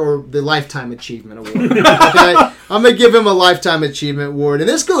Award or the Lifetime Achievement Award. Okay? I'm gonna give him a Lifetime Achievement Award, and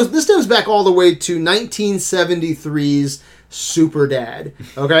this goes back all the way to 1973's Super Dad.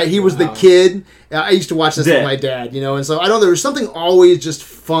 Okay, he was the kid. I used to watch this with my dad, and so I don't know. There's something always just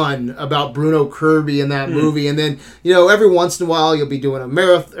fun about Bruno Kirby in that movie. And then every once in a while you'll be doing a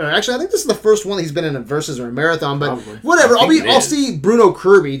marathon. Actually, I think this is the first one he's been in a versus or a marathon. But whatever, I'll see Bruno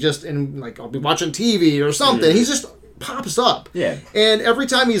Kirby just in I'll be watching TV or something. He's just pops up. Yeah. And every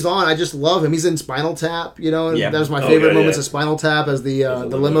time he's on, I just love him. He's in Spinal Tap, and that was my favorite moments of Spinal Tap as the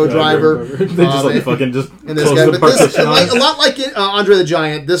limo driver. They just fucking just and this guy, but this a lot like Andre the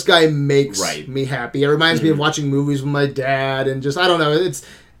Giant. This guy makes me happy. It reminds me of watching movies with my dad, and just I don't know.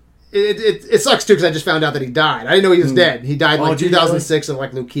 It sucks too because I just found out that he died. I didn't know he was dead. He died in 2006 of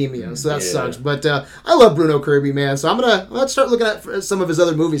leukemia, so that sucks. But I love Bruno Kirby, man. So I'm gonna start looking at some of his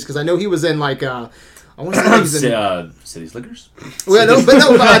other movies because I know he was in I want to say he's in City Slickers. Well, no,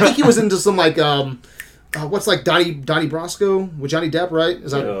 I think he was into some what's Donnie Brasco with Johnny Depp, right?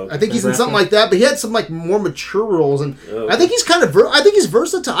 I think he's in something like that. But he had some more mature roles, and I think he's kind of I think he's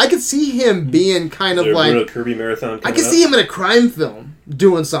versatile. I could see him being kind of Bruno Kirby marathon. I could see him in a crime film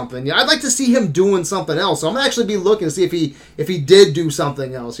doing something. Yeah, I'd like to see him doing something else. So I'm gonna actually be looking to see if he did do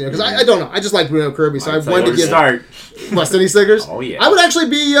something else. Because I don't know. I just like Bruno Kirby, so I wanted to give City Slickers. Oh yeah, I would actually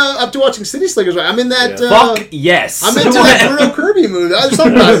be up to watching City Slickers. I'm in that. Fuck yes, I'm into that Bruno Kirby movie.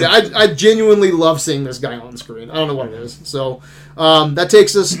 I genuinely love seeing this guy on screen. I don't know what it is. So that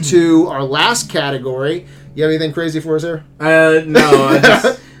takes us to our last category. You have anything crazy for us here?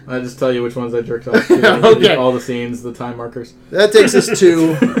 No. I just tell you which ones I jerked off. Okay. All the scenes, the time markers. That takes us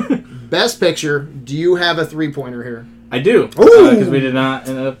to Best Picture. Do you have a 3-pointer here? I do. Because we did not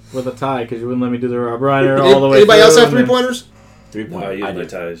end up with a tie because you wouldn't let me do the Rob Reiner all the way. Anybody else have 3-pointers? 3-pointers. I use my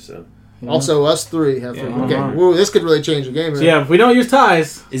ties, so. Also, us three have 3. Okay, whoa, this could really change the game. So yeah, if we don't use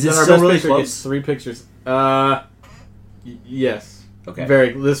ties, is it our still best really picture close? gets 3 pictures. Yes.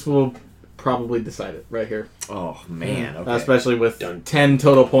 Okay. This will probably decide it right here. Oh man. Okay. Especially with 10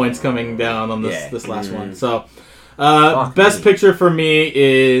 total points coming down on this last one. So, best picture for me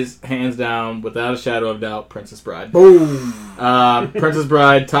is hands down, without a shadow of doubt, Princess Bride. Boom. Princess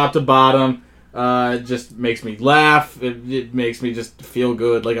Bride, top to bottom. Just makes me laugh. It makes me just feel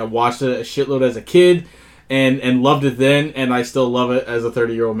good. I watched it a shitload as a kid and loved it then, and I still love it as a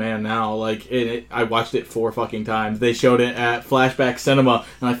 30-year-old man now. I watched it 4 fucking times. They showed it at Flashback Cinema,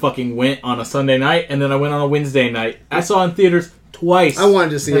 and I fucking went on a Sunday night, and then I went on a Wednesday night. I saw it in theaters twice. I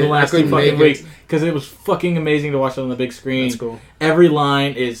wanted to see it in the last 2 fucking weeks because it was fucking amazing to watch it on the big screen. That's cool. Every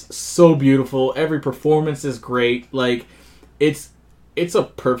line is so beautiful. Every performance is great. It's a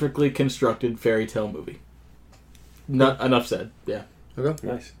perfectly constructed fairy tale movie. Not enough said. Yeah. Okay.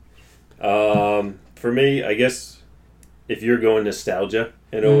 Nice. For me, I guess if you're going nostalgia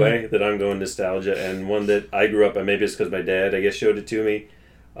in a way, that I'm going nostalgia, and one that I grew up on, maybe it's because my dad, I guess, showed it to me,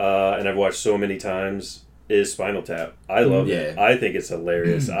 and I've watched so many times, is Spinal Tap. I love it. I think it's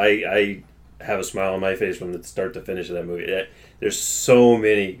hilarious. I have a smile on my face from the start to finish of that movie. There's so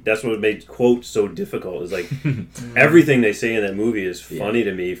many. That's what made quote so difficult. Is everything they say in that movie is funny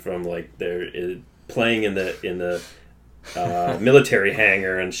to me. From they're playing in the military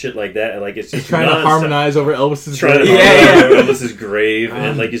hangar and shit like that. It's just trying to harmonize over Elvis's grave. Over Elvis's grave,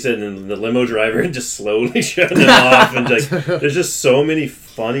 and like you said, and the limo driver just slowly shutting it off. And there's just so many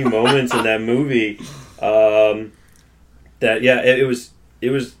funny moments in that movie.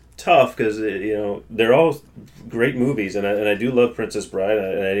 It was tough because they're all great movies, and I do love Princess Bride,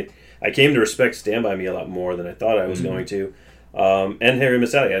 and I came to respect Stand By Me a lot more than I thought I was going to, and Harry Met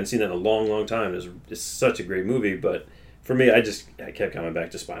Sally. I hadn't seen that in a long time. It's such a great movie, but for me, I kept coming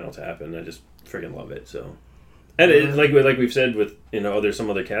back to Spinal Tap, and I just freaking love it. So, and like we've said with some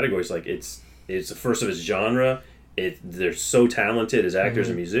other categories, like it's the first of its genre. They're so talented as actors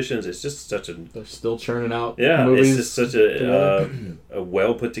and musicians. It's just such a They're still churning out It's movies. just such a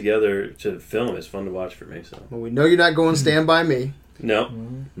well put together film. It's fun to watch for me. So Well, we know you're not going Stand By Me. no,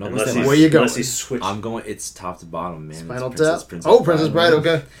 No, unless listen, he's, Where you going? unless he's switched. I'm going. It's top to bottom, man. Final It's Tap. Princess Princess Bride.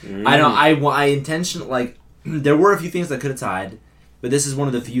 Okay. I know. I intentionally like. There were a few things that could have tied, but this is one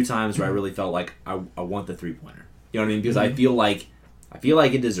of the few times where I really felt like I want the 3-pointer. You know what I mean? Because I feel like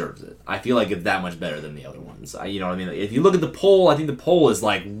it deserves it. I feel like it's that much better than the other ones. You know what I mean? Like, if you look at the poll, I think the poll is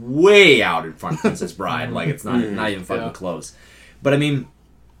like way out in front of Princess Bride. Like it's not even fucking close. But I mean,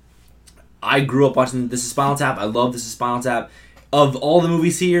 I grew up watching This Is Spinal Tap. I love This Is Spinal Tap. Of all the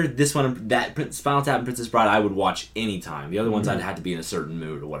movies here, this one, that Spinal Tap and Princess Bride, I would watch anytime. The other ones I'd have to be in a certain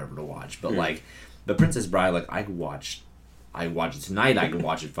mood or whatever to watch. But like, the Princess Bride, like I could watch it tonight. I could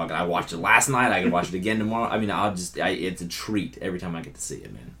watch it I watched it last night. I could watch it again tomorrow. I mean, it's a treat every time I get to see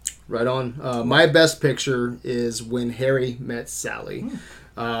it, man. Right on. My best picture is When Harry Met Sally.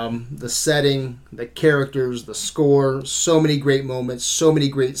 The setting, the characters, the score, so many great moments, so many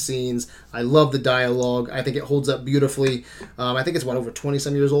great scenes. I love the dialogue. I think it holds up beautifully. I think it's over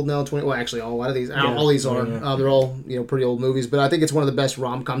 20-some years old now. 20. Well, actually, a lot of these, all these are. They're all pretty old movies, but I think it's one of the best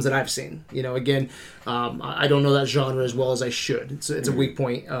rom-coms that I've seen. Again, I don't know that genre as well as I should. It's a weak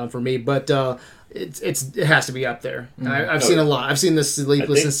point for me, but. It has to be up there. I've seen a lot. I've seen the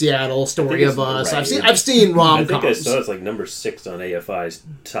Sleepless in Seattle, Story of Us. Right. I've seen rom-coms. I think I saw it's like number 6 on AFI's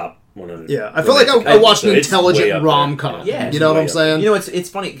top 100. Yeah, I feel like I watched an intelligent rom-com. Yeah, you know what I'm saying? It's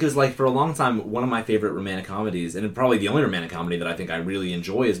funny because like for a long time, one of my favorite romantic comedies, and probably the only romantic comedy that I think I really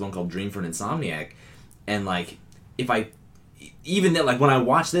enjoy, is one called Dream for an Insomniac. And like, even then, like when I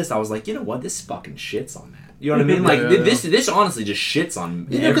watched this, I was like, you know what, this fucking shits on that. You know what I mean? Like this honestly just shits on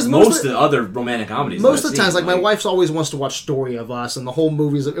most of the other romantic comedies. Most of the times, like my wife always wants to watch Story of Us and the whole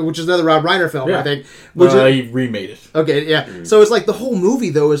movies, which is another Rob Reiner film, I think. He remade it. Okay, yeah. So it's like the whole movie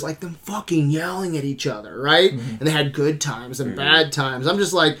though is like them fucking yelling at each other, right? And they had good times and bad times. I'm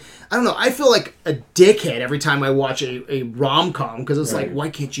just like, I don't know. I feel like a dickhead every time I watch a rom-com because it's like, why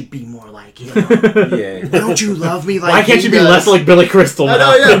can't you be more like him? Yeah. Why don't you love me like? Why can't you be less like Billy Crystal? I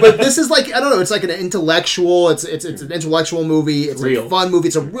know, yeah, but this is like I don't know. It's like an intellectual. It's an intellectual movie. It's real. a fun movie.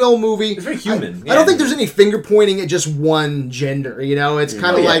 It's a real movie. It's very human. I don't think there's any finger pointing at just one gender. It's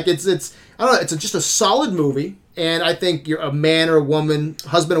kind of like it's I don't know. It's just a solid movie. And I think you're a man or a woman,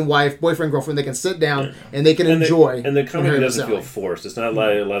 husband and wife, boyfriend, girlfriend, they can sit down and they can enjoy. And the comedy doesn't feel forced. It's not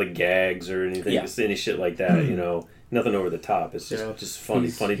like a lot of gags or anything. It's any shit like that, Nothing over the top. It's just funny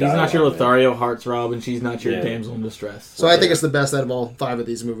dialogue. He's not your Lothario Heartthrob, and she's not your damsel in distress. So I think it's the best out of all 5 of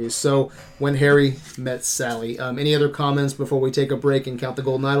these movies. So When Harry Met Sally. Any other comments before we take a break and count the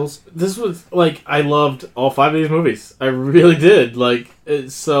golden idols? This was I loved all 5 of these movies. I really did.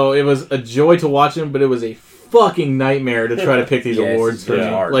 So it was a joy to watch them, but it was a fucking nightmare to try to pick these awards for me.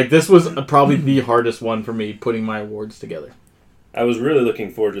 Hard. This was probably the hardest one for me putting my awards together. I was really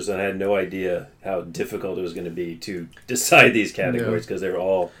looking forward to this, and I had no idea how difficult it was going to be to decide these categories because they were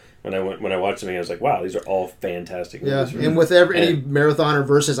all. When I watched them, I was like, "Wow, these are all fantastic movies." Yeah, and with any marathon or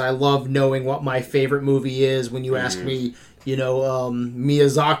versus, I love knowing what my favorite movie is. When you ask me,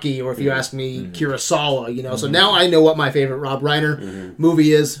 Miyazaki, or if you ask me Kurosawa, So now I know what my favorite Rob Reiner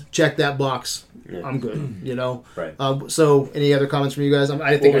movie is. Check that box. Yeah. I'm good, Right. So, any other comments from you guys?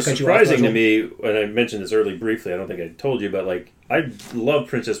 I think it was surprising to me when I mentioned this early briefly. I don't think I told you, but I love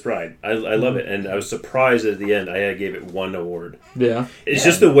Princess Bride. I love it, and I was surprised at the end. I gave it 1 award. Yeah, it's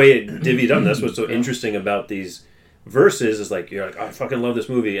just the way it divvied up. That's what's so interesting about these verses. Is you're like, oh, I fucking love this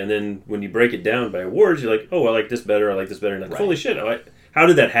movie, and then when you break it down by awards, you're like, oh, I like this better. I like this better. And holy shit, how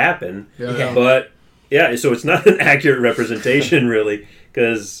did that happen? Yeah. But so it's not an accurate representation really,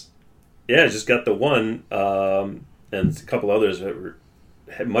 because. Yeah, it's just got the 1, and a couple others that were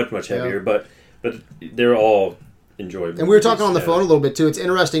much heavier, but they're all enjoyable. And we were talking on the phone a little bit too. It's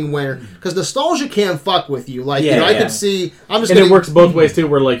interesting because nostalgia can fuck with you. I could see. It works both ways too.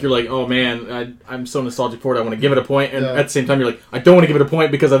 Where you're like, oh man, I'm so nostalgic for it. I want to give it a point, and at the same time, you're like, I don't want to give it a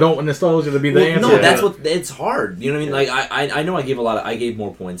point because I don't want nostalgia to be the answer. No, that's what it's hard. You know what I mean? I know I gave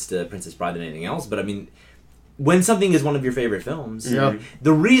more points to Princess Bride than anything else, but I mean. When something is one of your favorite films,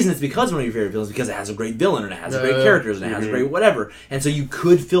 the reason it's because one of your favorite films is because it has a great villain and it has great characters and it has a great whatever, and so you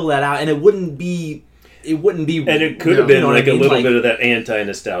could fill that out, and it wouldn't be, and it could have been a little bit of that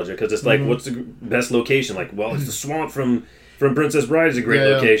anti-nostalgia because it's what's the best location? It's the swamp from Princess Bride is a great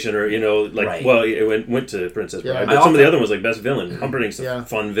location, or it went to Princess Bride, but some of the other ones best villain. Humperdinck's a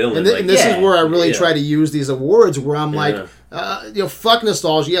fun villain, and this is where I really try to use these awards where I'm like. fuck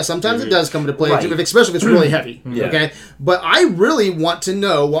nostalgia. Yeah, sometimes it does come into play, Right. especially if it's really heavy. Yeah. Okay, but I really want to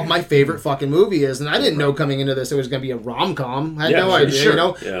know what my favorite fucking movie is, and I didn't know coming into this it was going to be a rom-com. I had no idea. sure. You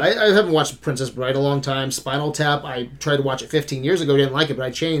know, Yeah. I haven't watched Princess Bride in a long time. Spinal Tap, I tried to watch it 15 years ago, didn't like it, but I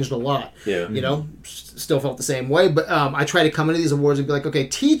changed a lot. Yeah. You know, still felt the same way. But I try to come into these awards and be like, okay,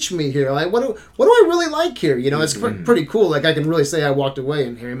 teach me here. Like, what do I really like here? You know, it's pretty cool. Like, I can really say I walked away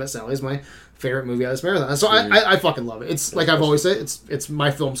and Harry Met Sally is my favorite movie out of this marathon. So I fucking love it. It's like I've always said, it's my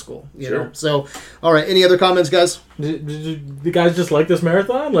film school. You know. So, all right. Any other comments, guys? Did the guys just like this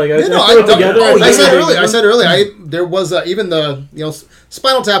marathon? Like, Yeah, no, I threw it together. I said earlier. There was even the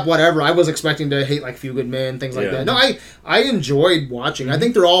Spinal Tap, whatever. I was expecting to hate like Few Good Men, things like that. No, I enjoyed watching. I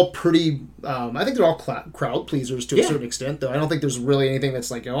think they're all pretty. I think they're all crowd pleasers to a certain extent, though. I don't think there's really anything that's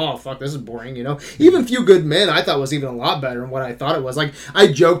like, oh fuck, this is boring. You know, even Few Good Men, I thought was even a lot better than what I thought it was. Like I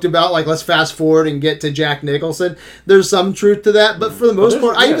joked about, like let's fast forward and get to Jack Nicholson. There's some truth to that, but for the most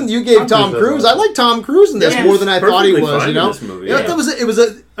part, you gave Tom Cruise. I like Tom Cruise in this more than I thought he was. You know, it was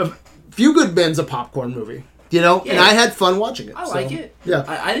a Few Good Men's a popcorn movie. You know, and I had fun watching it. I like it. Yeah,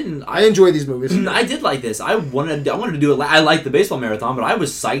 I enjoy these movies. I did like this. I wanted to do it. I liked the baseball marathon, but I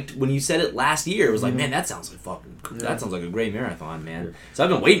was psyched when you said it last year. It was like, man, that sounds like a great marathon, man. So I've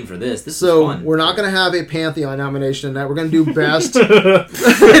been waiting for this. This is fun. We're not going to have a Pantheon nomination tonight. We're going to do best.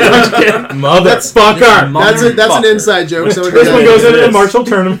 Motherfucker. That's an inside joke. So This one goes into the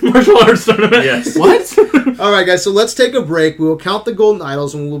martial arts tournament. Yes. What? All right, guys. So let's take a break. We will count the golden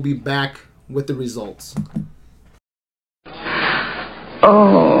idols, and we'll be back with the results.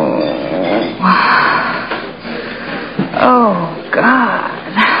 Oh, God.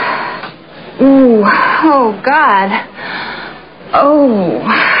 Ooh, oh, God. Oh.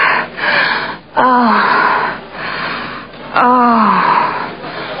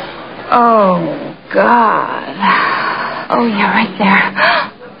 Oh, God. Oh, yeah, right there.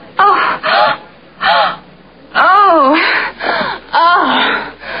 Oh.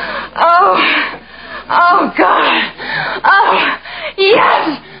 Oh, God. Oh,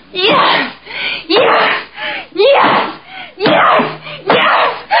 yes. Yes. Yes. Yes. Yes.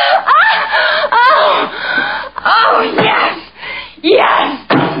 Yes. Oh, yes. Yes.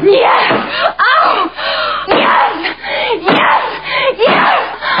 Yes. Oh, yes. Yes. Yes.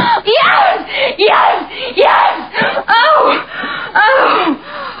 Yes. Yes. Yes.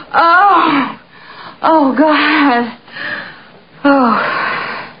 Oh, God. Oh.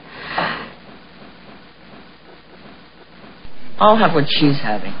 I'll have what she's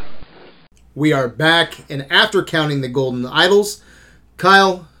having. We are back, and after counting the golden idols,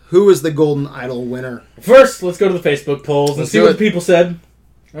 Kyle, who is the golden idol winner? First, let's go to the Facebook polls and Let's see do what it. the people said.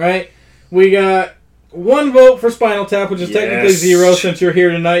 All right, we got one vote for Spinal Tap, which is technically Yes. 0 since you're here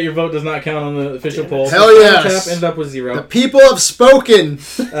tonight. Your vote does not count on the official poll. Hell So yes. Spinal Tap ended up with The 0. people have spoken.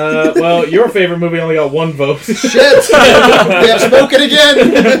 Well, your favorite movie only got 1 vote. Shit. They have spoken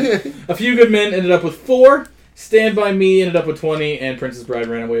again. A Few Good Men ended up with 4. Stand By Me ended up with 20, and Princess Bride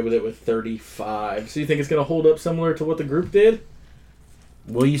ran away with it with 35. So you think it's going to hold up similar to what the group did?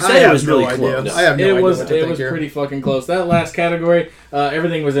 Well, you I said it have was no really idea. close. I have no idea It was what to think here. pretty fucking close. That last category,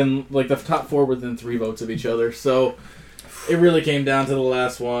 everything was in, like, the top 4 within 3 votes of each other. So it really came down to the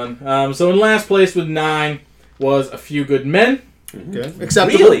last one. So in last place with 9 was A Few Good Men. Okay.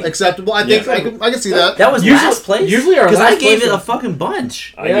 Acceptable. Really? Acceptable. I think I can see that. That was last place? Usually our Because I last gave place it a was- fucking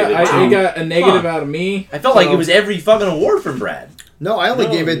bunch. I give it I 2. got a negative out of me. I felt like it was every fucking award from Brad. No, I only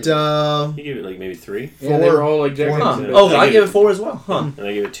No. gave it. You gave it like maybe 3, Yeah, they were all like Jack Four. Nicholson. Huh. Oh, I gave it 4 as well. Huh. and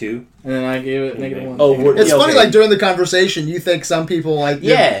I gave it 2. And then I gave it negative 1. Oh, we're- It's Yeah, funny, okay. like during the conversation, you think some people like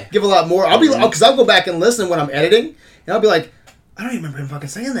Yeah. give a lot more. I'll be because I'll go back and listen when I'm editing, and I'll be like, I don't even remember him fucking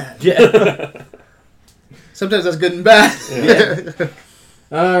saying that. Yeah. Sometimes that's good and bad.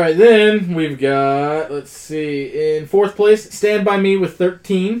 All right, then we've got, let's see, in 4th place, Stand By Me with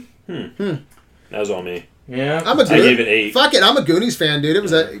 13. That was all me. Yeah. I'm a I Goonies. gave it 8. Fuck it, I'm a Goonies fan, dude. It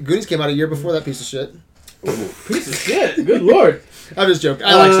was Goonies came out a year before that piece of shit. Piece of shit. Good lord. I'm just joking.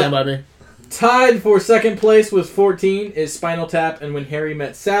 I like Stand By Me. Tied for 2nd place with 14 is Spinal Tap and When Harry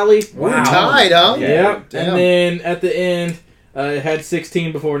Met Sally. Wow. Tied, huh? Yeah. Damn. And then at the end, it had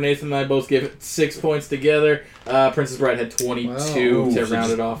 16 before Nathan and I both gave it 6 points together. Princess Bride had 22 Wow. to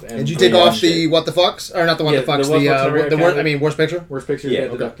round it off. And Did you take off the What the Fucks? Or not the What Yeah, the Fucks, the What the Fucks the counted. worst picture? worst picture? Yeah, Yeah,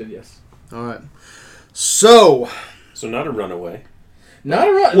 okay. deducted, yes. All right. So, So not a runaway. Not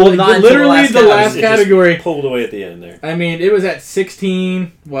a run. Well, Like, not until literally the the last last It just category. pulled away at the end there. I mean, it was at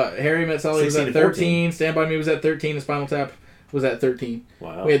 16. What? Harry Met Sally was 16 at to 14. 13. Stand By Me was at 13. And Spinal Tap was at 13.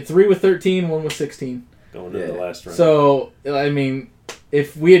 Wow. We had 3 with 13, 1 with 16. Going to the last round. So, I mean,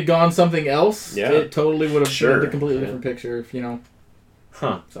 if we had gone something else, Yeah. it totally would have Sure. been a completely Yeah. different picture. If you know,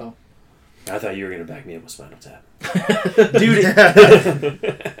 Huh. so I thought you were going to back me up with Spinal Tap. Dude,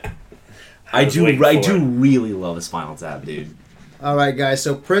 I was do waiting I for do it. really love a Spinal Tap, dude. All right, guys.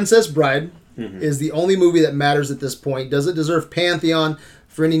 So Princess Bride is the only movie that matters at this point. Does it deserve Pantheon?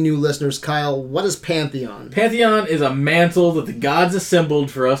 For any new listeners, Kyle, what is Pantheon? Pantheon is a mantle that the gods assembled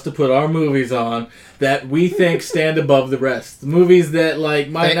for us to put our movies on that we think stand above the rest. The movies that like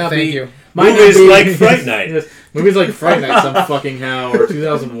might not Thank be you. might Movies not be, like Fright Night. Yes, movies like Fright Night, some fucking how, or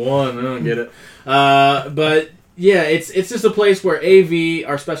 2001. I don't get it. But yeah, it's just a place where AV,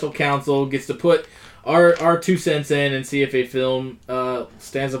 our special counsel, gets to put our 2 cents in and see if a film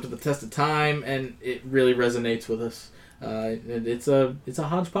stands up to the test of time, and it really resonates with us. And it's a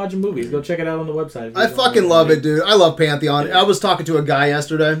hodgepodge of movies. Go check it out on the website. I fucking love it, dude. I love Pantheon. I was talking to a guy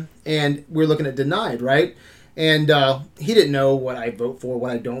yesterday, and we were looking at Denied, right? And he didn't know what I vote for,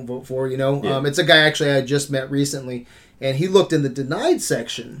 what I don't vote for, you know? Yeah. It's a guy actually I just met recently, and he looked in the Denied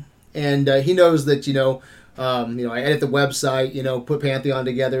section, and he knows that, I edit the website, put Pantheon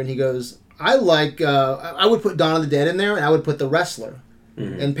together, and he goes, I like, I would put Dawn of the Dead in there, and I would put The Wrestler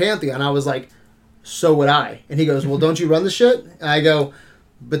in Pantheon. I was like, so would I. And he goes, well, don't you run the shit? And I go,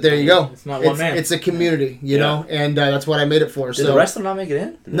 but there you go. It's not one man. It's a community, you know? And that's what I made it for. Did so the wrestler not make it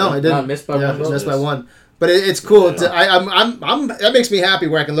in? No, I didn't. Missed by one it was vote. missed by one. But it's cool. Yeah. That makes me happy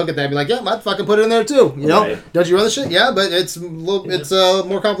where I can look at that and be like, yeah, I'd fucking put it in there too. You know? Right. Don't you run the shit? Yeah, but it's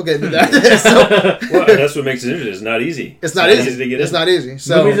more complicated than that. So, Well, that's what makes it interesting. It's not easy. it's not easy. to get It's in. not easy.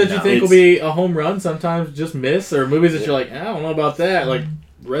 So Movies that you No. think will It's- be a home run sometimes just miss, or movies that you're like, I don't know about that, like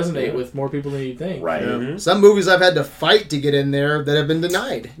resonate with more people than you think. Right. Mhm. some movies I've had to fight to get in there that have been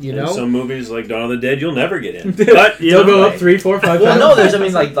denied. You And know? some movies like Dawn of the Dead, you'll never get in. But you They'll know, go up right. 3, 4, 5 Well, times. no,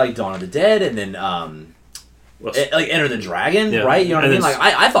 there's like Dawn of the Dead, and then well, like Enter the Dragon, Yeah. right? You know what I And mean? it's-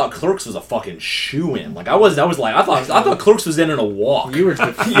 Like I thought Clerks was a fucking shoe in. Like I thought Clerks was in a walk. You were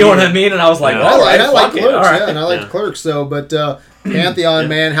You know what I mean? And I was like, Yeah. all right, I like fuck it, Clerks, all right. yeah, and I like Yeah. Clerks. So, but Pantheon, Yeah.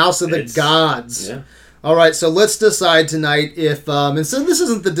 man, House of the It's- Gods. yeah. All right, so let's decide tonight if, and so this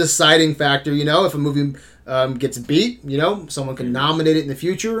isn't the deciding factor, if a movie gets beat, someone can nominate it in the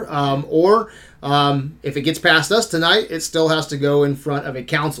future, or if it gets past us tonight, it still has to go in front of a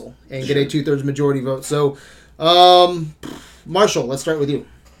council and get a 2/3 majority vote. So, Marshall, let's start with you.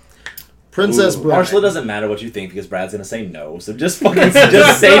 Princess Bride. Marshall, it doesn't matter what you think because Brad's gonna say no. So just fucking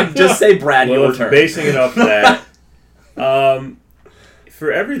just say Brad, well, your if turn. basing it off that,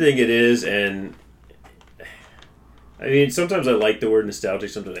 for everything it is, and I mean, sometimes I like the word nostalgic,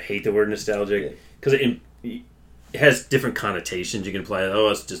 sometimes I hate the word nostalgic because it has different connotations. You can apply. Oh,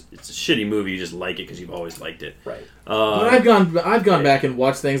 it's a shitty movie. You just like it because you've always liked it. Right. But I've gone back and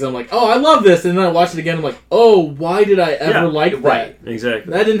watched things. And I'm like, oh, I love this, and then I watch it again. I'm like, oh, why did I ever Yeah, like that? right.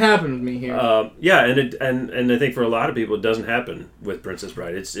 Exactly. That didn't happen with me here. Yeah, and I think for a lot of people it doesn't happen with Princess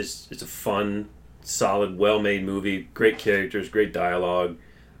Bride. It's a fun, solid, well-made movie. Great characters, great dialogue.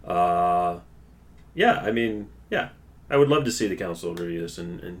 I would love to see the council review this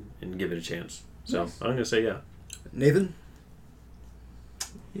and give it a chance. So I'm going to say yeah. Nathan?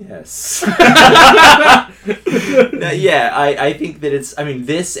 Yes. Yeah, I think that it's. I mean,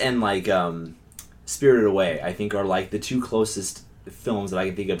 this and like Spirited Away, I think are like the two closest films that I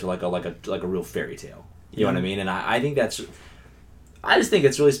can think of to like a real fairy tale. You know what I mean? And I think that's. I just think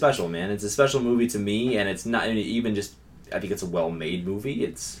it's really special, man. It's a special movie to me, and it's not even just. I think it's a well-made movie.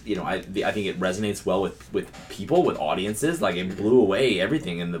 It's I think it resonates well with people, with audiences. Like it blew away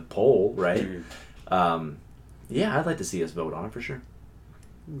everything in the poll, right? Yeah, I'd like to see us vote on it for sure.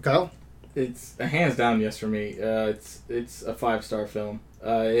 Kyle? It's a hands down yes for me. It's a 5-star film.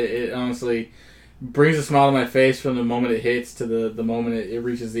 It honestly brings a smile to my face from the moment it hits to the moment it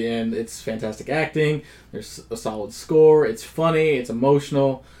reaches the end. It's fantastic acting. There's a solid score. It's funny. It's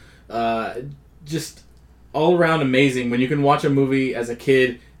emotional. Just all around amazing. When you can watch a movie as a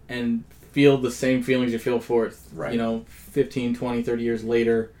kid and feel the same feelings you feel for it, Right. 15, 20, 30 years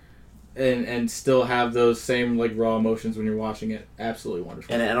later. And still have those same like raw emotions when you're watching it. Absolutely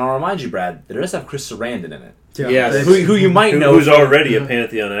wonderful. And I'll remind you, Brad, that it does have Chris Sarandon in it. Yes. Who you might know. Who's from- already a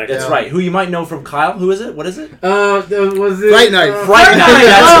Pantheon actor. That's right. Who you might know from Kyle. Who is it? What is it? Was it Fright Night. Fright Night,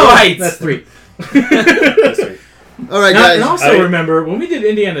 that's right. That's 3. That's right. All right, And guys. also remember when we did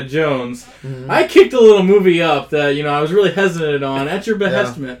Indiana Jones, I kicked a little movie up that I was really hesitant on at your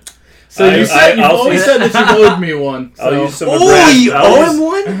behestment. So you've I'll always see- said that you owed me one. So. I'll use some of Oh, Brad's- you I'll owe use- him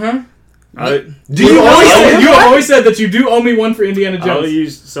one? Uh-huh. Do you You have always said that you do owe me one for Indiana I'll Jones.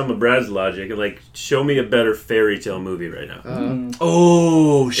 use some of Brad's logic and show me a better fairy tale movie right now.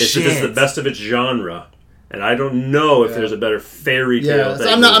 Oh If shit! it's the best of its genre, And I don't know if there's a better fairy tale. Yeah, so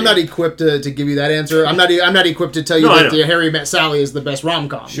type I'm not movie. equipped to give you that answer. I'm not equipped to tell you No, I that know. the Harry Met Sally is the best rom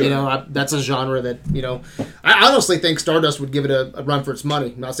com. Sure. You know, that's a genre that I honestly think Stardust would give it a run for its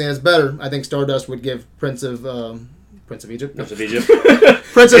money. I'm not saying it's better. I think Stardust would give Prince of Egypt, Prince of Egypt.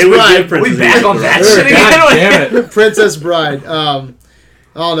 Princess It would Bride, give Prince we of back Egypt. on that Sure, shit God again. damn it. Princess Bride.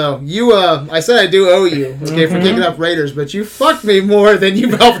 Oh no, you. I said I do owe you, okay, for kicking up Raiders, but you fucked me more than you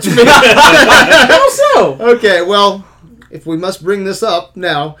helped me. How so? Okay, well, if we must bring this up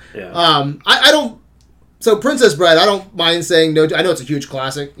now, Yeah. I don't. So Princess Bride, I don't mind saying no to. I know it's a huge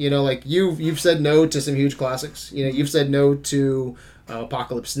classic. You know, like you've said no to some huge classics. You know, you've said no to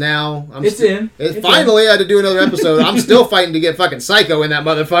Apocalypse Now. Finally, I had to do another episode. I'm still fighting to get fucking Psycho in that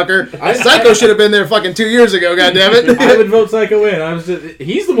motherfucker. Psycho should have been there fucking 2 years ago. Goddammit. I would vote Psycho in.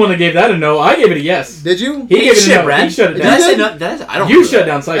 He's the one that gave that a no. I gave it a yes. Did you? He gave it a Shit, no. Brad. He shut it Did down. I say did? no? I don't. You remember shut that.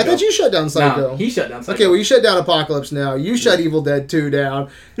 down Psycho. I thought you shut down Psycho. No, he shut down Psycho. Okay, well, you shut down Apocalypse Now. You shut Evil Dead 2 down.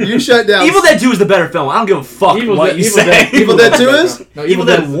 You shut down... Evil Dead 2 is the better film. I don't give a fuck what you say. Evil Dead 2 is? No, Evil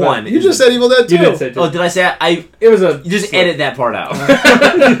Dead is 1. You just said Evil Dead 2. You did say 2. Oh, did I say I? It was a... You just edit that part out.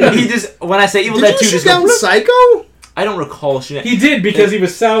 He just when I say Evil Did Dead you 2, shoot just down go, Psycho? I don't recall shit. He did because he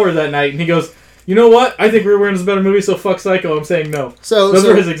was sour that night, and he goes, "You know what? I think Rear Wind is a better movie, so fuck Psycho." I'm saying no. Those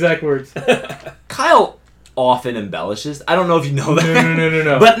were his exact words. Kyle often embellishes. I don't know if you know that.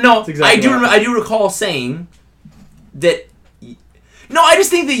 No. But no, That's exactly right. I do recall saying that. No, I just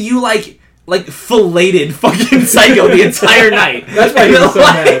think that you like filleted fucking Psycho the entire night. That's why he was so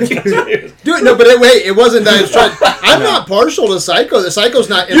mad. Dude, no, but wait, it wasn't that I was trying... I'm not partial to Psycho. The Psycho's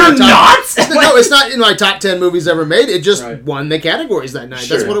not in You're my top... not? No, it's not in my top 10 movies ever made. It just Right. won the categories that night.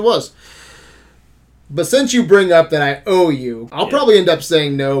 That's Sure. what it was. But since you bring up that I owe you, I'll probably end up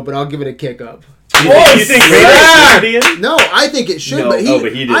saying no, but I'll give it a kick up. You think yeah. Raiders should be in? No, I think it should, No. but he... Oh,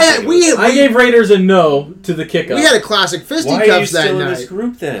 but he didn't I think it was. I gave Raiders a no to the kick-up. We had a classic Why are you fisticuffs that still in night. this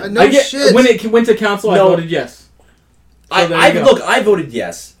group then? No shit. When it went to council, I No. voted yes. So there you go. Look, I voted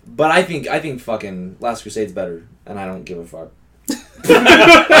yes, but I think fucking Last Crusade's better, and I don't give a fuck.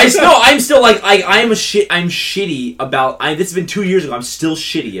 I'm still like I'm shitty about. This has been 2 years ago. I'm still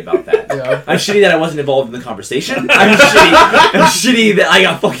shitty about that. Yeah. I'm shitty that I wasn't involved in the conversation. I'm shitty that I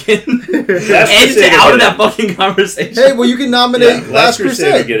got fucking edged Crusade out of would that fucking conversation. Hey, well, you can nominate Last Crusade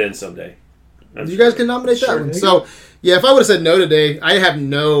would Crusade. get in someday. You guys can nominate that one. So, yeah, if I would have said no today, I have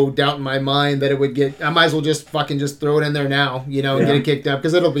no doubt in my mind that it would get... I might as well just throw it in there now, and get it kicked up,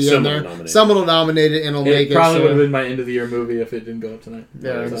 because it'll be Someone in will there. nominate it. Someone will nominate it, and it'll make It probably it. would have been my end-of-the-year movie if it didn't go up tonight.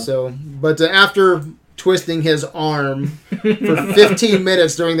 Yeah, but after twisting his arm for 15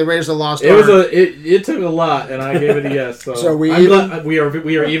 minutes during the Raiders of the Lost Ark... It took a lot, and I gave it a yes. So, So are we I'm even? glad- we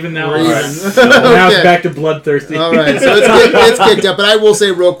are even now. We're All even. right. So now Okay. it's back to bloodthirsty. All right, so it's kicked up. But I will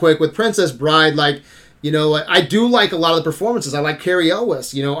say real quick, with Princess Bride, I do like a lot of the performances. I like Carrie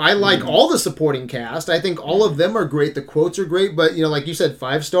Elwes. I like all the supporting cast. I think all of them are great. The quotes are great. But, like you said,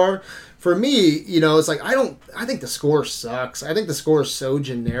 5-star. For me, it's like, I think the score sucks. I think the score is so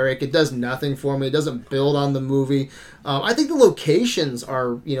generic. It does nothing for me. It doesn't build on the movie. I think the locations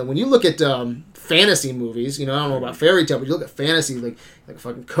are, when you look at fantasy movies, I don't know about fairy tale, but you look at fantasy, like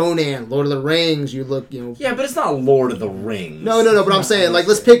fucking Conan, Lord of the Rings, you look, Yeah, but it's not Lord of the Rings. No, but I'm saying,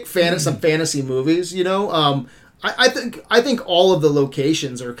 let's pick some fantasy movies, I think all of the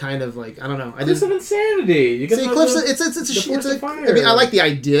locations are kind of like, I don't know. Cliffs of Insanity. You See, Cliffs. I mean, I like the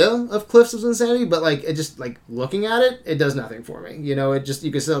idea of Cliffs of Insanity, but it just looking at it, it does nothing for me. You can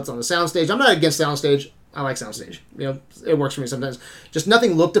say it's on the soundstage. I'm not against soundstage. I like soundstage. It works for me sometimes. Just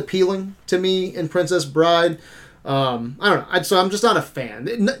nothing looked appealing to me in Princess Bride. I don't know. So I'm just not a fan.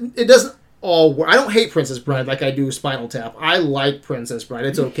 It doesn't all work. I don't hate Princess Bride like I do Spinal Tap. I like Princess Bride.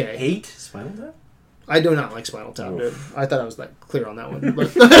 It's okay. Hate Spinal Tap? I do not like Spinal Tap, dude. I thought I was clear on that one.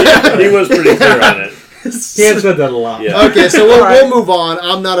 But He was pretty clear on it. He has said that a lot. Yeah. Okay, so we'll move on.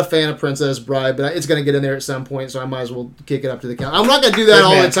 I'm not a fan of Princess Bride, but it's going to get in there at some point, so I might as well kick it up to the count. I'm not going to do that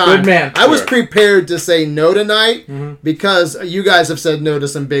all the time. Good man. I was prepared to say no tonight because you guys have said no to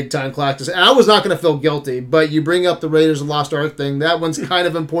some big-time classics, and I was not going to feel guilty, but you bring up the Raiders of the Lost Ark thing. That one's kind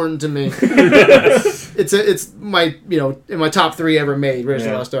of important to me. It's my, in my top 3 ever made, Raiders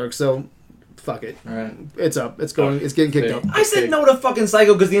of the Lost Ark, so... Fuck it. All right. It's up. It's going. It's getting kicked up. I said no to fucking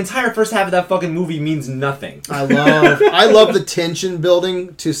Psycho because the entire first half of that fucking movie means nothing. I love the tension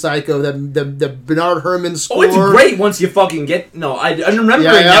building to Psycho. The Bernard Herrmann score. Oh, it's great once you fucking get... No, I'm remembering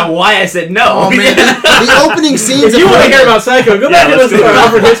Yeah. now why I said no. Oh man, the opening scenes. If you of want to her, hear about Psycho, go back and let's listen to do our it.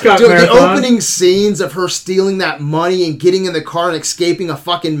 Alfred Hitchcock dude, the marathon. opening scenes of her stealing that money and getting in the car and escaping a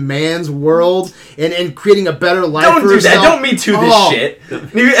fucking man's world and creating a better life Don't for do herself. that. Don't me too this Oh. shit.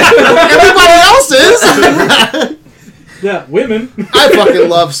 Everybody everybody else is. Yeah, women. I fucking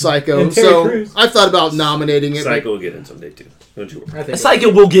love Psycho, And Terry so Crews. I thought about nominating it. Psycho will get in someday too. Don't you worry. I think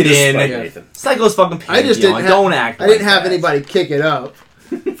Psycho will get Just in. like Nathan. Psycho's fucking Pantheon. I just didn't. Don't act. I didn't like have that. anybody kick it up.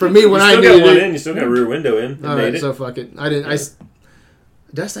 For me, when You I still needed got one it. in. You still got Rear Window in. It All made right, it. so fuck it. I didn't.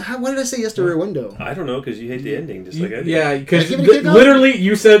 What did I say yes to Rear Window? I don't know because you hate the ending just like I do. Yeah, because Give it a kick up? literally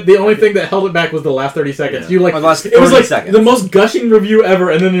you said the only thing that held it back was the last 30 seconds. Yeah. You like Or the last it was 30 like seconds. the most gushing review ever,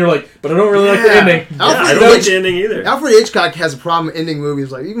 and then you're like, but I don't really like the ending. Yeah, I Alfred, don't like Hitch- the ending either. Alfred Hitchcock has a problem ending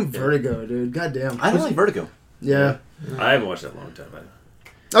movies, like even Vertigo, dude. Goddamn. I don't like Vertigo. Yeah. I haven't watched that in a long time.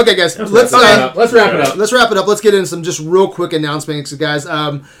 Okay, guys. Let's Let's wrap Let's wrap it up. let's wrap it up. Let's get into some just real quick announcements, guys.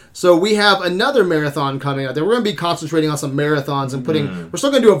 So we have another marathon coming out there. We're going to be concentrating on some marathons and putting. We're still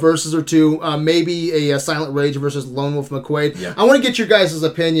going to do a versus or two, maybe a Silent Rage versus Lone Wolf McQuaid. Yeah. I want to get your guys'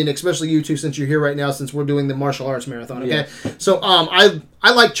 opinion, especially you two, since you're here right now, since we're doing the martial arts marathon. Okay. So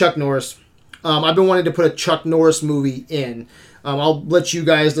I like Chuck Norris. I've been wanting to put a Chuck Norris movie in. I'll let you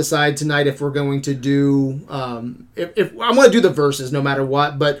guys decide tonight if we're going to do. If I want to do the verses, no matter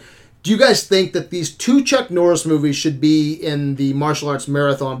what. But do you guys think that these two Chuck Norris movies should be in the martial arts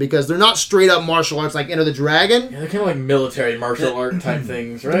marathon because they're not straight up martial arts like Enter the Dragon? Yeah, they're kind of like military martial art type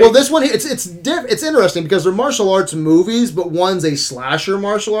things, right? Well, this one it's interesting because they're martial arts movies, but one's a slasher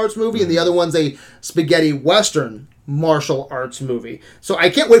martial arts movie and the other one's a spaghetti western martial arts movie. So I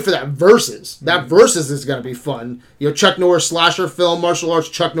can't wait for that versus. That versus is going to be fun. You know, Chuck Norris slasher film, martial arts,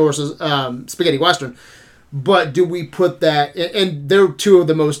 Chuck Norris's spaghetti western. But do we put that... And they're two of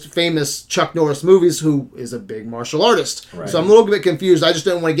the most famous Chuck Norris movies, who is a big martial artist. Right. So I'm a little bit confused. I just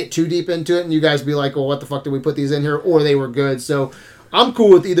didn't want to get too deep into it, and you guys be like, well, what the fuck did we put these in here? Or they were good. So I'm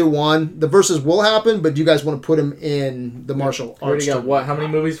cool with either one. The versus will happen, but do you guys want to put them in the martial We already arts got tournament? what? How many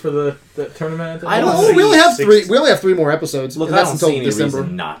movies for the tournament? I don't Oh, see we only have 6 three. We only have 3 more episodes. Look, and I that's don't until see any December.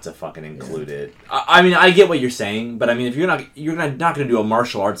 reason not to fucking include it. I mean, I get what you're saying, but I mean, if you're not going to do a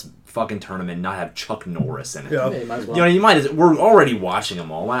martial arts fucking tournament and not have Chuck Norris in it. Yeah. Yeah, might as well. You know, you might. We're already watching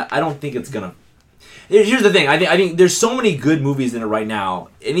them all. I don't think it's gonna. Here's the thing. I think there's so many good movies in it right now.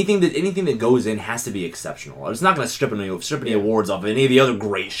 Anything that goes in has to be exceptional. It's not gonna strip any awards off of any of the other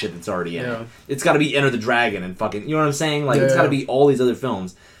great shit that's already in Yeah. it. It's got to be Enter the Dragon and fucking. You know what I'm saying? Like it's Yeah. got to be all these other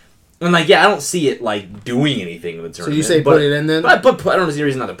films. And like, yeah, I don't see it like doing anything in the tournament. you say but- put it in then? But I don't see a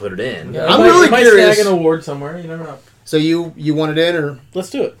reason not to put it in. Yeah, I'm it really might curious. snag an award somewhere. You never know. So you want it in or Let's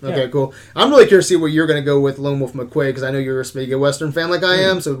do it. okay, cool. I'm really curious to see where you're going to go with Lone Wolf McQuaid because I know you're a spaghetti western fan like I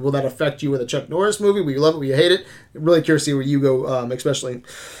am. So will that affect you with a Chuck Norris movie? Will you love it? Will you hate it? I'm really curious to see where you go, especially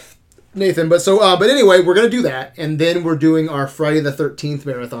Nathan. But anyway, we're going to do that, and then we're doing our Friday the 13th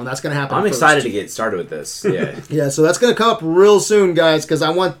marathon. That's going to happen. I'm first. excited to get started with this. Yeah. Yeah, so that's going to come up real soon, guys, because I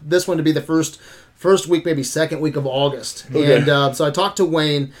want this one to be the first week, maybe second week of August. Okay. And so I talked to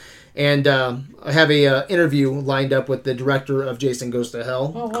Wayne, and I have a interview lined up with the director of Jason Goes to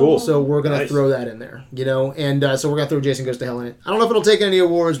Hell. Cool. So we're going to Nice. throw that in there, and so we're going to throw Jason Goes to Hell in it. I don't know if it'll take any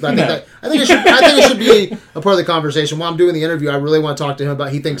awards, but I think it should be a part of the conversation. While I'm doing the interview, I really want to talk to him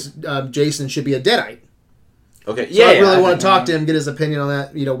about he thinks Jason should be a Deadite. Okay. So Yeah. I really yeah, want to talk to him, get his opinion on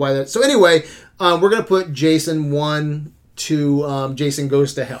that. Why that. So anyway, we're gonna put Jason 1 to Jason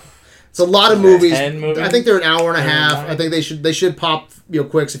Goes to Hell. It's a lot of movies. 10 movies? I think they're an hour and a Hour and half. a half. I think they should pop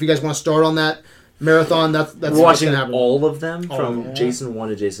quick. So if you guys want to start on that marathon, that's We're what's watching gonna happen. all of them All from of them. Jason 1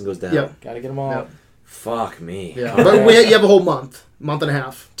 to Jason Goes to Hell. Yep. Gotta get them all. Yep. Fuck me. Yeah, but you have a whole month and a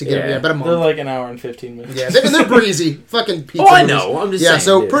half to get Yeah. it. Yeah, about a They're month. like an hour and 15 minutes. Yeah, and they're breezy. Fucking pizza. Oh, I movies. know. I'm just yeah, saying.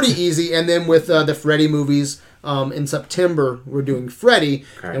 so dude. pretty easy. And then with the Freddy movies, in September we're doing Freddy,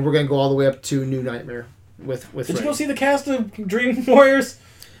 Okay. and we're gonna go all the way up to New Nightmare with Did Freddy. you go see the cast of Dream Warriors?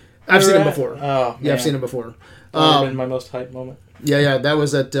 I've seen Where him at? before. Oh, Yeah, I've man. seen him before. That would have been my most hype moment. Yeah, that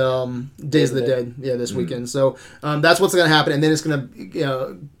was at Days of the Dead. Yeah, this weekend. So that's what's going to happen, and then it's going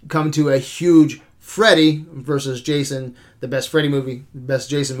to come to a huge Freddy versus Jason, the best Freddy movie, the best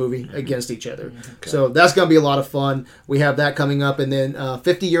Jason movie against each other. So that's going to be a lot of fun. We have that coming up, and then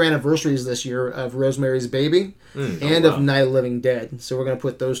 50-year anniversaries this year of Rosemary's Baby and of Night of the Living Dead. So we're going to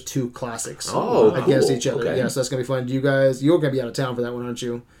put those two classics against cool. each other. Okay. Yeah, so that's going to be fun. Do you guys? You're going to be out of town for that one, aren't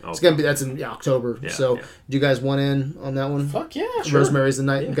you? It's going to be that's in October. Yeah, so yeah. do you guys want in on that one? Fuck yeah, sure. Rosemary's the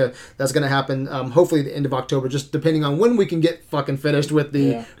Night. Okay, that's gonna happen. Hopefully the end of October, just depending on when we can get fucking finished with the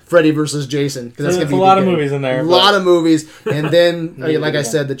Yeah. Freddy versus Jason. Because that's There's gonna be a lot of good. movies in there, A but- lot of movies, and then Need to like do I that.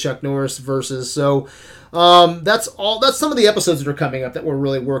 said, the Chuck Norris versus. So that's all. That's some of the episodes that are coming up that we're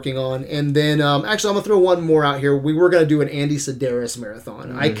really working on. And then actually, I'm gonna throw one more out here. We were gonna do an Andy Sedaris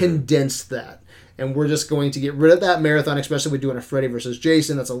marathon. I condensed that. And we're just going to get rid of that marathon, especially with doing a Freddy versus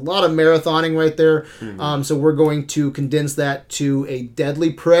Jason. That's a lot of marathoning right there. So we're going to condense that to a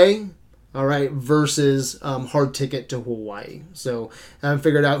Deadly Prey all right, versus Hard Ticket to Hawaii. So I haven't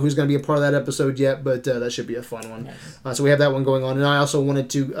figured out who's going to be a part of that episode yet, but that should be a fun one. Nice. So we have that one going on. And I also wanted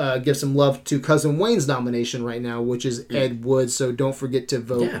to give some love to Cousin Wayne's nomination right now, which is Ed Wood. So don't forget to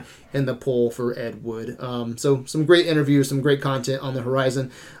vote in the poll for Ed Wood. So some great interviews, some great content on the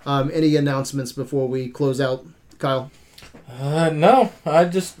horizon. Any announcements before we close out, Kyle? No, I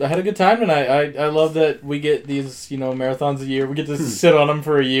had a good time tonight. I love that we get these, marathons a year. We get to sit on them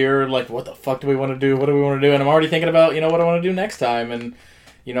for a year. Like, what the fuck do we want to do? What do we want to do? And I'm already thinking about, what I want to do next time. And,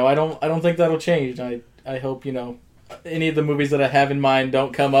 I don't think that'll change. I hope, any of the movies that I have in mind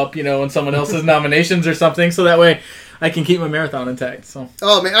don't come up, in someone else's nominations or something. So that way I can keep my marathon intact. So.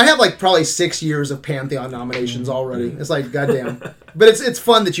 Oh, man, I have probably 6 years of Pantheon nominations already. It's like, goddamn. But it's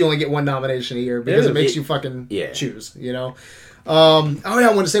fun that you only get one nomination a year because it makes you fucking choose, Oh, yeah, I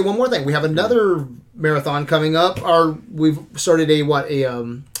wanted to say one more thing. We have another marathon coming up. We've started a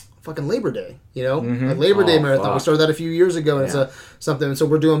fucking Labor Day, a Labor Day marathon. Fuck. We started that a few years ago, and it's something. And so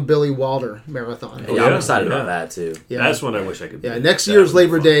we're doing Billy Wilder marathon. Yeah, I'm excited about that too. Yeah. That's one I wish I could. Yeah, do. next That year's would be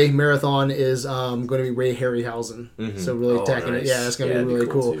Labor fun. Day marathon is going to be Ray Harryhausen. So really attacking it. nice. Yeah, that's going to Yeah, be that'd really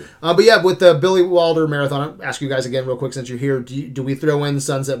be cool, cool. too. But yeah, with the Billy Wilder marathon, I'll ask you guys again real quick since you're here. Do we throw in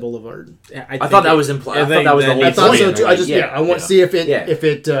Sunset Boulevard? I thought that was implied. I thought that was the whole I thought so point. too. I just I want to see if it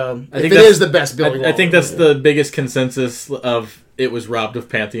think is the best Billy Wilder. I think that's the biggest consensus of it was robbed of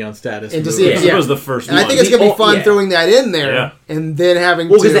Pantheon status. And to movie. see if It was the first And one. I think it's going to be fun Yeah. throwing that in there Yeah. and then having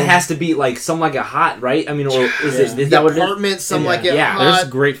Well, because it has to be some like a hot, right? I mean, or is the that what it is? apartment, some Yeah. like it Yeah. There's hot.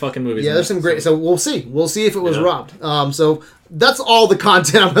 great fucking movies. Yeah, in there's that, some great. So we'll see. We'll see if it was Yeah. robbed. So that's all the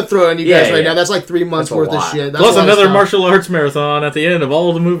content I'm gonna throw on you guys Yeah, right yeah. now. That's like 3 months That's a worth of lot. shit. That's Plus a lot of another stuff. martial arts marathon at the end of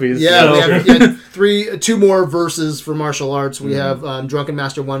all the movies. Yeah, So- we have two more verses for martial arts. We have Drunken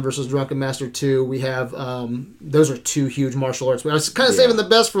Master 1 versus Drunken Master 2. We have those are two huge martial arts. I was kind of saving the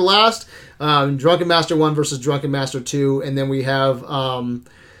best for last. Drunken Master 1 versus Drunken Master 2, and then we have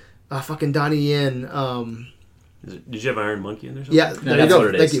fucking Donnie Yen. Did you have Iron Monkey in there? Something? Yeah, there you that's go.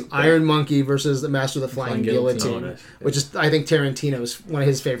 what it Thank is. you. Iron Monkey versus the Master of the Flying Guillotine, Oh, nice. which is I think Tarantino's one of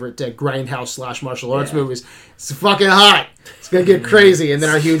his favorite grindhouse / martial arts movies. It's fucking hot. It's gonna get crazy, and then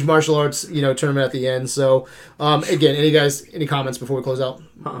our huge martial arts tournament at the end. So again, any comments before we close out?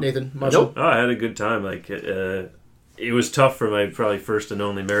 Nathan, Marshall. Oh, I had a good time. It was tough for my probably first and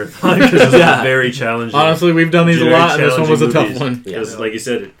only marathon because it was very challenging. Honestly, we've done these a Very lot, and this one was a challenging tough movies. one. Because, like you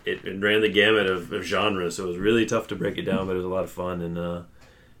said, it ran the gamut of genres, so it was really tough to break it down, but it was a lot of fun, and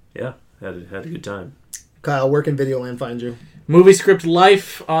had a good time. Kyle, where can Videoland find you? Movie Script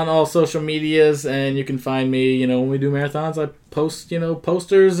Life on all social medias, and you can find me, when we do marathons, I post,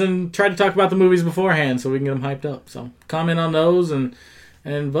 posters and try to talk about the movies beforehand so we can get them hyped up. So comment on those and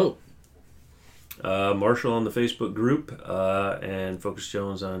vote. Marshall on the Facebook group, and Focus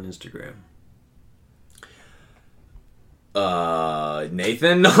Jones on Instagram.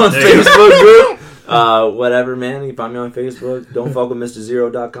 Nathan on Facebook group. Whatever, man. You can find me on Facebook. Don't fuck with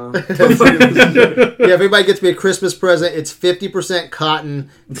MrZero.com. Yeah, if anybody gets me a Christmas present, it's 50%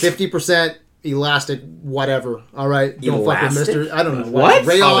 cotton, 50% elastic, whatever. All right, don't fuck with Elastic? Mr. I don't know What?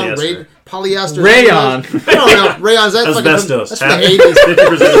 Rayon, Polyester. Polyester, Rayon. I don't know. Rayon's that fucking Asbestos. that's from the 80s.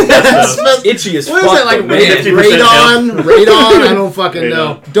 50% asbestos. Itchy as What fuck. is that, like but man. 50% radon? I don't fucking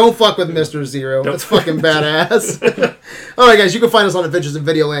know. Radon. Don't fuck with Mr. Zero. That's fucking badass. All right, guys, you can find us on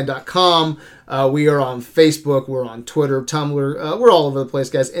adventuresinvideoland.com. We are on Facebook. We're on Twitter, Tumblr. We're all over the place,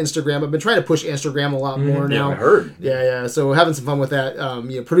 guys. Instagram. I've been trying to push Instagram a lot more now. I heard. Yeah. So we're having some fun with that.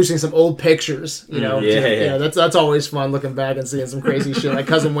 Producing some old pictures. Yeah. That's always fun looking back and seeing some crazy shit like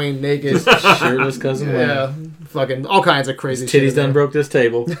Cousin Wayne naked. Shirtless cousin Wayne. Yeah, fucking all kinds of crazy shit. Titties in there. done broke this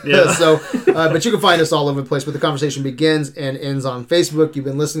table. Yeah. So, but you can find us all over the place. But the conversation begins and ends on Facebook. You've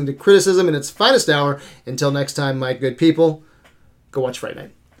been listening to Criticism in its finest hour. Until next time, my good people, go watch Fright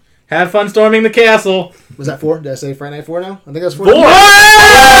Night. Have fun storming the castle. Was that 4? Did I say Fright Night 4 now? I think that's 4.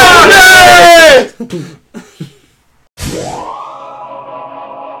 4!